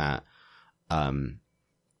something like that,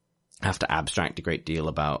 have to abstract a great deal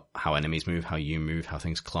about how enemies move, how you move, how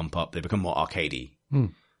things clump up. They become more arcadey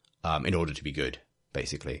in order to be good,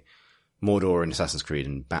 basically. Mordor and Assassin's Creed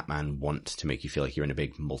and Batman want to make you feel like you're in a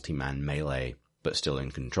big multi-man melee, but still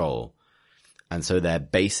in control. And so their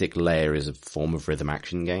basic layer is a form of rhythm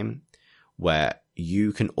action game where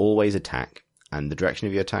you can always attack, and the direction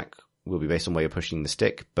of your attack will be based on where you're pushing the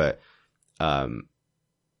stick, but the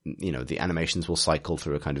animations will cycle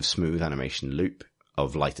through a kind of smooth animation loop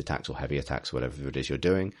of light attacks or heavy attacks, whatever it is you're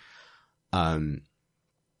doing. And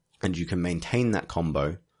you can maintain that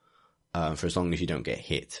combo for as long as you don't get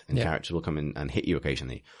hit, and characters will come in and hit you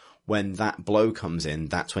occasionally. When that blow comes in,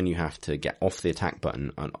 that's when you have to get off the attack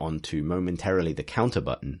button and onto momentarily the counter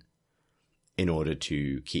button in order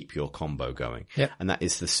to keep your combo going. Yep. And that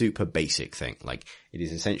is the super basic thing. Like, it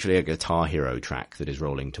is essentially a Guitar Hero track that is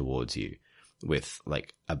rolling towards you with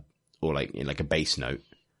like a bass note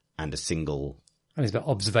and a single. And it's about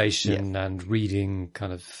observation and reading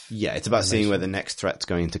kind of. Yeah, it's about seeing where the next threat's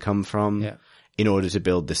going to come from in order to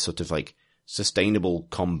build this sort of like sustainable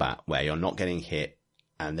combat where you're not getting hit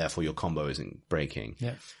and therefore your combo isn't breaking.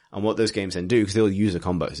 Yeah. And what those games then do, because they'll use a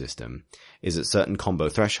combo system, is at certain combo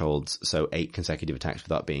thresholds, so 8 consecutive attacks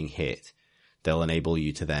without being hit, they'll enable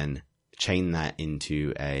you to then chain that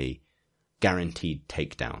into a guaranteed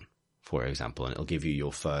takedown, for example, and it'll give you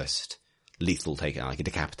your first lethal takedown, like a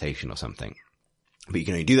decapitation or something. But you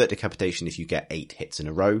can only do that decapitation if you get 8 hits in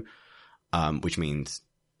a row, which means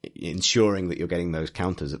ensuring that you're getting those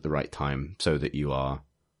counters at the right time so that you are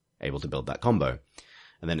able to build that combo.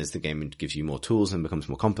 And then as the game gives you more tools and becomes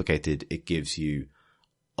more complicated, it gives you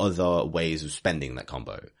other ways of spending that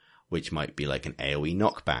combo, which might be like an AoE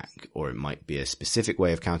knockback, or it might be a specific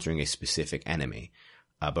way of countering a specific enemy.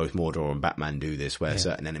 Both Mordor and Batman do this, where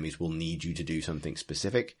certain enemies will need you to do something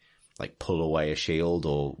specific, like pull away a shield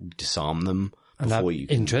or disarm them before you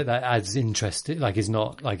can... that adds interest. Like, it's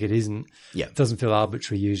not like it isn't. Yeah. It doesn't feel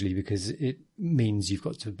arbitrary usually, because it means you've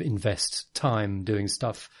got to invest time doing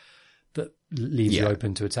stuff that leaves you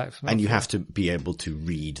open to attack from. And you have to be able to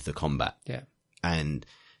read the combat. Yeah. And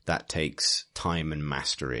that takes time and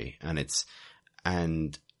mastery, and it's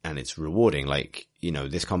rewarding. Like,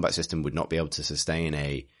 this combat system would not be able to sustain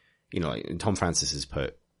like Tom Francis has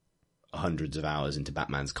put hundreds of hours into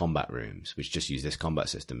Batman's combat rooms, which just use this combat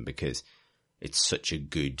system because it's such a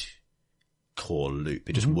good core loop.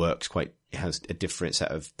 It just works it has a different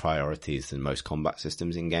set of priorities than most combat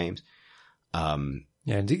systems in games.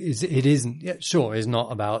 Yeah, and it isn't. Yeah, sure, it's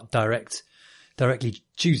not about directly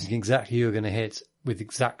choosing exactly who you're going to hit with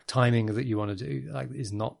exact timing that you want to do. Like,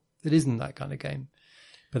 it isn't that kind of game.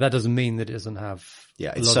 But that doesn't mean that it doesn't have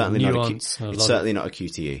it's certainly certainly not a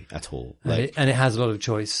QTE at all. And it has a lot of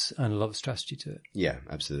choice and a lot of strategy to it. Yeah,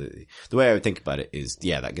 absolutely. The way I would think about it is,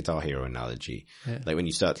 that Guitar Hero analogy. Yeah. Like, when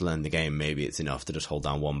you start to learn the game, maybe it's enough to just hold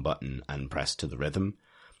down one button and press to the rhythm.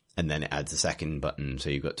 And then it adds a second button, so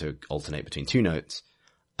you've got to alternate between 2 notes.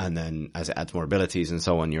 And then as it adds more abilities and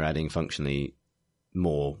so on, you're adding functionally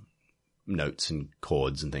more notes and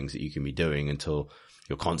chords and things that you can be doing until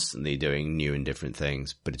you're constantly doing new and different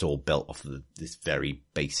things. But it's all built off of this very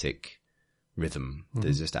basic rhythm that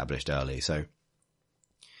is established early. So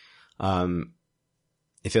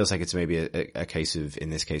it feels like it's maybe a case of, in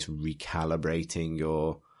this case, recalibrating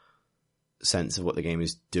your sense of what the game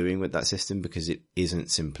is doing with that system, because it isn't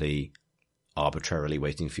simply arbitrarily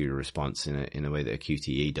waiting for your response in a way that a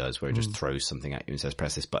QTE does, where it just throws something at you and says,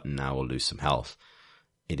 press this button now or lose some health.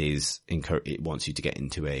 It wants you to get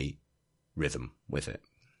into a rhythm with it.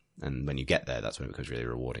 And when you get there, that's when it becomes really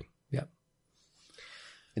rewarding. Yeah.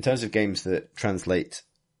 In terms of games that translate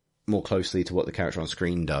more closely to what the character on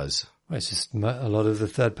screen does. It's just a lot of the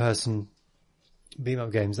third person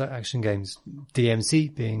beat-em-up games, like action games,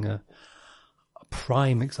 DMC being a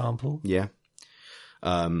prime example. Yeah.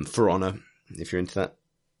 For Honor, if you're into that.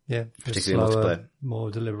 Yeah. Particularly slower, multiplayer.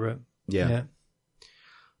 More deliberate. Yeah.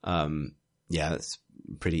 That's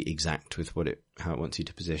pretty exact with how it wants you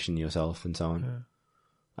to position yourself and so on.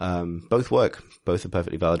 Yeah. Both work. Both are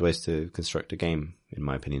perfectly valid ways to construct a game, in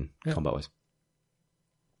my opinion, combat-wise.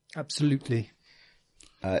 Absolutely.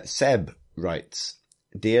 Seb writes,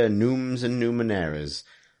 Dear Nooms and Numeneras,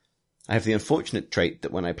 I have the unfortunate trait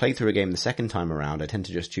that when I play through a game the second time around, I tend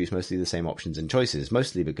to just choose mostly the same options and choices,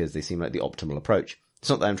 mostly because they seem like the optimal approach. It's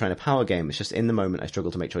not that I'm trying to power game, it's just in the moment I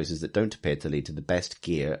struggle to make choices that don't appear to lead to the best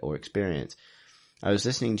gear or experience. I was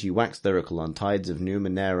listening to you wax lyrical on Tides of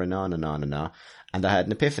Numenera na, and I had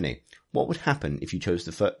an epiphany. What would happen if you chose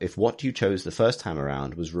if what you chose the first time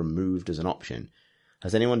around was removed as an option?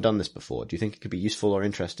 Has anyone done this before? Do you think it could be useful or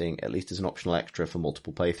interesting, at least as an optional extra for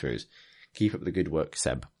multiple playthroughs? Keep up the good work,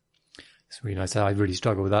 Seb. It's really nice. I really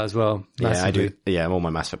struggle with that as well. Massively. Yeah, I do. Yeah, all my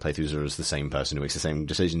Mass Effect playthroughs are as the same person who makes the same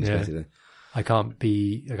decisions, basically. I can't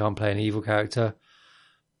play an evil character.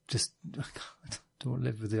 Just, I don't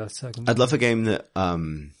live with the circumstances. I'd love a game that,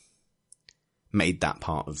 made that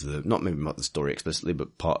part of not the story explicitly,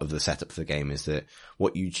 but part of the setup for the game is that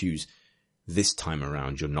what you choose this time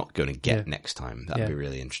around, you're not going to get next time. That'd be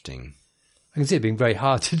really interesting. I can see it being very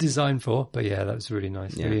hard to design for, but that was really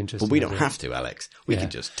nice, really interesting. But we don't have to, Alex. We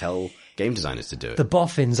could just tell game designers to do it. The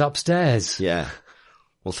boffins upstairs. Yeah.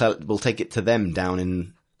 We'll take it to them down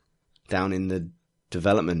in the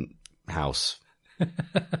development house. I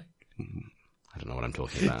don't know what I'm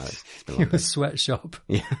talking about. It's been a sweatshop.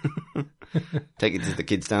 Yeah. Take it to the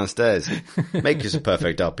kids downstairs. Make us a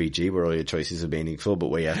perfect RPG where all your choices are meaningful, equal, but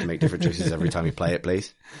where you have to make different choices every time you play it,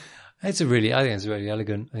 please. I think it's really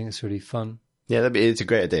elegant. I think it's really fun. Yeah, it's a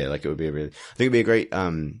great idea. Like, I think it'd be a great,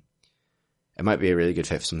 it might be a really good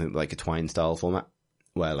fit for something like a Twine style format,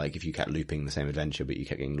 where like if you kept looping the same adventure, but you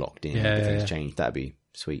kept getting locked in and things changed, that'd be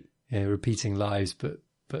sweet. Yeah, repeating lives, but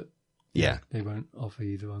yeah, they won't offer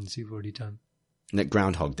you the ones you've already done. Like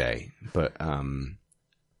Groundhog Day, but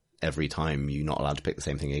every time you're not allowed to pick the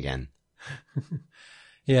same thing again.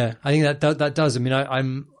 Yeah, I think that does. I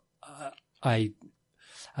mean, I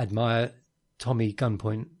admire Tommy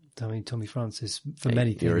Francis for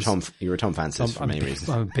many things. You're a Tom Francis for many reasons.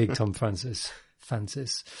 I'm a big Tom Francis.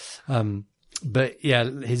 But yeah,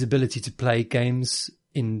 his ability to play games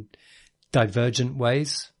in divergent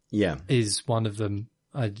ways, is one of them.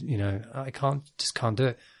 I can't do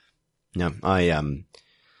it. No, a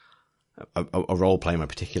role play my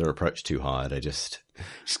particular approach too hard. I just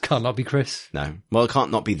can't not be Chris. No, well, it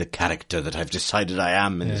can't not be the character that I've decided I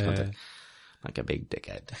am in this context. Like a big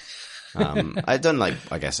dickhead. I'd done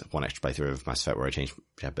I guess one extra playthrough of Mass Effect where I changed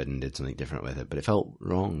Shepard and did something different with it, but it felt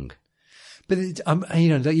wrong. But you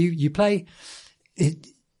play it.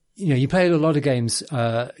 You play a lot of games,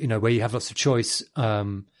 where you have lots of choice,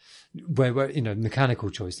 where mechanical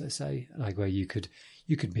choice, let's say, like where you could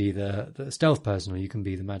be the stealth person or you can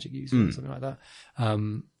be the magic user or something like that.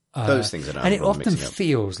 Those things I don't. And it often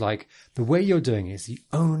feels like the way you're doing it is the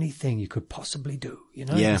only thing you could possibly do.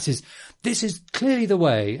 Yeah. This is clearly the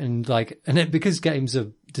way, and because games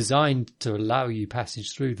are designed to allow you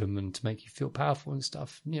passage through them and to make you feel powerful and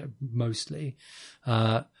stuff. Mostly,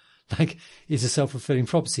 it's a self-fulfilling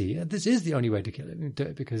prophecy. This is the only way to kill it. And do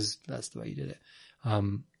it because that's the way you did it.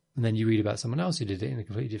 And then you read about someone else who did it in a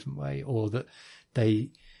completely different way, or that they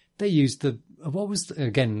used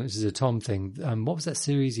again, this is a Tom thing. What was that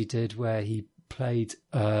series he did where he played,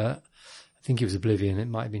 I think it was Oblivion, it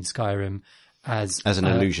might have been Skyrim, as an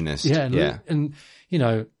illusionist. Yeah. And,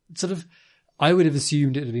 sort of, I would have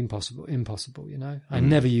assumed it would have been impossible, I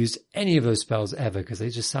never used any of those spells ever because they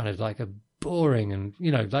just sounded like a boring and,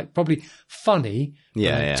 probably funny,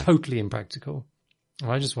 but totally impractical.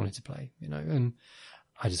 And I just wanted to play, and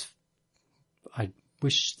I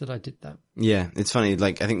wish that I did that. Yeah, it's funny.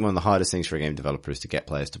 I think one of the hardest things for a game developer is to get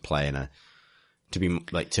players to play to be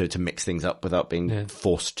to mix things up without being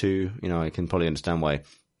forced to. I can probably understand why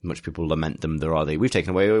much people lament them. We've taken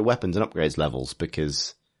away weapons and upgrades levels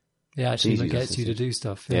because actually it gets you to do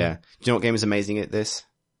stuff. Yeah. Do you know what game is amazing at this?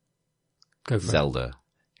 Go for Zelda,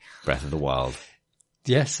 Breath of the Wild.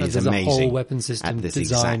 Yes, there's a whole weapon system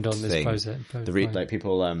designed on this process. People threw their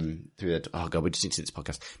we just need to do this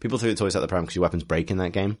podcast. People threw the toys out the pram because your weapons break in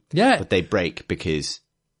that game. Yeah, but they break because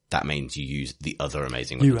that means you use the other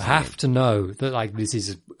amazing weapons. You have to know that this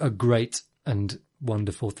is a great and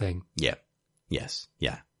wonderful thing. Yeah. Yes.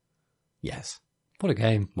 Yeah. Yes. What a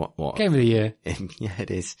game! What game of the year? Yeah, it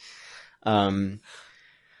is. Finally,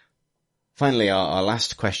 our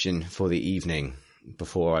last question for the evening.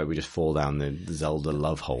 Before we just fall down the Zelda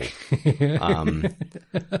love hole.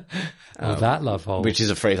 That love hole. Which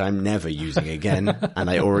is a phrase I'm never using again, and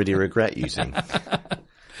I already regret using.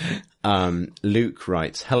 Luke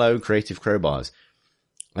writes, "Hello, Creative Crowbars.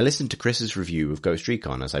 I listened to Chris's review of Ghost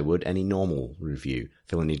Recon as I would any normal review. I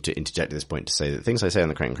feel I need to interject at this point to say that things I say on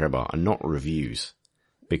the Creative Crowbar are not reviews,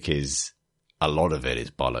 because a lot of it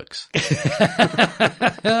is bollocks.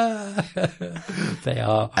 They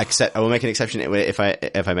are. Except I will make an exception if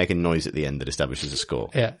I make a noise at the end that establishes a score.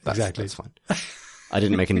 Yeah, exactly. That's fine. I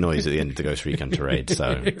didn't make a noise at the end of the Ghost Recon Tirade,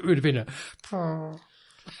 so It would have been a...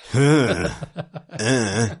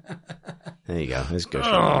 there you go. There's Ghost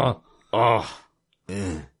Recon.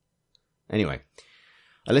 Anyway,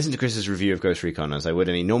 I listened to Chris's review of Ghost Recon as I would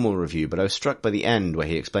any normal review, but I was struck by the end where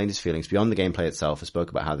he explained his feelings beyond the gameplay itself and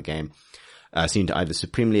spoke about how the game seemed to either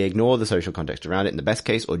supremely ignore the social context around it in the best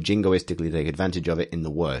case or jingoistically take advantage of it in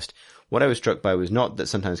the worst. What I was struck by was not that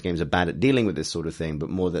sometimes games are bad at dealing with this sort of thing, but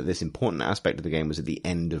more that this important aspect of the game was at the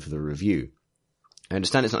end of the review. I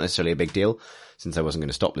understand it's not necessarily a big deal, since I wasn't going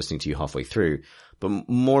to stop listening to you halfway through, but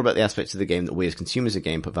more about the aspects of the game that we as consumers of the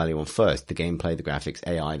game put value on first, the gameplay, the graphics,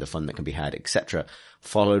 AI, the fun that can be had, etc.,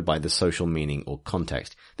 followed by the social meaning or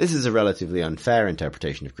context. This is a relatively unfair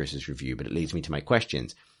interpretation of Chris's review, but it leads me to my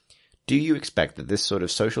questions. Do you expect that this sort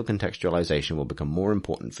of social contextualization will become more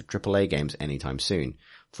important for AAA games anytime soon?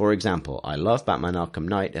 For example, I love Batman Arkham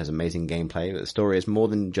Knight. It has amazing gameplay, but the story is more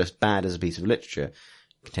than just bad as a piece of literature.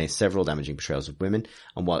 It contains several damaging portrayals of women,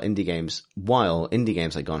 and while indie games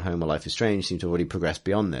like Gone Home or Life is Strange seem to have already progressed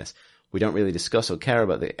beyond this, we don't really discuss or care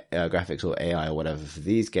about the graphics or AI or whatever for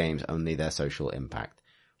these games, only their social impact.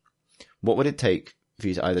 What would it take for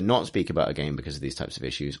you to either not speak about a game because of these types of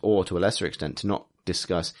issues, or to a lesser extent to not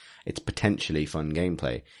discuss its potentially fun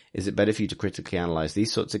gameplay? Is it better for you to critically analyze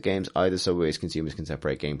these sorts of games, either so we as consumers can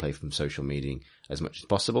separate gameplay from social meaning as much as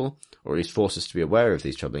possible, or at least force us to be aware of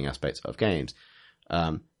these troubling aspects of games?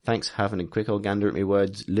 Thanks, having a quick old gander at me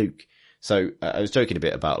words, Luke. So I was joking a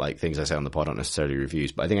bit about like things I say on the pod aren't necessarily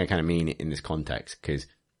reviews, but I think I kind of mean it in this context, because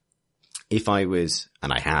if I was,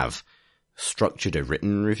 and I have, structured a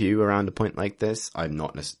written review around a point like this, I'm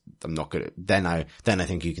not gonna, then I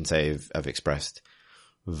think you can say I've expressed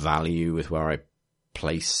value with where I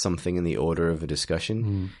place something in the order of a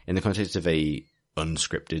discussion. In the context of a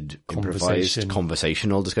unscripted, improvised,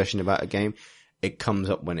 conversational discussion about a game, it comes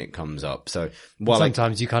up when it comes up. So while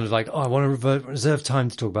sometimes you kind of like, I want to reserve time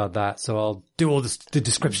to talk about that, so I'll do all the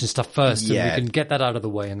description stuff first, and we can get that out of the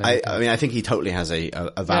way. And then I mean, I think he totally has a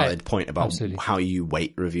valid point about how you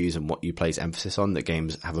weight reviews and what you place emphasis on that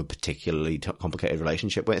games have a particularly complicated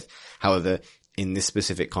relationship with. However, in this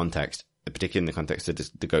specific context, particularly in the context of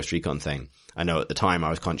the Ghost Recon thing, I know at the time I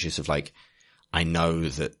was conscious of like, I know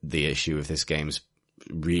that the issue of this game's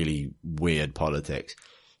really weird politics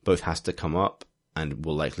both has to come up and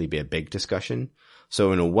will likely be a big discussion.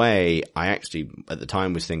 So in a way, I actually, at the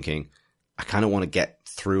time, was thinking, I kind of want to get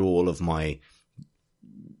through all of my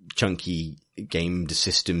chunky game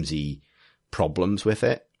systems-y problems with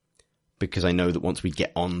it, because I know that once we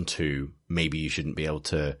get on to maybe you shouldn't be able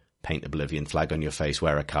to paint a Bolivian flag on your face,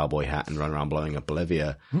 wear a cowboy hat, and run around blowing up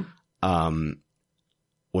Bolivia,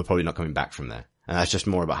 we're probably not coming back from there. And that's just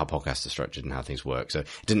more about how podcasts are structured and how things work. So it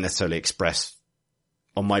didn't necessarily express,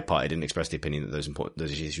 on my part, I didn't express the opinion that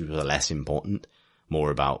those issues were less important,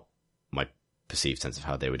 more about my perceived sense of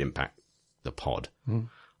how they would impact the pod.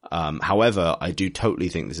 However, I do totally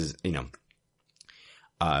think this is,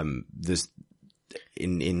 there's,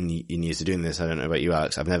 in years of doing this, I don't know about you,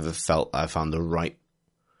 Alex, I've never felt I found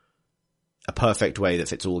a perfect way that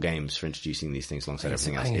fits all games for introducing these things alongside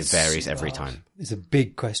everything else. It varies every time. It's a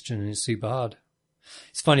big question and it's super hard.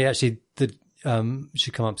 It's funny actually that,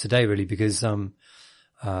 should come up today really, because,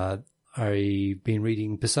 I've been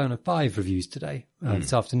reading Persona 5 reviews today,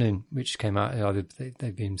 this afternoon, which came out,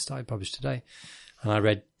 they've been started published today. And I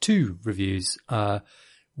read 2 reviews,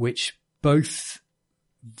 which both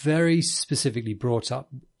very specifically brought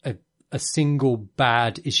up a single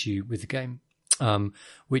bad issue with the game,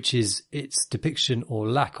 which is its depiction or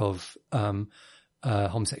lack of,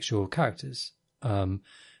 homosexual characters,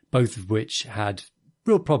 both of which had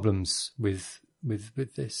real problems with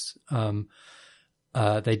this.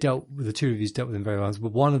 The 2 reviews dealt with them very well,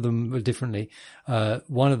 but one of them differently.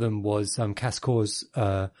 One of them was, Cascor's,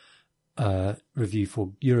 review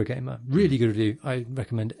for Eurogamer. Really good review. I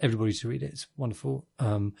recommend everybody to read it. It's wonderful.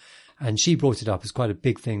 And she brought it up as quite a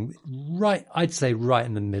big thing, I'd say right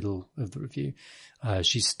in the middle of the review.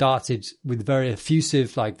 She started with very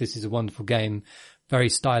effusive, like, this is a wonderful game, very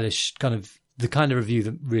stylish, the kind of review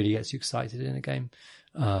that really gets you excited in a game.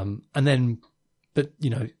 But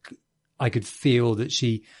I could feel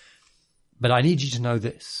that but I need you to know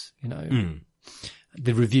this,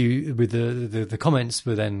 The review with the comments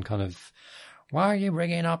were then kind of, why are you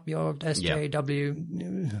bringing up your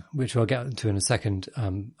SJW, which I'll get to in a second.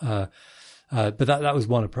 But that was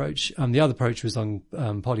one approach. The other approach was on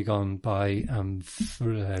Polygon by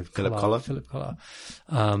Philip Collar.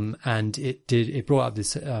 And it brought up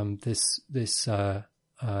this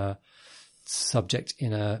subject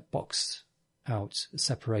in a box out,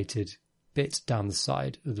 separated bit down the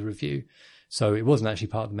side of the review. So it wasn't actually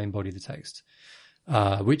part of the main body of the text,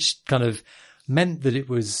 which kind of meant that it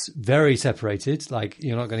was very separated. Like,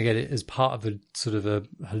 you're not going to get it as part of a sort of a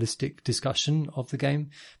holistic discussion of the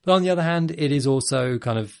game. But on the other hand, it is also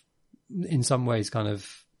kind of, in some ways, kind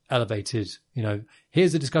of elevated. You know,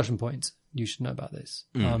 here's a discussion point. You should know about this.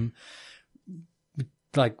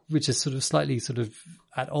 Which is sort of slightly sort of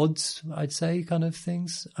at odds, I'd say, kind of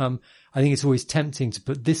things. I think it's always tempting to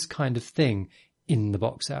put this kind of thing in the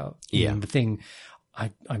box out. Yeah. The thing,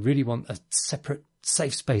 I really want a separate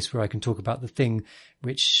safe space where I can talk about the thing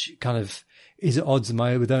which kind of is at odds with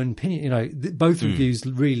my own opinion. You know, both reviews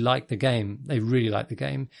really liked the game. They really liked the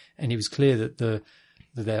game. And it was clear that that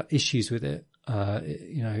their issues with it,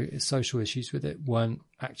 you know, social issues with it, weren't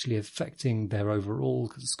actually affecting their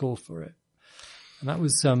overall score for it. And that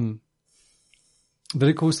was, but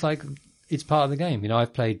of course, like, it's part of the game. You know,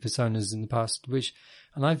 I've played Personas in the past,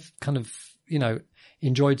 and I've kind of, you know,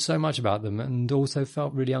 enjoyed so much about them and also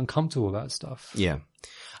felt really uncomfortable about stuff. Yeah.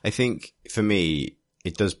 I think for me,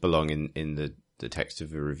 it does belong in the text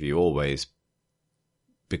of a review always,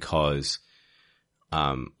 because,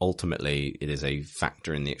 ultimately it is a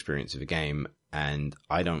factor in the experience of a game. And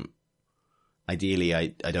I don't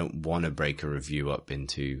want to break a review up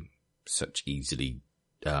into such easily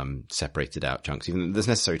separated out chunks, even though that's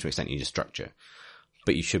necessary to an extent. You need a structure,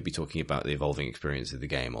 but you should be talking about the evolving experience of the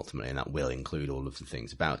game ultimately, and that will include all of the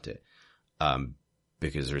things about it,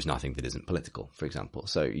 because there is nothing that isn't political, for example.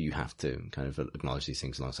 So you have to kind of acknowledge these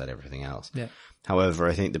things alongside everything else. Yeah. However,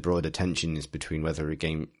 I think the broader tension is between whether a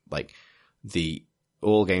game, like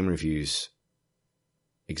all game reviews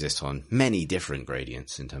exist on many different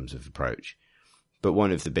gradients in terms of approach, but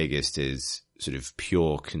one of the biggest is sort of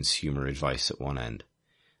pure consumer advice at one end,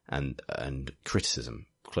 and criticism,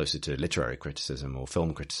 closer to literary criticism or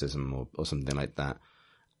film criticism or something like that,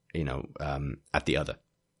 you know, at the other.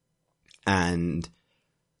 And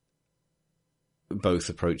both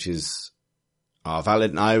approaches are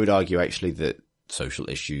valid. And I would argue actually that social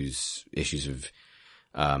issues of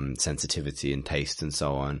sensitivity and taste and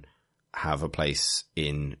so on have a place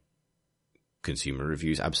in consumer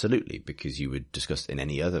reviews, absolutely, because you would discuss in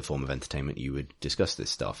any other form of entertainment, you would discuss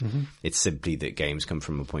this stuff. Mm-hmm. It's simply that games come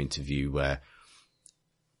from a point of view where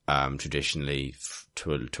traditionally,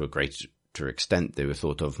 to a greater extent, they were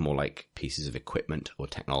thought of more like pieces of equipment or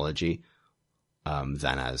technology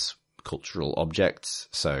than as cultural objects.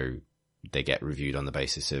 So they get reviewed on the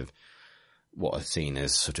basis of what are seen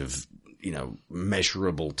as sort of, you know,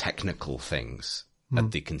 measurable technical things.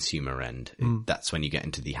 At the consumer end. That's when you get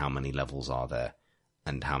into the how many levels are there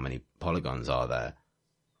and how many polygons are there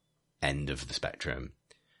end of the spectrum.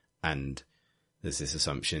 And there's this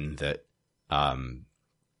assumption that trying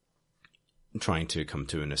to come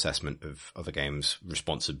to an assessment of a game's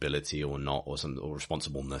responsibility or not, or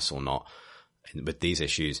responsibleness or not with these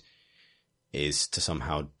issues is to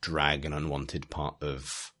somehow drag an unwanted part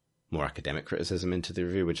of more academic criticism into the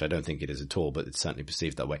review, which I don't think it is at all, but it's certainly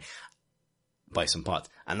perceived that way by some parts.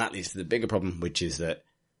 And that leads to the bigger problem, which is that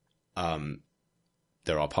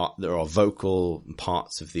there are vocal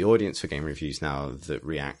parts of the audience for game reviews now that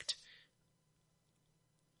react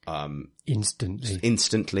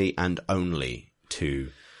instantly and only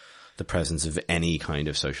to the presence of any kind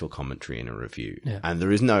of social commentary in a review. Yeah. And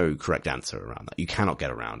there is no correct answer around that. You cannot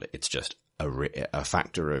get around it. It's just a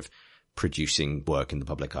factor of producing work in the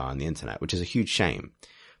public eye on the internet, which is a huge shame.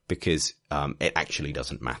 Because it actually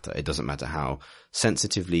doesn't matter. It doesn't matter how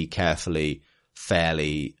sensitively, carefully,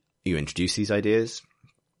 fairly you introduce these ideas.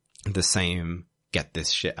 The same get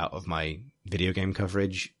this shit out of my video game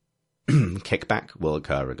coverage kickback will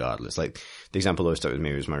occur regardless. Like, the example that always stuck with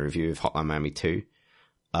me was my review of Hotline Miami 2,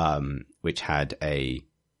 which had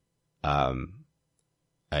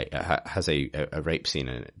has a rape scene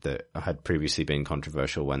in it that had previously been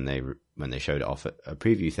controversial when they showed it off at a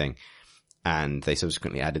preview thing. And they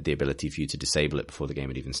subsequently added the ability for you to disable it before the game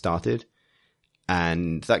had even started.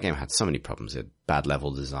 And that game had so many problems. It had bad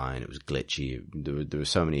level design. It was glitchy. There were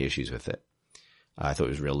so many issues with it. I thought it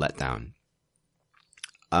was a real letdown.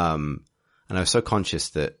 And I was so conscious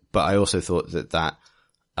but I also thought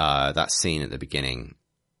that scene at the beginning,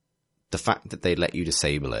 the fact that they let you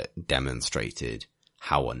disable it demonstrated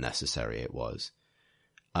how unnecessary it was.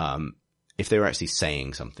 If they were actually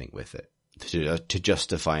saying something with it, to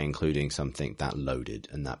justify including something that loaded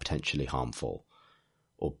and that potentially harmful,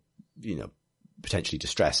 or, you know, potentially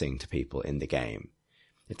distressing to people in the game,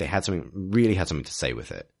 if they had really had something to say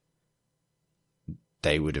with it,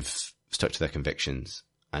 they would have stuck to their convictions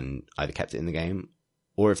and either kept it in the game,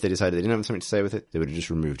 or if they decided they didn't have something to say with it, they would have just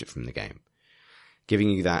removed it from the game. Giving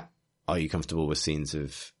you that, are you comfortable with scenes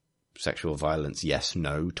of sexual violence? Yes,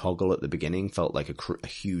 no toggle at the beginning felt like a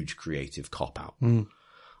huge creative cop-out.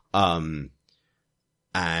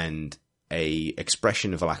 And a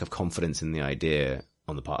expression of a lack of confidence in the idea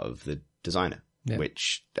on the part of the designer,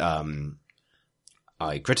 which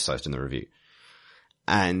I criticized in the review.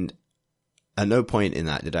 And at no point in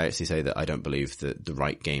that did I actually say that I don't believe that the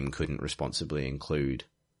right game couldn't responsibly include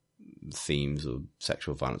themes of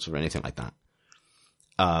sexual violence or anything like that.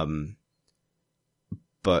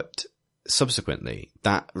 But subsequently,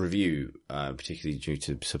 that review, particularly due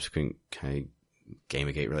to subsequent kind of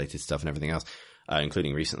Gamergate related stuff and everything else,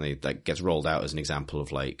 including recently, that gets rolled out as an example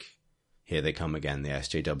of like, here they come again, the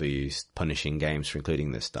SJWs punishing games for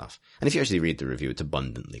including this stuff. And if you actually read the review, it's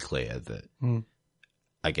abundantly clear that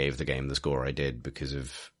I gave the game the score I did because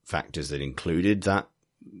of factors that included that,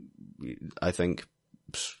 I think,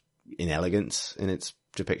 inelegance in its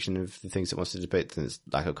depiction of the things it wants to depict and its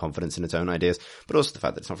lack of confidence in its own ideas, but also the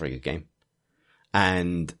fact that it's not a very good game.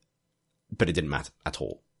 But it didn't matter at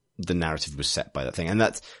all. The narrative was set by that thing. And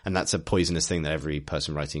that's a poisonous thing that every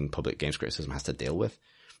person writing public games criticism has to deal with.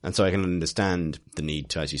 And so I can understand the need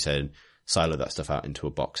to, as you said, silo that stuff out into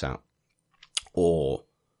a box out. Or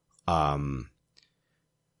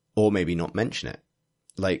maybe not mention it.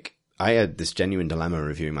 Like, I had this genuine dilemma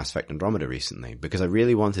reviewing Mass Effect Andromeda recently because I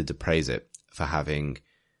really wanted to praise it for having,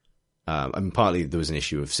 partly there was an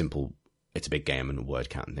issue of simple, it's a big game and word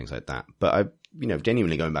count and things like that. But I,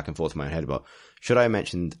 genuinely going back and forth in my head about, should I have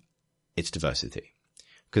mentioned its diversity?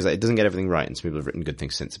 Because it doesn't get everything right, and some people have written good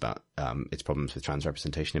things since about its problems with trans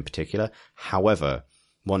representation in particular. However,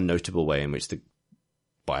 one notable way in which the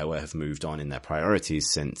BioWare have moved on in their priorities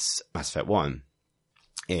since Mass Effect 1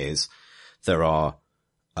 is there are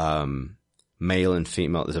male and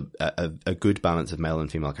female, there's a good balance of male and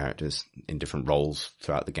female characters in different roles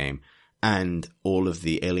throughout the game, and all of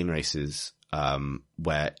the alien races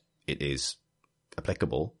where it is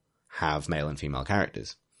applicable have male and female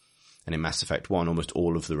characters. And in Mass Effect 1, almost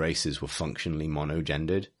all of the races were functionally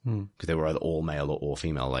monogendered because they were either all male or all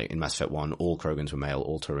female. Like in Mass Effect 1, all Krogans were male,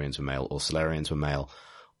 all Turians were male, all Solarians were male,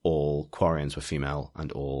 all Quarians were female,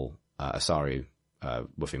 and all Asari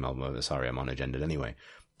were female. Asari are monogendered anyway.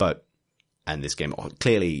 And this game,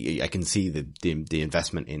 clearly I can see the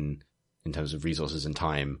investment in terms of resources and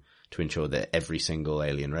time to ensure that every single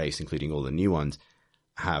alien race, including all the new ones,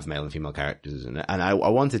 have male and female characters. And I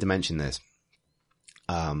wanted to mention this,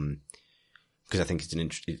 because I think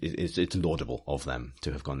it's laudable of them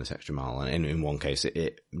to have gone this extra mile. And in one case,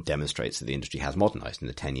 it demonstrates that the industry has modernized in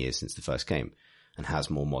the 10 years since the first game and has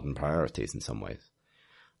more modern priorities in some ways.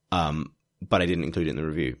 But I didn't include it in the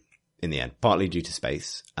review in the end, partly due to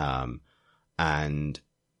space, and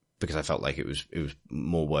because I felt like it was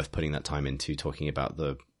more worth putting that time into talking about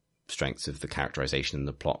the strengths of the characterization and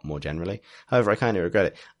the plot more generally. However, I kind of regret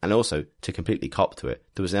it. And also, to completely cop to it,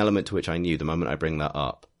 there was an element to which I knew the moment I bring that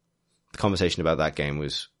up, the conversation about that game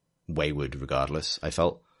was wayward regardless. I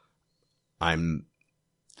felt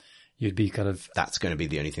you'd be kind of, that's going to be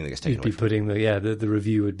the only thing that gets taken away. You'd be putting the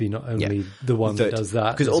review would be not only the one that does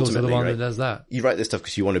that, because ultimately also the one that does that. You write this stuff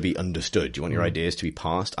because you want to be understood. You want your ideas to be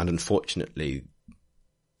passed. And unfortunately,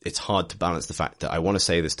 it's hard to balance the fact that I want to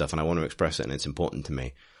say this stuff and I want to express it and it's important to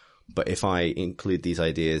me. But if I include these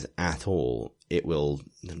ideas at all, it will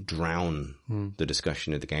drown the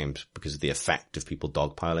discussion of the games because of the effect of people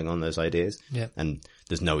dogpiling on those ideas. Yeah. And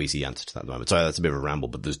there's no easy answer to that at the moment. Sorry, that's a bit of a ramble,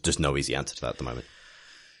 but there's just no easy answer to that at the moment.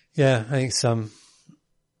 Yeah, I think some.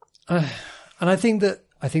 And I think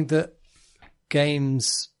that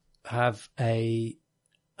games have a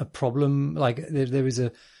problem. Like there is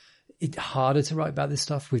it's harder to write about this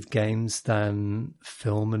stuff with games than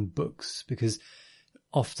film and books, because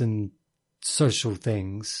often social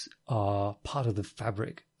things are part of the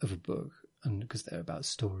fabric of a book, and because they're about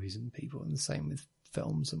stories and people, and the same with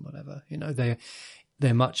films and whatever.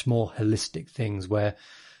 They're much more holistic things where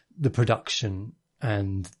the production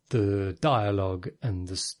and the dialogue and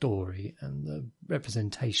the story and the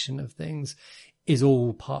representation of things is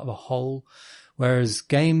all part of a whole. Whereas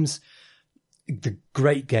games, the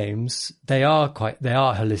great games, they are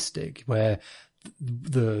holistic, where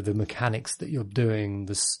the mechanics that you're doing,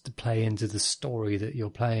 the play into the story that you're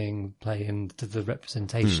playing, play into the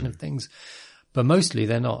representation of things. But mostly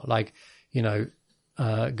they're not. Like,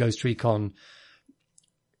 Ghost Recon,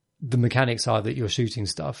 the mechanics are that you're shooting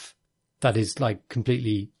stuff that is like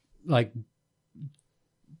completely like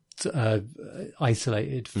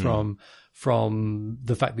isolated from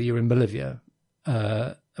the fact that you're in Bolivia,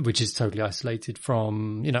 which is totally isolated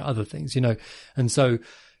from, other things, and so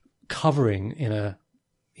covering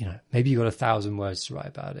maybe you got 1,000 words to write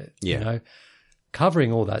about it,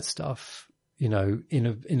 covering all that stuff, in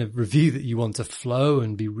a review that you want to flow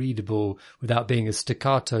and be readable without being a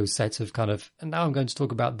staccato set of kind of, and now I'm going to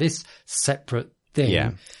talk about this separate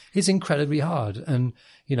thing. It's incredibly hard. And,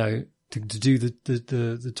 to do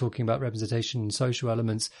the talking about representation and social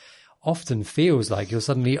elements often feels like you're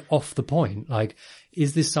suddenly off the point. Like,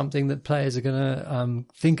 is this something that players are going to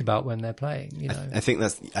think about when they're playing? I think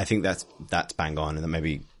that's bang on, and that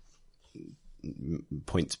maybe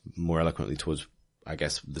points more eloquently towards, I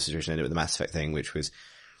guess, the situation I did with the Mass Effect thing, which was,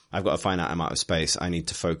 I've got a finite amount of space. I need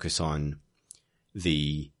to focus on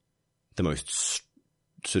the most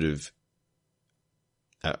sort of,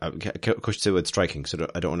 cautious the word striking, so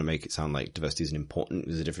I don't want to make it sound like diversity isn't important.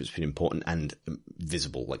 There's a difference between important and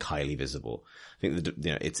visible, like highly visible. I think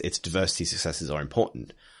that, it's diversity successes are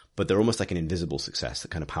important, but they're almost like an invisible success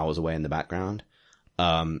that kind of powers away in the background.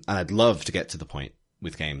 And I'd love to get to the point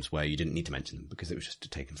with games where you didn't need to mention them because it was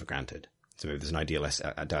just taken for granted. So maybe there's an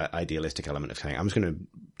idealistic element of saying, I'm just going to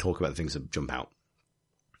talk about the things that jump out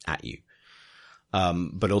at you.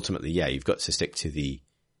 But ultimately, you've got to stick to the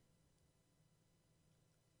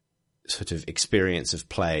sort of experience of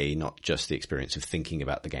play, not just the experience of thinking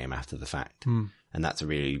about the game after the fact. And that's a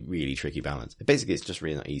really, really tricky balance. Basically, it's just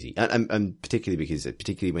really not easy. And particularly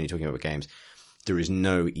when you're talking about games, there is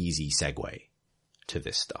no easy segue to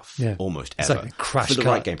this stuff. Almost it's ever. Like a crash for the cut.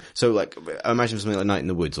 Right game. So like, I imagine something like Night in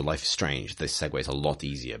the Woods or Life is Strange, this segue is a lot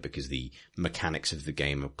easier because the mechanics of the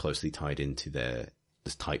game are closely tied into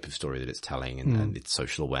this type of story that it's telling and its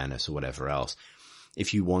social awareness or whatever else.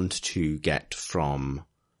 If you want to get from,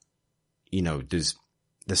 there's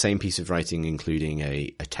the same piece of writing, including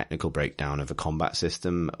a technical breakdown of a combat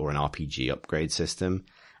system or an RPG upgrade system,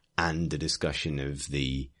 and a discussion of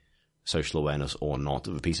the social awareness or not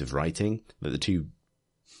of a piece of writing, but the two,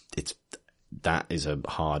 that is a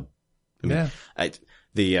hard, I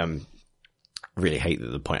really hate that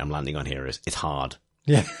the point I'm landing on here is it's hard.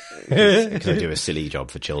 Because I do a silly job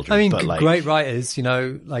for children. I mean, but great writers,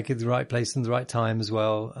 like in the right place and the right time as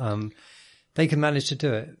well. They can manage to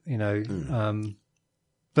do it,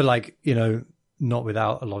 but not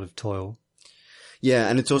without a lot of toil. Yeah.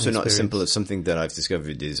 And it's also not as simple as something that I've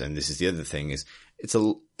discovered is, and this is the other thing, is it's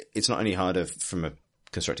not only harder from a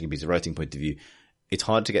constructing a piece of writing point of view, it's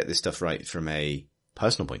hard to get this stuff right from a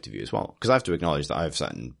personal point of view as well. Because I have to acknowledge that I have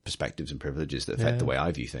certain perspectives and privileges that affect the way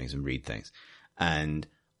I view things and read things. And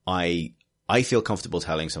I feel comfortable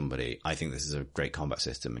telling somebody, I think this is a great combat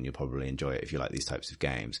system and you'll probably enjoy it if you like these types of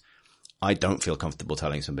games. I don't feel comfortable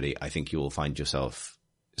telling somebody, I think you will find your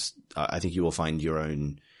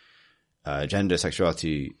own gender,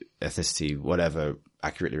 sexuality, ethnicity, whatever,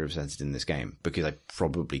 accurately represented in this game, because I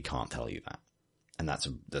probably can't tell you that. And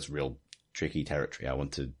that's real tricky territory. I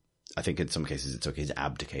think in some cases it's okay to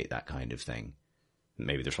abdicate that kind of thing.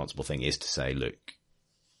 Maybe the responsible thing is to say, look,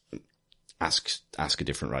 ask a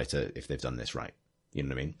different writer if they've done this right. You know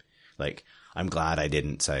what I mean? Like, I'm glad I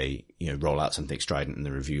didn't say, roll out something strident in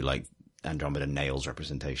the review like Andromeda nails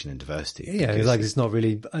representation and diversity. Yeah, it's not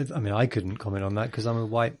really, I couldn't comment on that because I'm a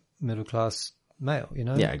white middle-class male,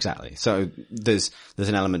 Yeah, exactly. So there's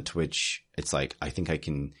an element to which it's like, I think I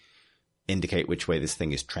can indicate which way this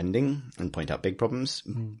thing is trending and point out big problems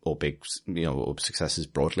or big, or successes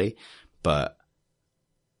broadly, but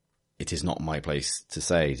it is not my place to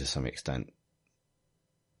say to some extent,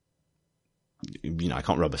 I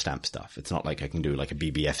can't rubber stamp stuff. It's not like I can do like a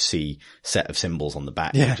BBFC set of symbols on the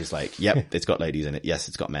back, which is like, yep, it's got ladies in it. Yes,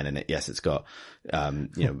 it's got men in it. Yes, it's got, a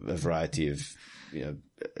variety of,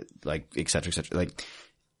 like, et cetera, like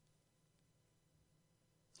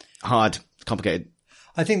hard, complicated.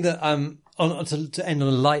 I think that, to end on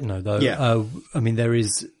a light note though, there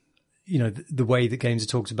is, the way that games are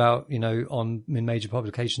talked about, in major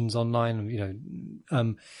publications online,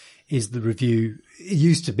 is the review. It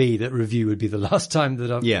used to be that review would be the last time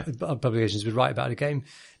that publications would write about a game.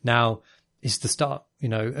 Now it's the start,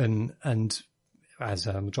 and as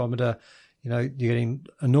Andromeda, you're getting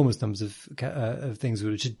enormous numbers of things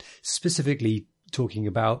which are specifically talking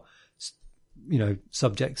about,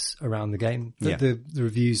 subjects around the game. The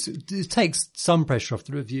reviews, it takes some pressure off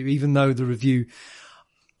the review, even though the review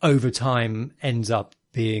over time ends up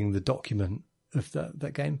being the document of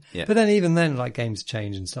that game. Yeah. But then even then, like, games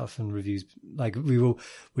change and stuff, and reviews, like, we all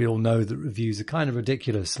know that reviews are kind of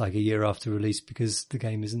ridiculous like a year after release because the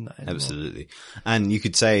game isn't that anymore. Absolutely. And you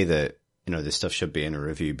could say that, this stuff should be in a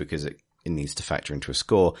review because it needs to factor into a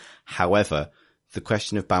score. However, the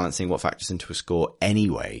question of balancing what factors into a score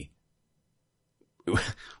anyway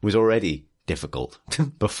was already difficult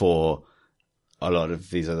before a lot of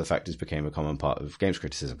these other factors became a common part of games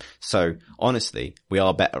criticism. So honestly, we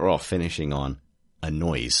are better off finishing on a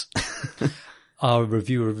noise. Our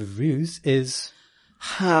reviewer of reviews is...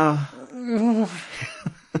 we're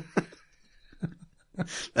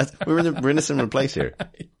in a similar place here.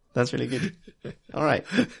 That's really good. All right.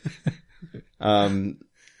 Wow.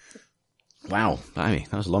 I mean,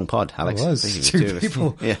 that was a long pod, Alex. It was. Two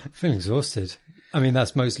people. Yeah. Feeling exhausted. I mean,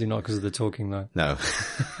 that's mostly not because of the talking, though. No.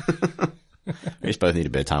 We just both need a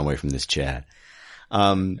bit of time away from this chair.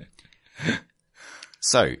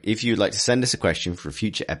 So if you'd like to send us a question for a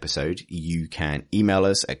future episode, you can email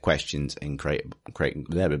us at questions and you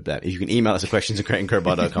can email us at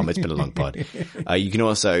questions@crateandcrowbar.com. It's been a long pod. You can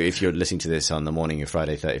also, if you're listening to this on the morning of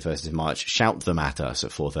Friday, 31st of March, shout them at us at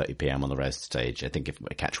 4:30 PM on the res stage. I think if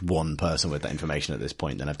I catch one person with that information at this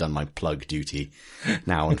point, then I've done my plug duty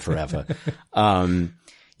now and forever.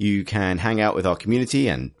 You can hang out with our community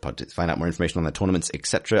and find out more information on their tournaments,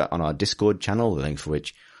 etc. on our Discord channel, the link for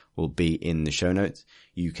which will be in the show notes.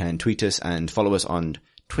 You can tweet us and follow us on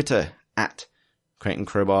Twitter at Crate and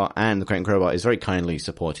Crowbar, and the Crate and Crowbar is very kindly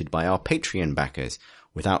supported by our Patreon backers,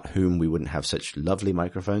 without whom we wouldn't have such lovely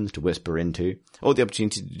microphones to whisper into, or the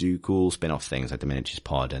opportunity to do cool spin-off things like the Miniatures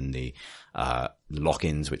Pod and the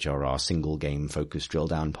lock-ins, which are our single game focused drill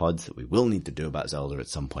down pods that we will need to do about Zelda at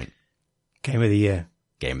some point. Game of the year.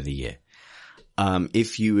 Game of the year.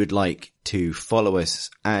 If you would like to follow us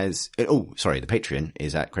the Patreon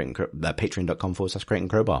is at patreon.com/Crate and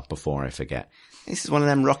Crowbar, before I forget. This is one of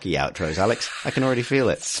them rocky outros, Alex. I can already feel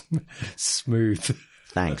it. Smooth.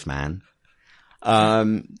 Thanks, man.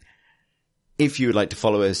 If you would like to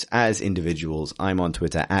follow us as individuals, I'm on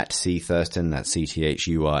Twitter at CThurston, that's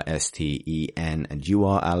CTHURSTEN, and you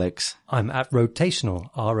are, Alex? I'm at Rotational,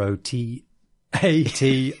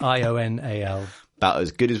 ROTATIONAL. About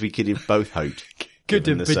as good as we could have both hoped.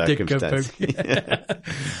 Given the circumstance.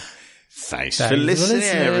 Thanks for listening,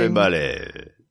 everybody.